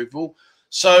totally truthful.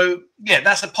 So, yeah,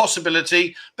 that's a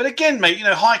possibility. But again, mate, you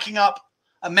know, hiking up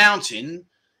a mountain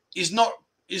is not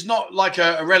like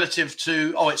a relative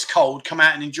to, oh, it's cold, come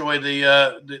out and enjoy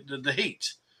the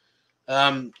heat.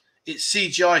 It's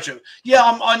CGI. Yeah,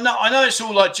 I know it's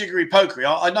all like jiggery pokery.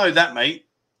 I know that, mate.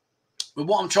 But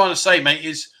what I'm trying to say, mate,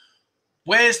 is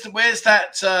where's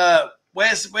that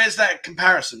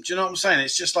comparison? Do you know what I'm saying?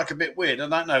 It's just like a bit weird. I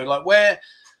don't know, like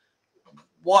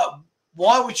what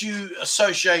why would you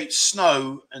associate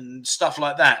snow and stuff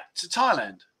like that to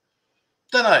Thailand?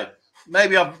 Don't know.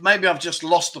 Maybe I've just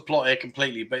lost the plot here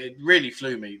completely, but it really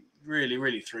flew me.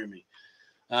 Really threw me.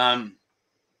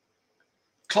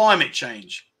 Climate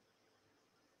change.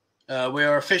 We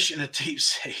are a fish in a deep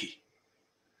sea.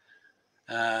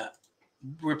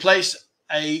 Replace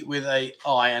A with a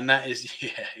I, and that is,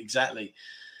 yeah, exactly.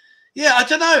 Yeah, I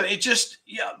don't know. It just,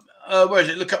 yeah. Where is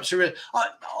it? Look up to.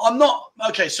 I'm not.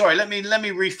 Okay, sorry. Let me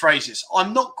rephrase this.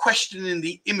 I'm not questioning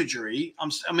the imagery.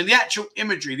 I mean, the actual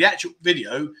imagery, the actual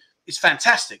video is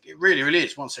fantastic. It really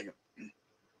is. One second.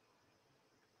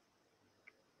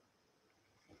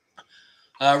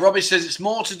 Robbie says it's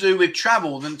more to do with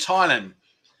travel than Thailand.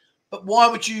 But why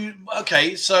would you?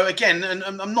 Okay, so again, and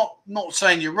I'm not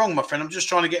saying you're wrong, my friend. I'm just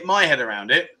trying to get my head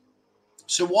around it.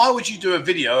 So why would you do a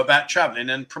video about traveling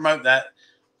and promote that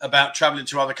about traveling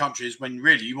to other countries when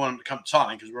really you want them to come to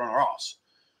Thailand because we're on our arse?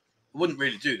 I wouldn't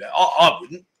really do that. I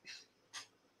wouldn't.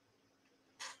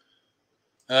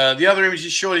 The other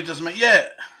images surely doesn't make. Yeah.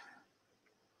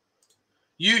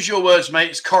 Use your words, mate.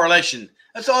 It's correlation.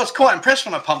 I was quite impressed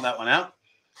when I pumped that one out.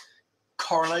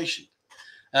 Correlation.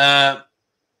 The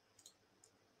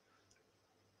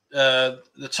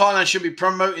Thailand should be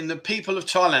promoting the people of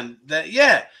Thailand.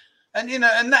 Yeah. And, you know,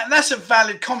 and that's a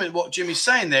valid comment, what Jimmy's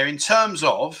saying there, in terms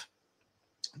of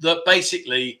that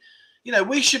basically, you know,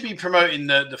 we should be promoting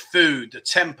the food, the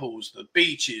temples, the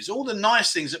beaches, all the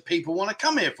nice things that people want to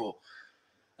come here for.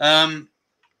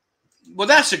 Well,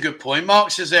 that's a good point. Mark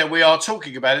says there, we are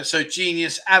talking about it. So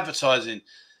genius advertising.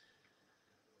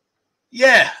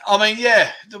 Yeah, I mean,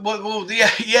 yeah.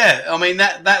 Yeah. I mean,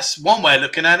 that's one way of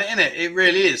looking at it, isn't it? It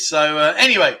really is. So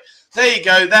anyway, there you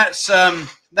go.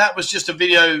 That was just a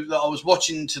video that I was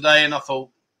watching today, and I thought,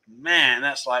 man,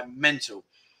 that's like mental.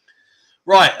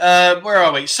 Right, where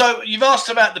are we? So you've asked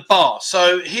about the bar.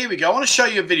 So here we go. I want to show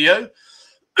you a video.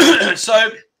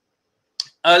 So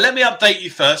let me update you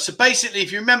first. So basically,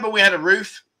 if you remember, we had a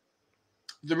roof,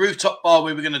 the rooftop bar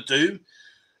we were going to do.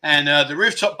 And the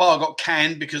rooftop bar got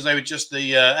canned because they were just,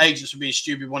 the agents were being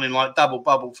stupid, wanting like double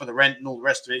bubble for the rent and all the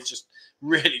rest of it. It just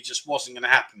really just wasn't going to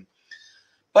happen.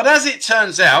 But as it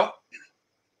turns out,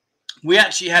 we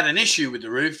actually had an issue with the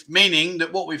roof, meaning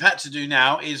that what we've had to do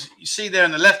now is, you see there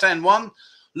in the left-hand one,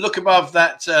 look above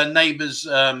that neighbour's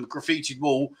graffitied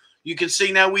wall. You can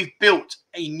see now we've built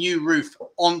a new roof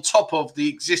on top of the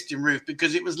existing roof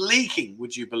because it was leaking,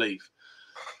 would you believe?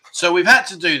 So we've had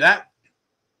to do that.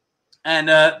 And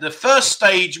the first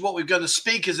stage, what we've got, the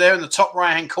speakers there in the top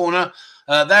right-hand corner,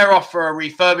 they're off for a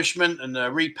refurbishment and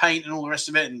a repaint and all the rest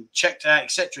of it and checked out,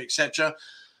 etc., etc.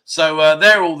 So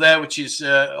they're all there, which is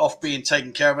off being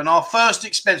taken care of. And our first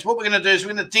expense, what we're going to do is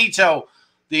we're going to detail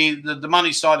the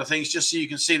money side of things just so you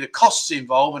can see the costs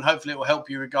involved, and hopefully it will help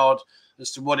you regard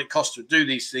as to what it costs to do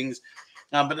these things.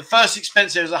 But the first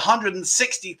expense there is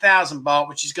 160,000 baht,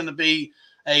 which is going to be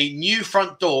a new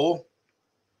front door.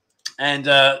 And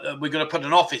we're going to put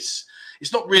an office.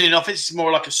 It's not really an office. It's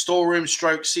more like a storeroom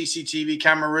stroke CCTV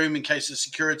camera room in case of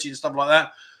security and stuff like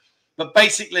that. But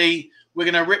basically, we're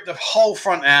going to rip the whole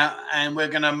front out and we're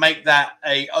going to make that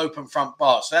a open front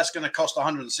bar. So that's going to cost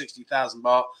 160,000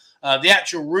 baht. The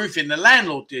actual roofing, the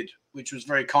landlord did, which was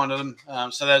very kind of them.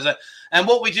 So there's that. And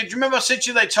what we did, do you remember I said to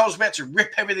you, they told us we had to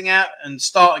rip everything out and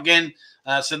start again.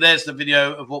 So there's the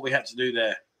video of what we had to do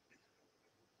there.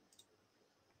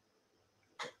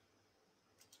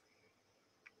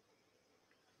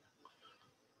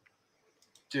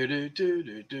 So you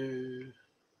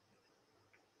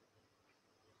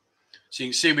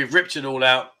can see we've ripped it all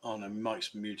out. Oh no,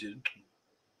 mic's muted.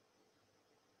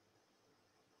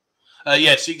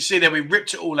 Yeah, so you can see there we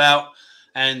ripped it all out,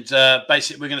 and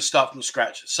basically we're going to start from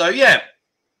scratch. So yeah,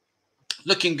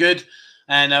 looking good,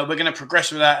 and we're going to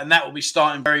progress with that, and that will be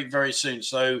starting very, very soon.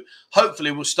 So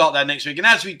hopefully we'll start that next week, and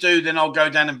as we do, then I'll go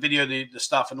down and video the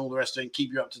stuff and all the rest of it and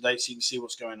keep you up to date so you can see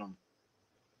what's going on.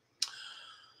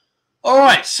 All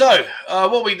right, so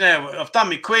what we now? I've done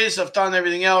my quiz. I've done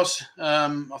everything else.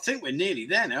 I think we're nearly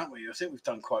there now, aren't we? I think we've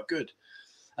done quite good.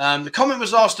 The comment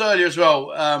was asked earlier as well.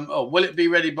 Will it be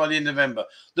ready by the end of November?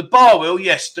 The bar will,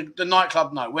 yes. The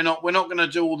nightclub, no. We're not going to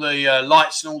do all the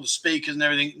lights and all the speakers and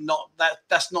everything.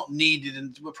 That's not needed,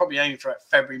 and we're probably aiming for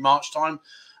February, March time.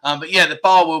 But yeah, the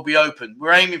bar will be open.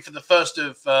 We're aiming for the 1st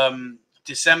of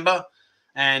December,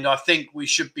 and I think we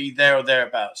should be there or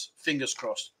thereabouts. Fingers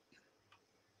crossed.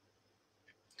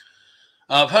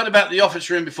 I've heard about the office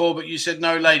room before, but you said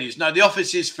no ladies. No, the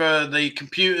office is for the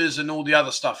computers and all the other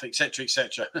stuff, etc.,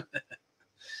 etc.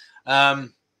 Hi,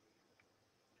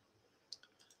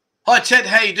 Ted.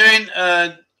 How you doing?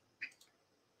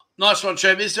 Nice one,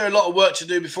 Trev. Is there a lot of work to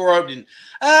do before opening?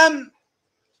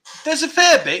 There's a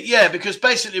fair bit, yeah, because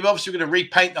basically, obviously, we're going to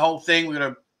repaint the whole thing. We're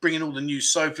going to bring in all the new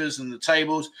sofas and the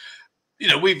tables. You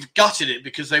know, we've gutted it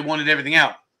because they wanted everything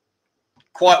out.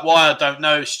 Quite why, I don't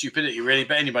know. Stupidity, really.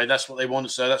 But anyway, that's what they wanted,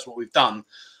 so that's what we've done.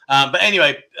 But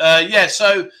anyway, yeah,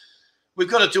 so we've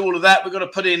got to do all of that. We've got to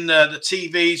put in the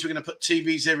TVs. We're going to put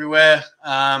TVs everywhere.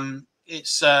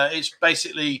 It's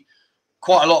basically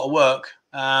quite a lot of work.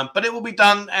 But it will be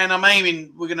done, and I'm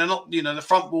aiming. We're going to not, you know, the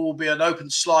front wall will be an open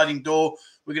sliding door.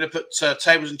 We're going to put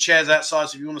tables and chairs outside.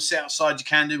 So if you want to sit outside, you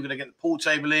can do. We're going to get the pool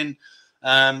table in.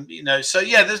 You know, so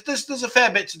yeah, there's a fair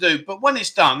bit to do. But when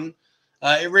it's done,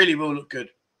 it really will look good.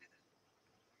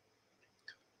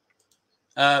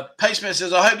 Pacemaker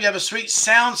says, "I hope you have a sweet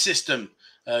sound system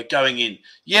going in."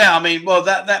 Yeah, I mean, well,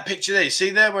 that picture there. See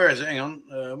there? Where is it? Hang on.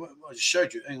 I just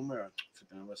showed you. Hang on.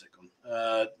 Where's it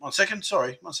gone? 1 second.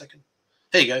 Sorry, 1 second.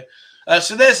 Here you go.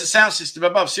 So there's the sound system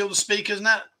above. See all the speakers and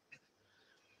that?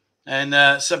 And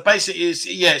so basically,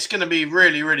 it's going to be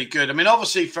really, really good. I mean,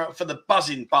 obviously, for the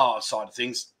buzzing bar side of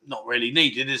things, not really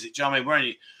needed, is it? Do you know what I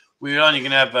mean? We're only going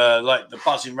to have like the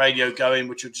buzzing radio going,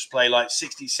 which will just play like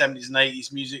 60s, 70s, and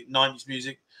 80s music, 90s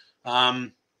music.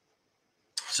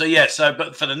 So yeah,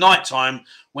 but for the night time,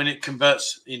 when it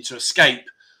converts into escape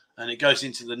and it goes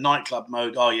into the nightclub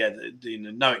mode, oh yeah,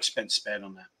 no expense spared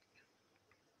on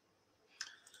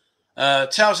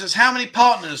that. Tal says, how many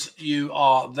partners you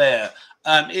are there?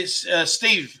 It's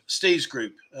Steve's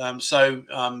group. So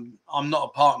I'm not a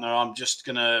partner. I'm just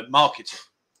going to market it.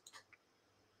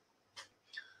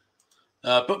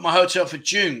 Book my hotel for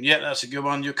June. Yeah, that's a good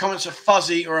one. Your comments are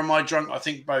fuzzy, or am I drunk? I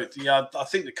think both. Yeah, I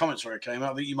think the comments are okay.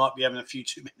 I think you might be having a few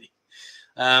too many.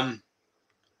 Hang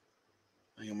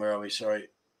on, where are we? Sorry.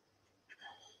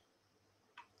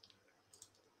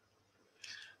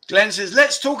 Glenn says,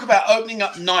 let's talk about opening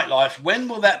up nightlife. When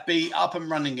will that be up and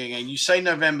running again? You say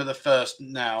November the 1st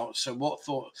now. So what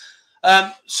thought?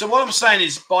 So what I'm saying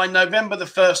is by November the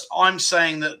 1st, I'm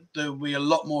saying that there will be a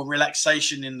lot more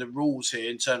relaxation in the rules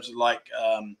here in terms of like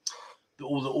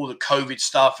all the COVID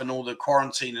stuff and all the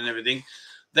quarantine and everything.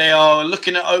 They are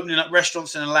looking at opening up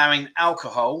restaurants and allowing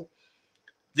alcohol.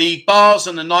 The bars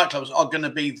and the nightclubs are going to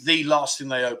be the last thing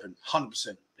they open,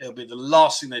 100%. It'll be the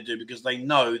last thing they do because they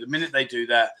know the minute they do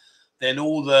that, then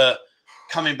all the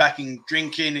coming back and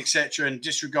drinking, etc., and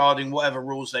disregarding whatever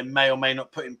rules they may or may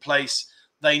not put in place,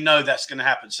 they know that's going to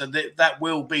happen. So that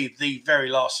will be the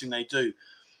very last thing they do.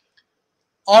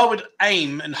 I would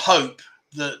aim and hope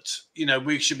that, you know,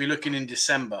 we should be looking in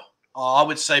December. I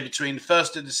would say between the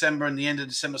 1st of December and the end of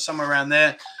December, somewhere around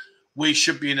there, we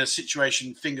should be in a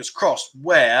situation, fingers crossed,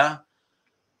 where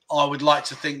I would like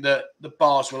to think that the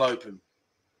bars will open.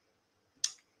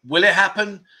 Will it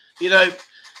happen? You know,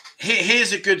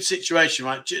 here's a good situation,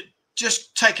 right?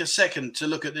 Just take a second to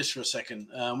look at this for a second.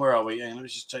 Where are we? Let me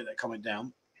just take that comment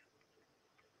down.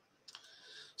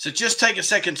 So just take a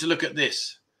second to look at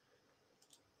this.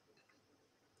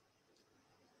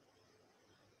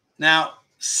 Now,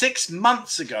 6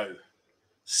 months ago,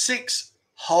 6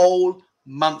 whole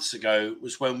months ago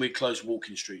was when we closed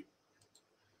Walking Street.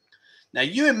 Now,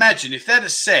 you imagine if they'd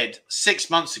have said 6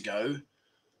 months ago,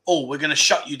 oh, we're going to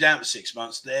shut you down for 6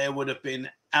 months, there would have been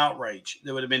outrage.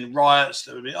 There would have been riots.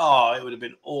 There would have been, it would have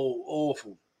been all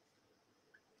awful.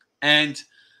 And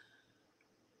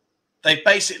they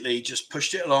basically just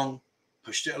pushed it along.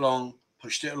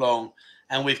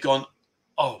 And we've gone,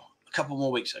 a couple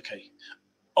more weeks. Okay.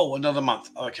 Oh, another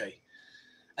month. Okay.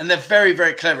 And they're very,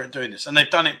 very clever at doing this. And they've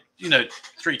done it,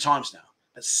 3 times now.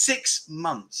 But 6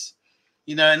 months,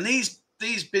 and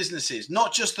these businesses,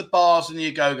 not just the bars and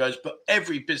the go-go's, but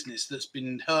every business that's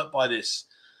been hurt by this,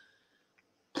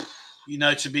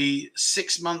 to be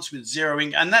 6 months with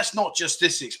zeroing, and that's not just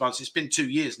this 6 months, it's been 2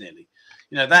 years nearly.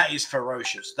 That is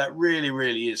ferocious. That really,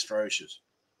 really is ferocious.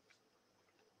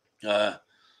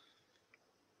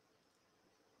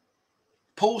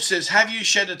 Paul says, have you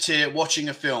shed a tear watching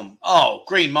a film? Oh,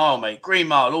 Green Mile, mate. Green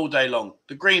Mile all day long.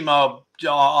 The Green Mile,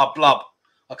 I blub.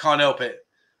 I can't help it.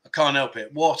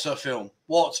 What a film.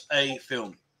 What a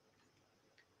film.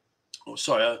 Oh,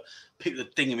 sorry. I picked the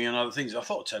ding of me on other things. I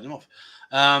thought I'd turn them off.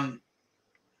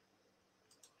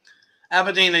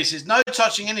 Aberdeen says, no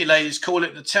touching any ladies. Call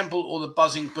it the temple or the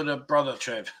buzzing Buddha brother,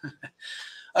 Trev.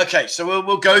 Okay, so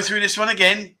we'll go through this one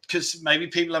again because maybe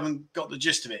people haven't got the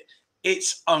gist of it.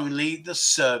 It's only the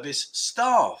service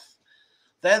staff.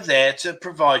 They're there to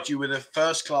provide you with a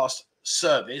first-class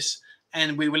service,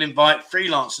 and we will invite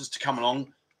freelancers to come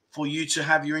along for you to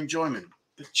have your enjoyment.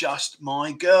 But just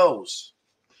my girls.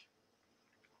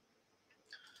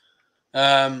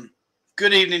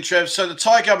 Good evening, Trev. So the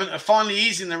Thai government are finally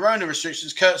easing the Rona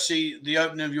restrictions, courtesy the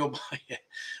opening of your...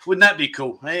 Wouldn't that be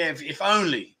cool? Hey, if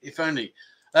only.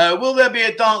 Will there be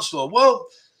a dance floor? Well,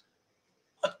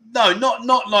 no,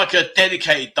 not like a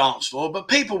dedicated dance floor, but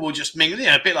people will just mingle. You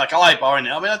know, a bit like iBar, in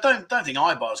it. I mean, I don't think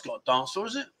iBar's got a dance floor,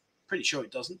 is it? Pretty sure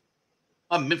it doesn't.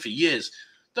 I haven't been for years.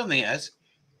 Don't think it has.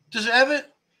 Does it have it?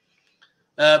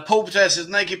 Paul Patel says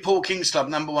Naked Paul Kings Club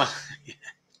 #1.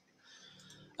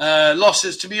 Loss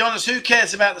says, to be honest, who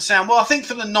cares about the sound? Well, I think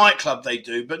for the nightclub they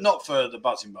do, but not for the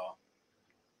buzzing bar.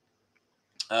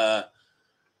 I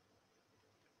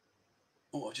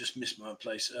just missed my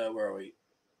place. Where are we?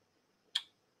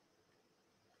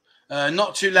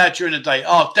 Not too loud during the day.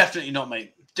 Oh, definitely not,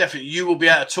 mate. Definitely. You will be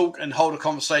able to talk and hold a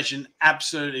conversation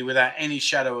absolutely without any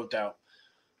shadow of doubt.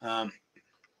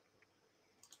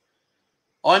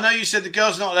 I know you said the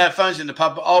girls are not allowed phones in the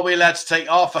pub, but are we allowed to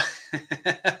take our phone?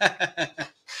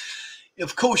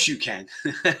 Of course you can.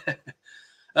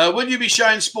 Will you be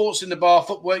showing sports in the bar?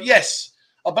 Footwear? Yes,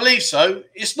 I believe so.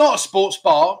 It's not a sports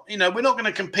bar. You know, we're not going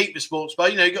to compete with sports bar.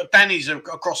 You know, you've got Danny's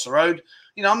across the road.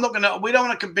 You know, we don't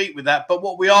want to compete with that. But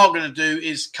what we are going to do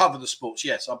is cover the sports.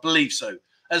 Yes, I believe so.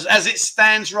 As it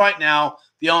stands right now,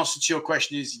 the answer to your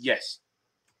question is yes.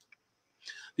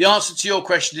 The answer to your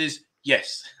question is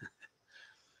yes.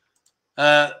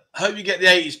 Hope you get the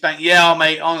 80s back. Yeah,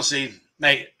 mate, honestly,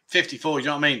 mate, 54, do you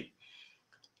know what I mean?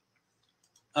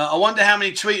 I wonder how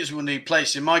many tweeters will need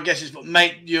placing. My guess is,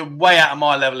 mate, you're way out of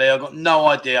my level here. I've got no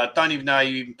idea. I don't even know how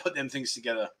you even put them things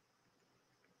together.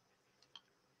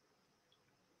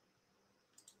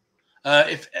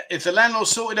 If the landlord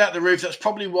sorted out the roof, that's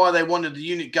probably why they wanted the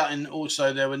unit gutting.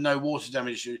 Also, there were no water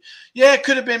damage. Yeah, it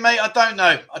could have been, mate. I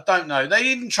don't know. They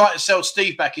even tried to sell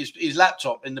Steve back his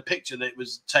laptop in the picture that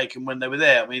was taken when they were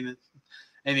there. I mean,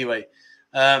 anyway.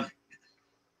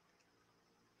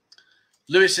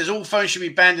 Lewis says all phones should be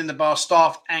banned in the bar,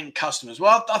 staff and customers.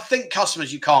 Well, I think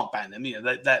customers, you can't ban them. You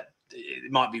know, that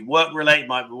it might be work related,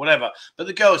 might be whatever. But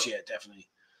the girls, yeah, definitely.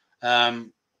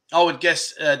 I would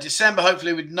guess December,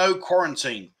 hopefully, with no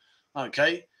quarantine.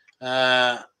 Okay.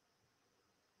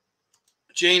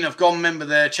 Gene, I've gone member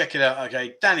there. Check it out.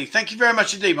 Okay. Danny, thank you very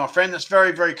much indeed, my friend. That's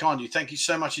very, very kind of you. Thank you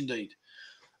so much indeed.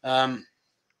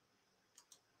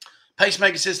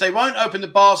 Pacemaker says they won't open the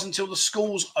bars until the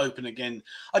schools open again.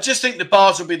 I just think the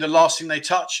bars will be the last thing they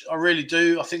touch. I really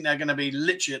do. I think they're going to be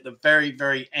literally at the very,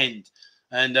 very end.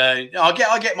 And I'll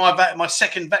get my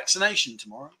second vaccination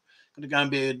tomorrow. Going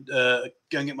to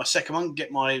go and get my second one,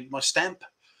 get my stamp.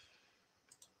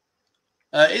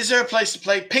 Is there a place to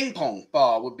play ping pong?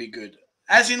 Bar would be good.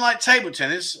 As in like table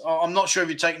tennis. I'm not sure if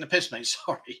you're taking the piss, mate.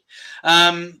 Sorry.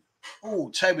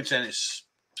 Table tennis.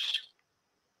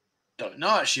 Don't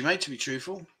know, actually, mate, to be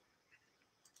truthful.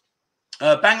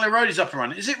 Bangla Road is up and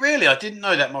running. Is it really? I didn't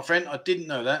know that, my friend. I didn't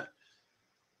know that.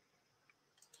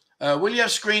 Will you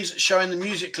have screens showing the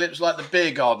music clips like the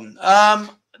beer garden?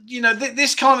 You know,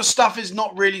 this kind of stuff is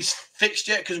not really fixed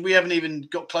yet because we haven't even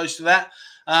got close to that.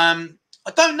 I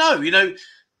don't know. You know,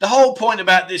 the whole point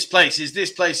about this place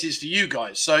is for you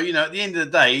guys. So, you know, at the end of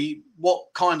the day,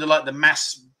 what kind of like the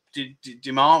mass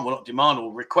demand, well, not demand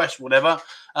or request, whatever,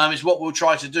 is what we'll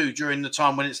try to do during the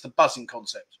time when it's the buzzing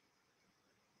concept.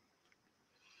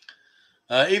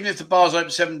 Even if the bar's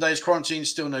open 7 days, quarantine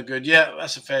still no good. Yeah,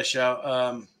 that's a fair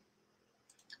shout.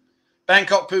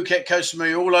 Bangkok, Phuket, Koh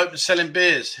Samui, all open selling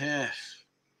beers. Yeah.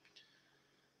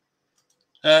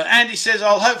 Andy says,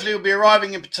 hopefully we'll be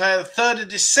arriving in Pattaya the 3rd of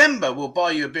December. We'll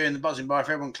buy you a beer in the buzzing bar. If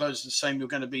everyone closes the same, you're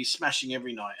going to be smashing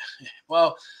every night.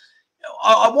 Well,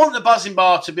 I want the buzzing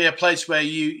bar to be a place where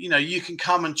you can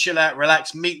come and chill out,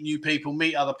 relax, meet new people,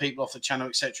 meet other people off the channel,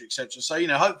 etc., etc. So, you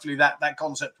know, hopefully that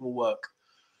concept will work.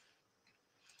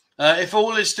 If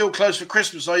all is still closed for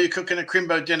Christmas, are you cooking a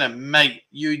crimbo dinner? Mate,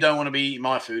 you don't want to be eating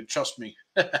my food. Trust me.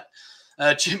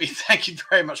 Jimmy, thank you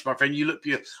very much, my friend. You look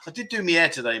beautiful. I did do me hair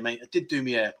today, mate. I did do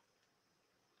me hair.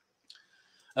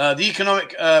 The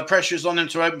economic pressure is on them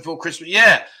to open before Christmas.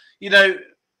 Yeah, you know,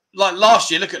 like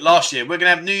last year, look at last year. We're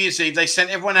going to have New Year's Eve. They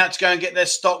sent everyone out to go and get their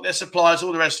stock, their supplies,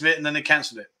 all the rest of it, and then they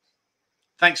cancelled it.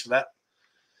 Thanks for that.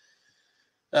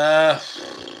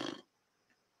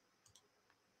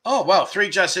 Oh, wow.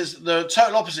 3Jazz says the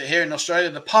total opposite here in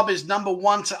Australia. The pub is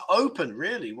 #1 to open.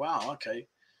 Really? Wow. Okay.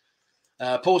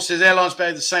 Paul says airlines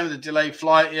behave the same with a delayed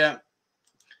flight. Yeah.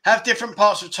 Have different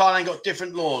parts of Thailand got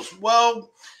different laws?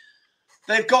 Well,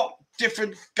 they've got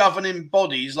different governing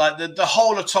bodies. Like the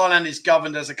whole of Thailand is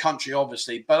governed as a country,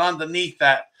 obviously. But underneath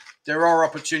that, there are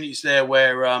opportunities there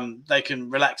where they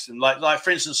can relax them. Like for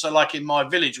instance, so like in my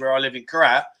village where I live in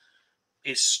Korat,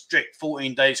 it's strict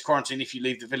 14 days quarantine if you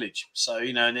leave the village. So,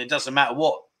 you know, and it doesn't matter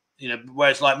what, you know,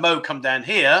 whereas like Mo come down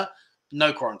here,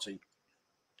 no quarantine.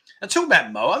 And talk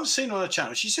about Mo, I haven't seen her on the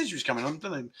channel. She said she was coming on. I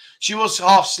don't know. She was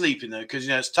half sleeping though, because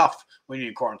it's tough when you're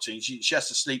in quarantine. She has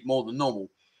to sleep more than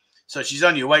normal, so she's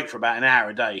only awake for about an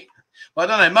hour a day. But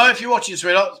I don't know, Mo. If you're watching,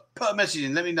 sweetheart, put a message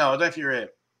in. Let me know. I don't know if you're here.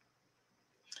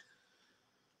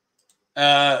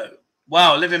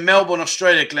 Wow, I live in Melbourne,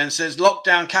 Australia. Glenn says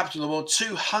lockdown capital of the world,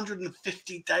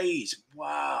 250 days.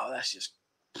 Wow, that's just.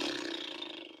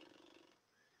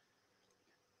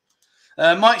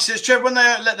 Mike says, Trev, when they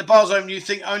let the bars open, you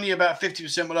think only about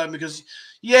 50% will open because,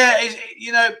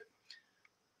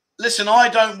 listen, I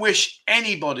don't wish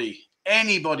anybody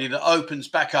that opens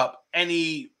back up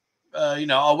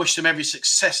I wish them every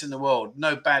success in the world.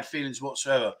 No bad feelings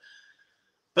whatsoever.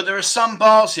 But there are some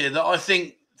bars here that I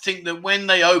think that when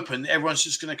they open, everyone's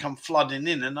just going to come flooding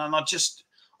in. And I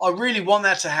really want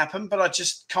that to happen, but I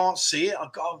just can't see it.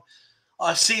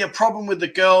 I see a problem with the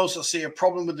girls. I see a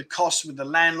problem with the costs, with the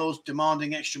landlords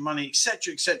demanding extra money,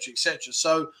 etc., etc., etc.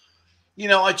 So,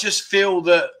 I just feel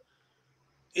that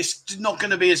it's not going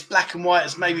to be as black and white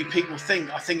as maybe people think.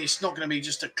 I think it's not going to be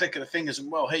just a click of the fingers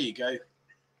and, well, here you go.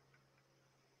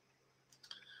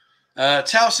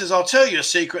 Tal says, I'll tell you a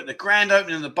secret. The grand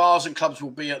opening of the bars and clubs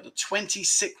will be at the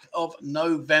 26th of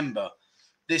November.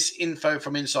 This info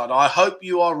from inside. I hope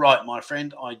you are right, my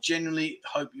friend. I genuinely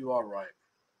hope you are right.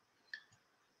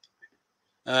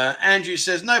 Andrew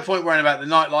says, no point worrying about the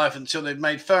nightlife until they've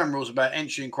made firm rules about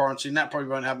entry and quarantine. That probably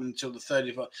won't happen until the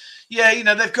 30th. Yeah,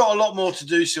 they've got a lot more to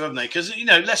do still, haven't they? Because,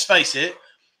 let's face it.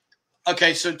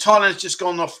 Okay, so Thailand's just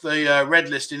gone off the red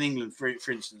list in England, for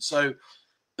instance. So,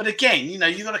 but again,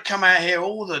 you've got to come out here,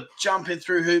 all the jumping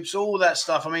through hoops, all that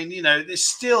stuff. I mean, it's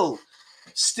still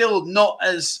not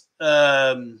as,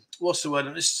 what's the word?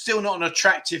 It's still not an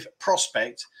attractive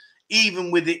prospect,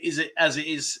 even with it as it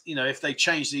is, if they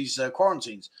change these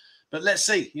quarantines. But let's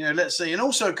see, let's see. And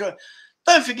also,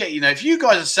 don't forget, if you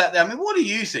guys are sat there, I mean, what do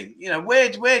you think? Where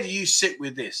do you sit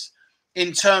with this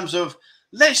in terms of,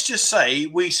 let's just say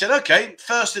we said, okay,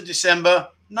 1st of December,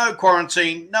 no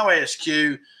quarantine, no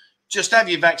ASQ, just have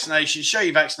your vaccination, show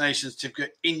your vaccination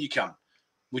certificate, in you come.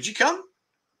 Would you come?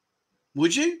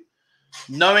 Would you?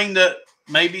 Knowing that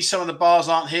maybe some of the bars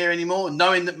aren't here anymore,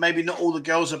 knowing that maybe not all the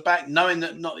girls are back, knowing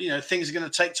that things are going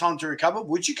to take time to recover,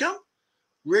 would you come?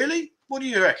 Really? What do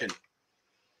you reckon?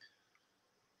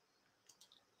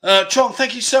 Tron,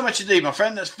 thank you so much indeed, my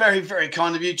friend. That's very, very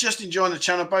kind of you. Just enjoying the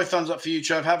channel. Both thumbs up for you,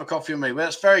 Trev. Have a coffee on me. Well,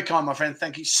 that's very kind, my friend.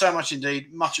 Thank you so much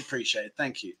indeed. Much appreciated.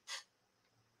 Thank you.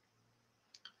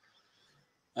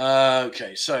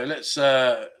 Okay, so let's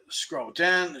scroll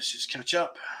down. Let's just catch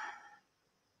up.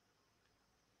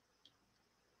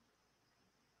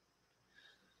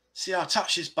 See, I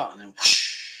touch this button and whoosh.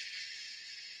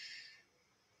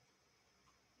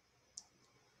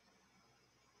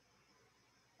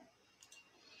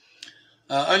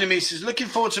 Only me says, looking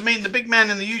forward to meeting the big man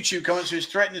in the YouTube comments who is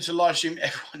threatening to live stream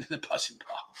everyone in the buzzing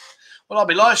bar. Well, I'll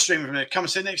be live streaming from there. Come and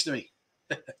sit next to me.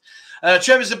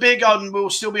 Trevor's the beer garden will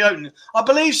still be open. I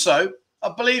believe so.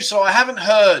 I haven't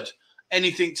heard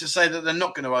anything to say that they're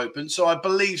not going to open, so I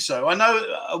believe so. I know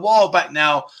a while back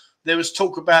now, there was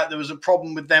talk about there was a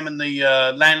problem with them and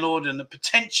the landlord, and that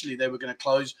potentially they were going to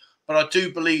close. But I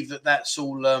do believe that that's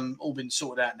all been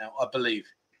sorted out now. I believe.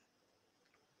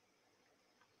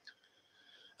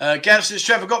 Gav says,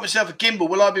 Trevor, got myself a gimbal.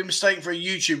 Will I be mistaken for a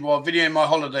YouTuber while videoing my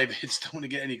holiday vids? Don't want to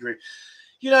get any grief.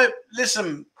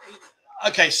 Listen.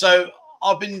 Okay, so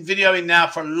I've been videoing now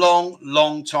for a long,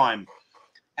 long time,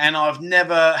 and I've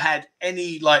never had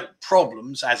any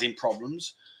problems, as in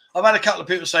problems. I've had a couple of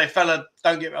people say, fella,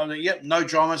 don't get me. Yep, no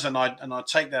dramas, and I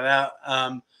take that out.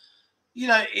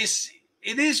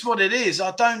 It is what it is. I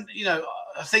don't,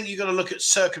 I think you've got to look at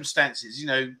circumstances.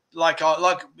 We're not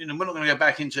going to go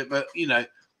back into it, but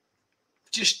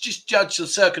just judge the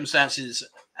circumstances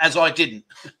as I didn't,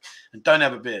 and don't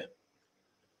have a beer.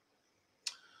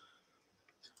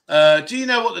 Do you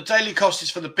know what the daily cost is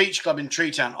for the beach club in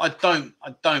Treetown? I don't.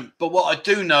 But what I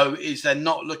do know is they're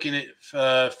not looking at it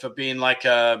for being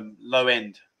low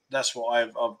end. That's what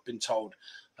I've been told.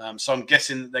 So I'm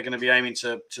guessing that they're going to be aiming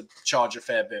to charge a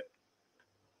fair bit.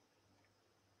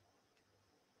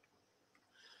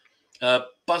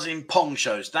 Buzzing Pong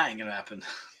shows. That ain't going to happen.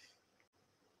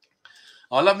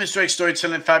 I love Mr. X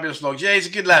storytelling, fabulous vlogs. Yeah, he's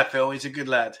a good lad, Phil. He's a good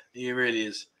lad. He really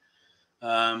is.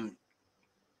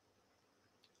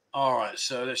 All right,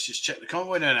 so let's just check the comment.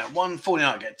 We're doing at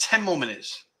 1:49. Get 10 more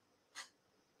minutes.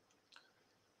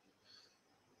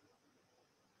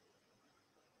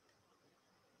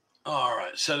 All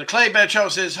right, so the Clay Bear Trail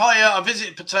says, hiya, I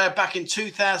visited Pattaya back in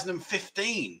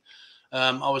 2015.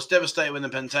 I was devastated when the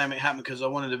pandemic happened because I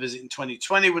wanted to visit in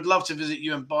 2020. Would love to visit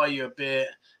you and buy you a beer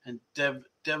and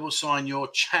devil sign your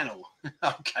channel.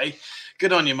 Okay,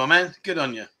 good on you, my man. Good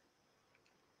on you.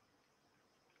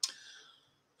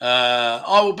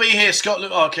 I will be here, Scott.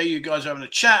 Look, okay, you guys are having a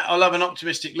chat. I'll have an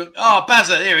optimistic look. Oh,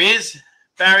 Bazza, there he is.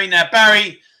 Barry. Now,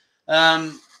 Barry,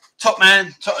 top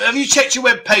man. Have you checked your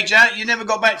webpage out? You never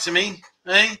got back to me.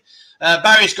 Eh?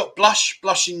 Barry's got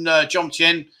Blushing John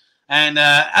Tien. And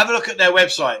have a look at their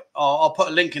website. I'll put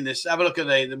a link in this. Have a look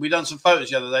at we done some photos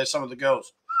the other day of some of the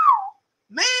girls.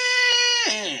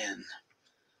 Man.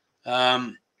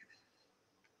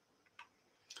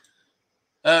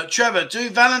 Trevor, do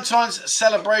Valentine's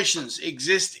celebrations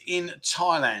exist in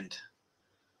Thailand?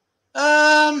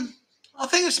 I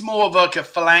think it's more of like a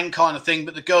Falang kind of thing,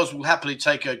 but the girls will happily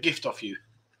take a gift off you.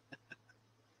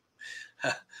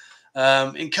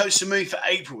 In Koh Samui for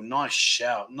April. Nice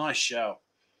shout. Nice shout.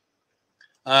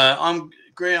 I'm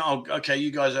agreeing. Oh, okay,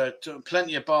 you guys are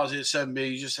plenty of bars here.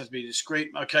 7B. You just have to be discreet.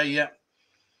 Okay, yeah.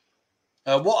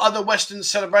 What other Western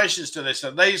celebrations do they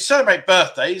celebrate? They celebrate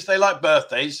birthdays. They like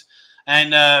birthdays.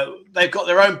 And they've got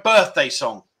their own birthday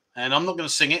song. And I'm not going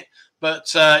to sing it.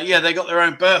 But, yeah, they got their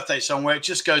own birthday song where it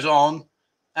just goes on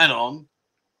and on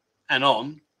and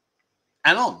on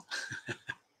and on.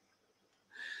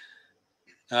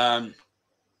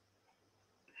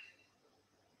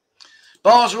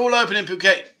 Bars are all open in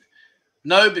Phuket.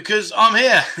 No, because I'm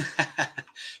here.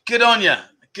 Good on you.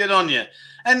 Good on you.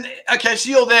 And, okay, so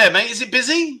you're there, mate. Is it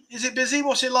busy? Is it busy?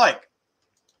 What's it like?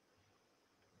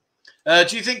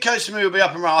 Do you think Koh Samui will be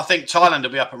up and running? I think Thailand will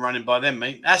be up and running by then,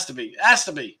 mate. Has to be. Has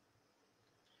to be.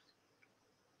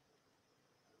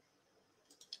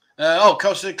 So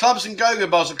clubs and go-go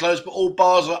bars are closed, but all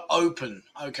bars are open.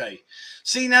 Okay.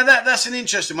 See, now that's an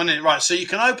interesting one, isn't it? Right, so you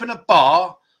can open a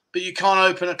bar, but you can't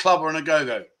open a club or a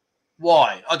go-go.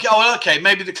 Why? Okay, okay,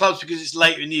 maybe the clubs because it's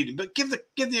later in the evening, but give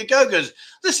the go-go's.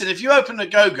 Listen, if you open a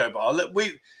go-go bar,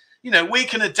 we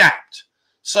can adapt.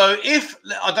 So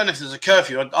I don't know if there's a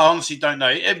curfew. I honestly don't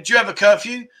know. Do you have a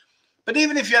curfew? But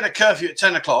even if you had a curfew at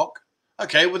 10 o'clock,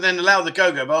 okay, well then allow the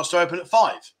go-go bars to open at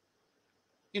 5.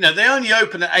 They only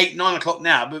open at 8, 9 o'clock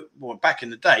now, but back in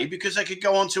the day, because they could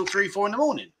go on till 3, 4 in the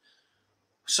morning.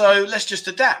 So let's just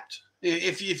adapt.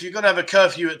 If you've got to have a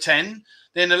curfew at 10,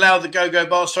 then allow the go-go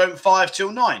bars to open 5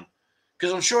 till 9.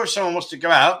 Because I'm sure if someone wants to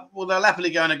go out, well, they'll happily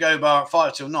go in a go bar at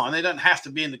 5 till 9. They don't have to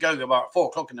be in the go-go bar at 4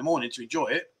 o'clock in the morning to enjoy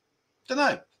it. Don't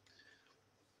know.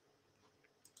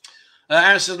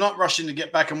 Aaron says, not rushing to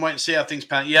get back and wait and see how things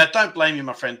pan out. Yeah, don't blame you,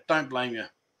 my friend. Don't blame you.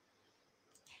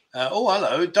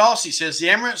 Hello. Darcy says, the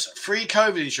Emirates free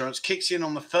COVID insurance kicks in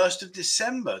on the 1st of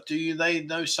December. They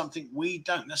know something we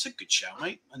don't? That's a good shout,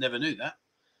 mate. I never knew that.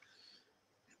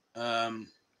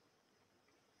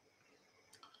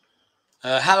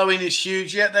 Halloween is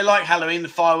huge. Yeah, they like Halloween, the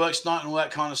fireworks night and all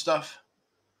that kind of stuff.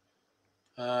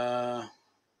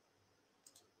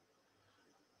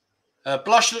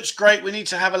 Blush looks great. We need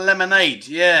to have a lemonade.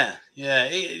 Yeah.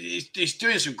 He's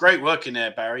doing some great work in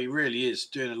there, Barry. He really is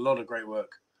doing a lot of great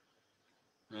work.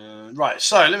 Right,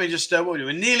 so let me just,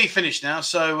 we're nearly finished now.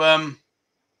 So,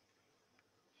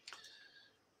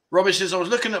 Robbie says, I was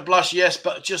looking at Blush, yes,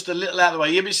 but just a little out of the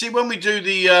way. Yeah, but see, when we do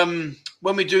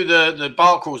the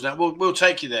bar crawls now, we'll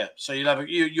take you there. So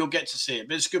you'll get to see it.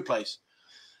 But it's a good place.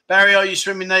 Barry, are you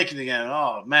swimming naked again?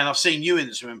 Oh, man, I've seen you in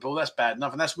the swimming pool. That's bad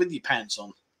enough, and that's with your pants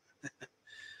on.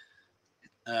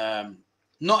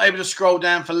 Not able to scroll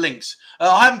down for links.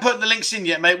 I haven't put the links in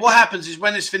yet, mate. What happens is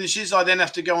when this finishes, I then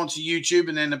have to go onto YouTube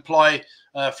and then apply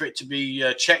for it to be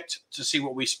checked to see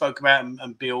what we spoke about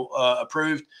and be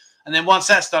approved. And then once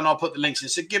that's done, I'll put the links in.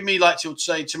 So give me till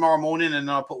say tomorrow morning, and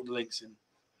I'll put all the links in.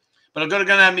 But I've got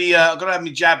to have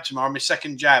me jab tomorrow, my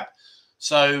second jab.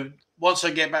 So once I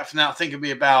get back from that, I think it'll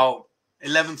be about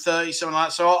 11:30, something like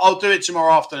that. So I'll do it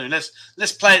tomorrow afternoon.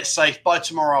 Let's play it safe by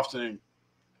tomorrow afternoon.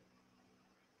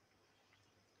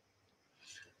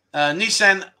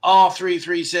 Nissan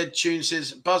R33Z Tune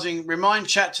says, buzzing, remind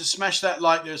chat to smash that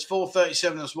like. There's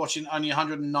 437 that's watching, only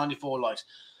 194 likes.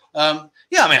 Yeah,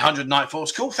 194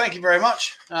 is cool. Thank you very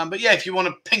much. But yeah, if you want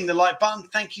to ping the like button,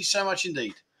 thank you so much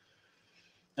indeed.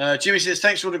 Jimmy says,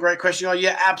 thanks for all the great questions. Oh,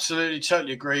 yeah, absolutely.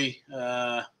 Totally agree.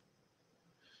 All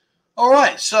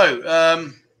right.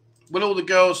 So, will all the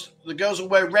girls will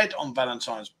wear red on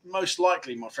Valentine's? Most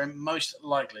likely, my friend. Most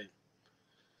likely.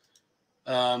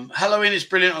 Halloween is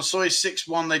brilliant. On Soy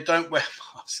 6-1, they don't wear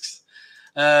masks.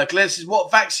 Glenn says,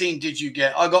 what vaccine did you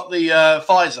get? I got the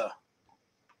Pfizer.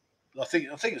 I think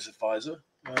it's a Pfizer.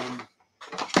 I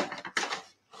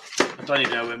don't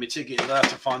even know where my ticket is. I have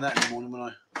to find that in the morning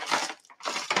when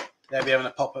they'll be having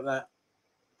a pop at that.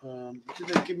 Did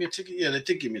they give me a ticket? Yeah, they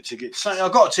did give me a ticket. So I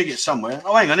got a ticket somewhere.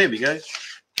 Oh, hang on, here we go.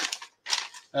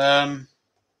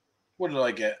 What did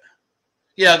I get?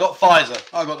 Yeah, I got Pfizer.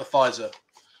 I got the Pfizer.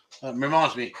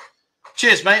 Reminds me.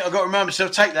 Cheers, mate. I've got to remind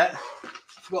myself to take that.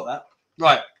 I forgot that.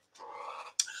 Right.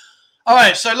 All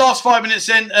right, so last 5 minutes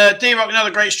in. D-Rock,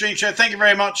 another great stream show. Thank you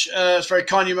very much. It's very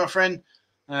kind of you, my friend.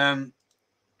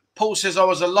 Paul says, I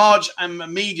was a large and a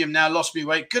medium, now lost me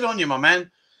weight. Good on you, my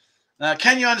man.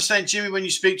 Can you understand Jimmy when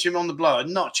you speak to him on the blower?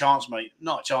 Not a chance, mate.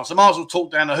 Not a chance. I might as well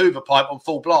talk down a Hoover pipe on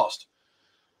full blast.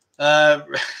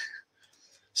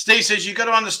 Steve says, you've got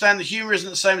to understand the humour isn't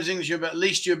the same as English, but at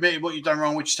least you admitted what you've done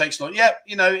wrong, which takes a lot. Yeah,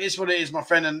 you know, it's what it is, my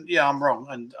friend. And yeah, I'm wrong.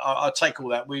 And I take all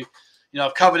that.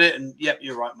 I've covered it. And yep,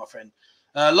 you're right, my friend.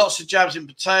 Lots of jabs in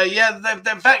Pattaya. Yeah,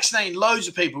 they're vaccinating loads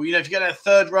of people. You know, if you go down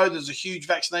third road, there's a huge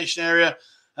vaccination area.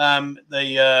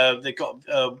 They got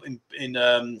in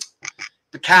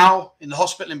Bacau, in the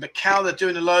hospital in Bacau, they're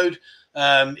doing a load.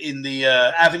 In the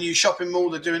Avenue shopping mall,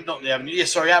 they're doing, not the Avenue, yeah,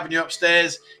 sorry, Avenue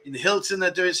upstairs. In the Hilton,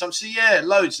 they're doing some. So yeah,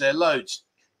 loads there, loads.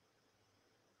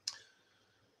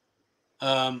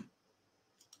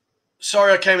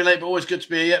 Sorry I came in late, but always good to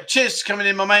be here. Yep. Cheers for coming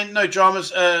in, my mate. No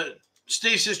dramas.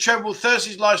 Steve says, Treble,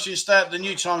 Thursday's live stream stay at the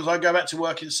new times. I go back to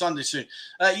work in Sunday soon.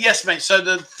 Yes, mate. So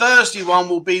the Thursday one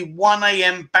will be 1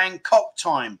 a.m. Bangkok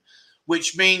time,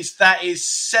 which means that is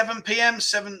 7 p.m.,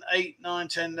 7, 8, 9,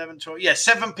 10, 11, 12. Yeah,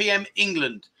 7 p.m.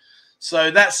 England.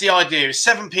 So that's the idea. It's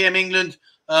 7 p.m. England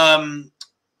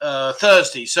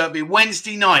Thursday. So it'll be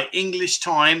Wednesday night, English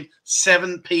time,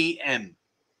 7 p.m.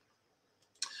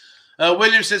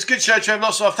 William says, good show, Trev.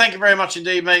 Lots of thank you very much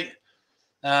indeed, mate.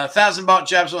 1,000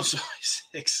 jabs on size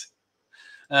 6.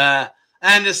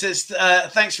 Anders says,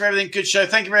 thanks for everything. Good show.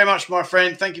 Thank you very much, my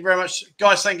friend. Thank you very much.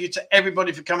 Guys, thank you to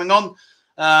everybody for coming on.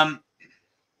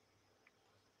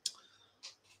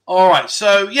 All right.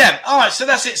 So, yeah. All right. So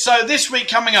that's it. So this week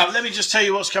coming up, let me just tell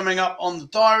you what's coming up on the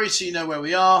diary so you know where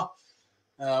we are.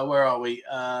 Where are we?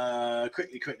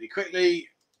 Quickly.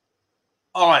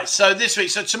 All right. So this week.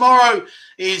 So tomorrow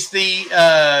is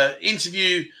the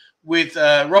interview with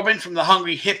Robin from the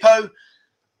Hungry Hippo.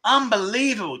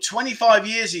 Unbelievable. 25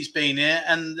 years he's been here.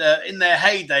 And in their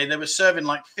heyday, they were serving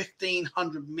like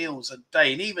 1,500 meals a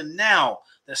day. And even now,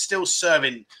 they're still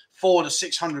serving 400 to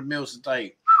 600 meals a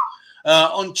day.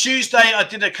 On Tuesday, I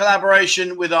did a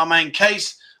collaboration with our main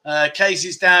Case. Case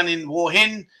is down in Hua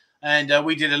Hin, and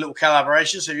we did a little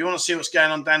collaboration. So if you want to see what's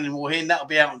going on down in Hua Hin, that'll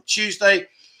be out on Tuesday.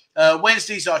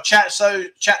 Wednesday's our chat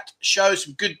show.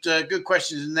 Some good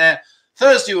questions in there.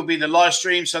 Thursday will be the live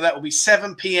stream, so that will be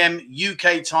 7 p.m.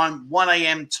 UK time, 1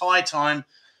 a.m. Thai time.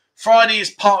 Friday is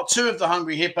part 2 of the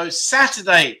Hungry Hippo.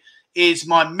 Saturday is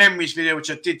my memories video, which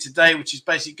I did today, which is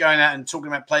basically going out and talking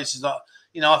about places that,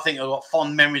 you know, I think I've got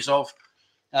fond memories of.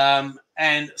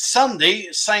 And Sunday,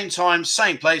 same time,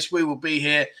 same place, we will be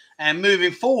here. And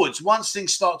moving forwards, once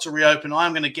things start to reopen,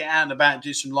 I'm going to get out and about and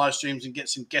do some live streams and get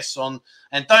some guests on.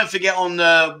 And don't forget on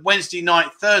the Wednesday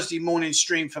night, Thursday morning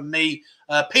stream from me,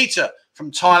 Peter from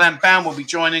Thailand Bound will be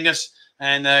joining us.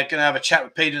 And going to have a chat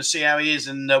with Peter and see how he is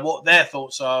and what their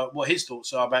thoughts are, what his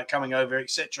thoughts are about coming over,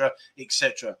 etc.,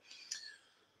 etc.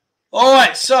 All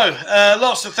right, so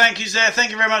lots of thank yous there. Thank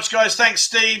you very much, guys. Thanks,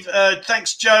 Steve.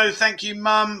 Thanks, Joe. Thank you,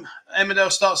 Mum.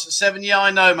 Emmerdale starts at 7. Yeah,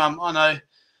 I know, Mum. I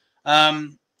know.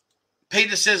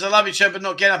 Peter says, I love you, Joe, but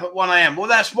not getting up at 1 a.m. Well,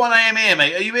 that's 1 a.m. here,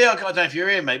 mate. Are you here? I don't know if you're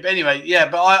here, mate. But anyway, yeah,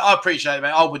 but I appreciate it,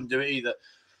 mate. I wouldn't do it either.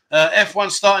 F1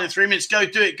 starting in 3 minutes. Go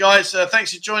do it, guys.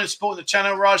 Thanks for joining and supporting the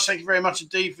channel, Raj. Thank you very much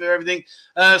indeed for everything.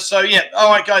 So, yeah. All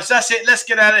right, guys. That's it. Let's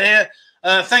get out of here.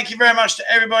 Thank you very much to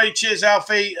everybody. Cheers,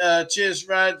 Alfie. Cheers,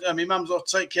 Rad. My mum's off.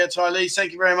 Take care, Ty Lee.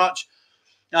 Thank you very much.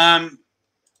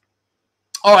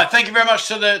 All right. Thank you very much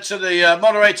to the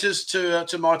moderators,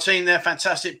 to my team there.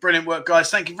 Fantastic. Brilliant work, guys.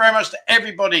 Thank you very much to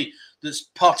everybody that's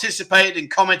participated and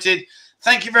commented.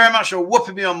 Thank you very much for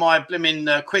whooping me on my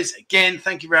blimmin' quiz again.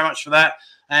 Thank you very much for that.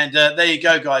 And there you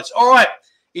go, guys. All right.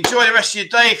 Enjoy the rest of your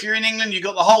day. If you're in England, you've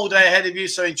got the whole day ahead of you.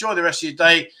 So enjoy the rest of your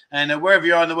day. And wherever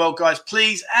you are in the world, guys,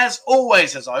 please, as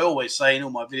always, as I always say in all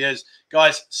my videos,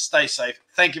 guys, stay safe.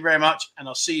 Thank you very much. And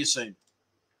I'll see you soon.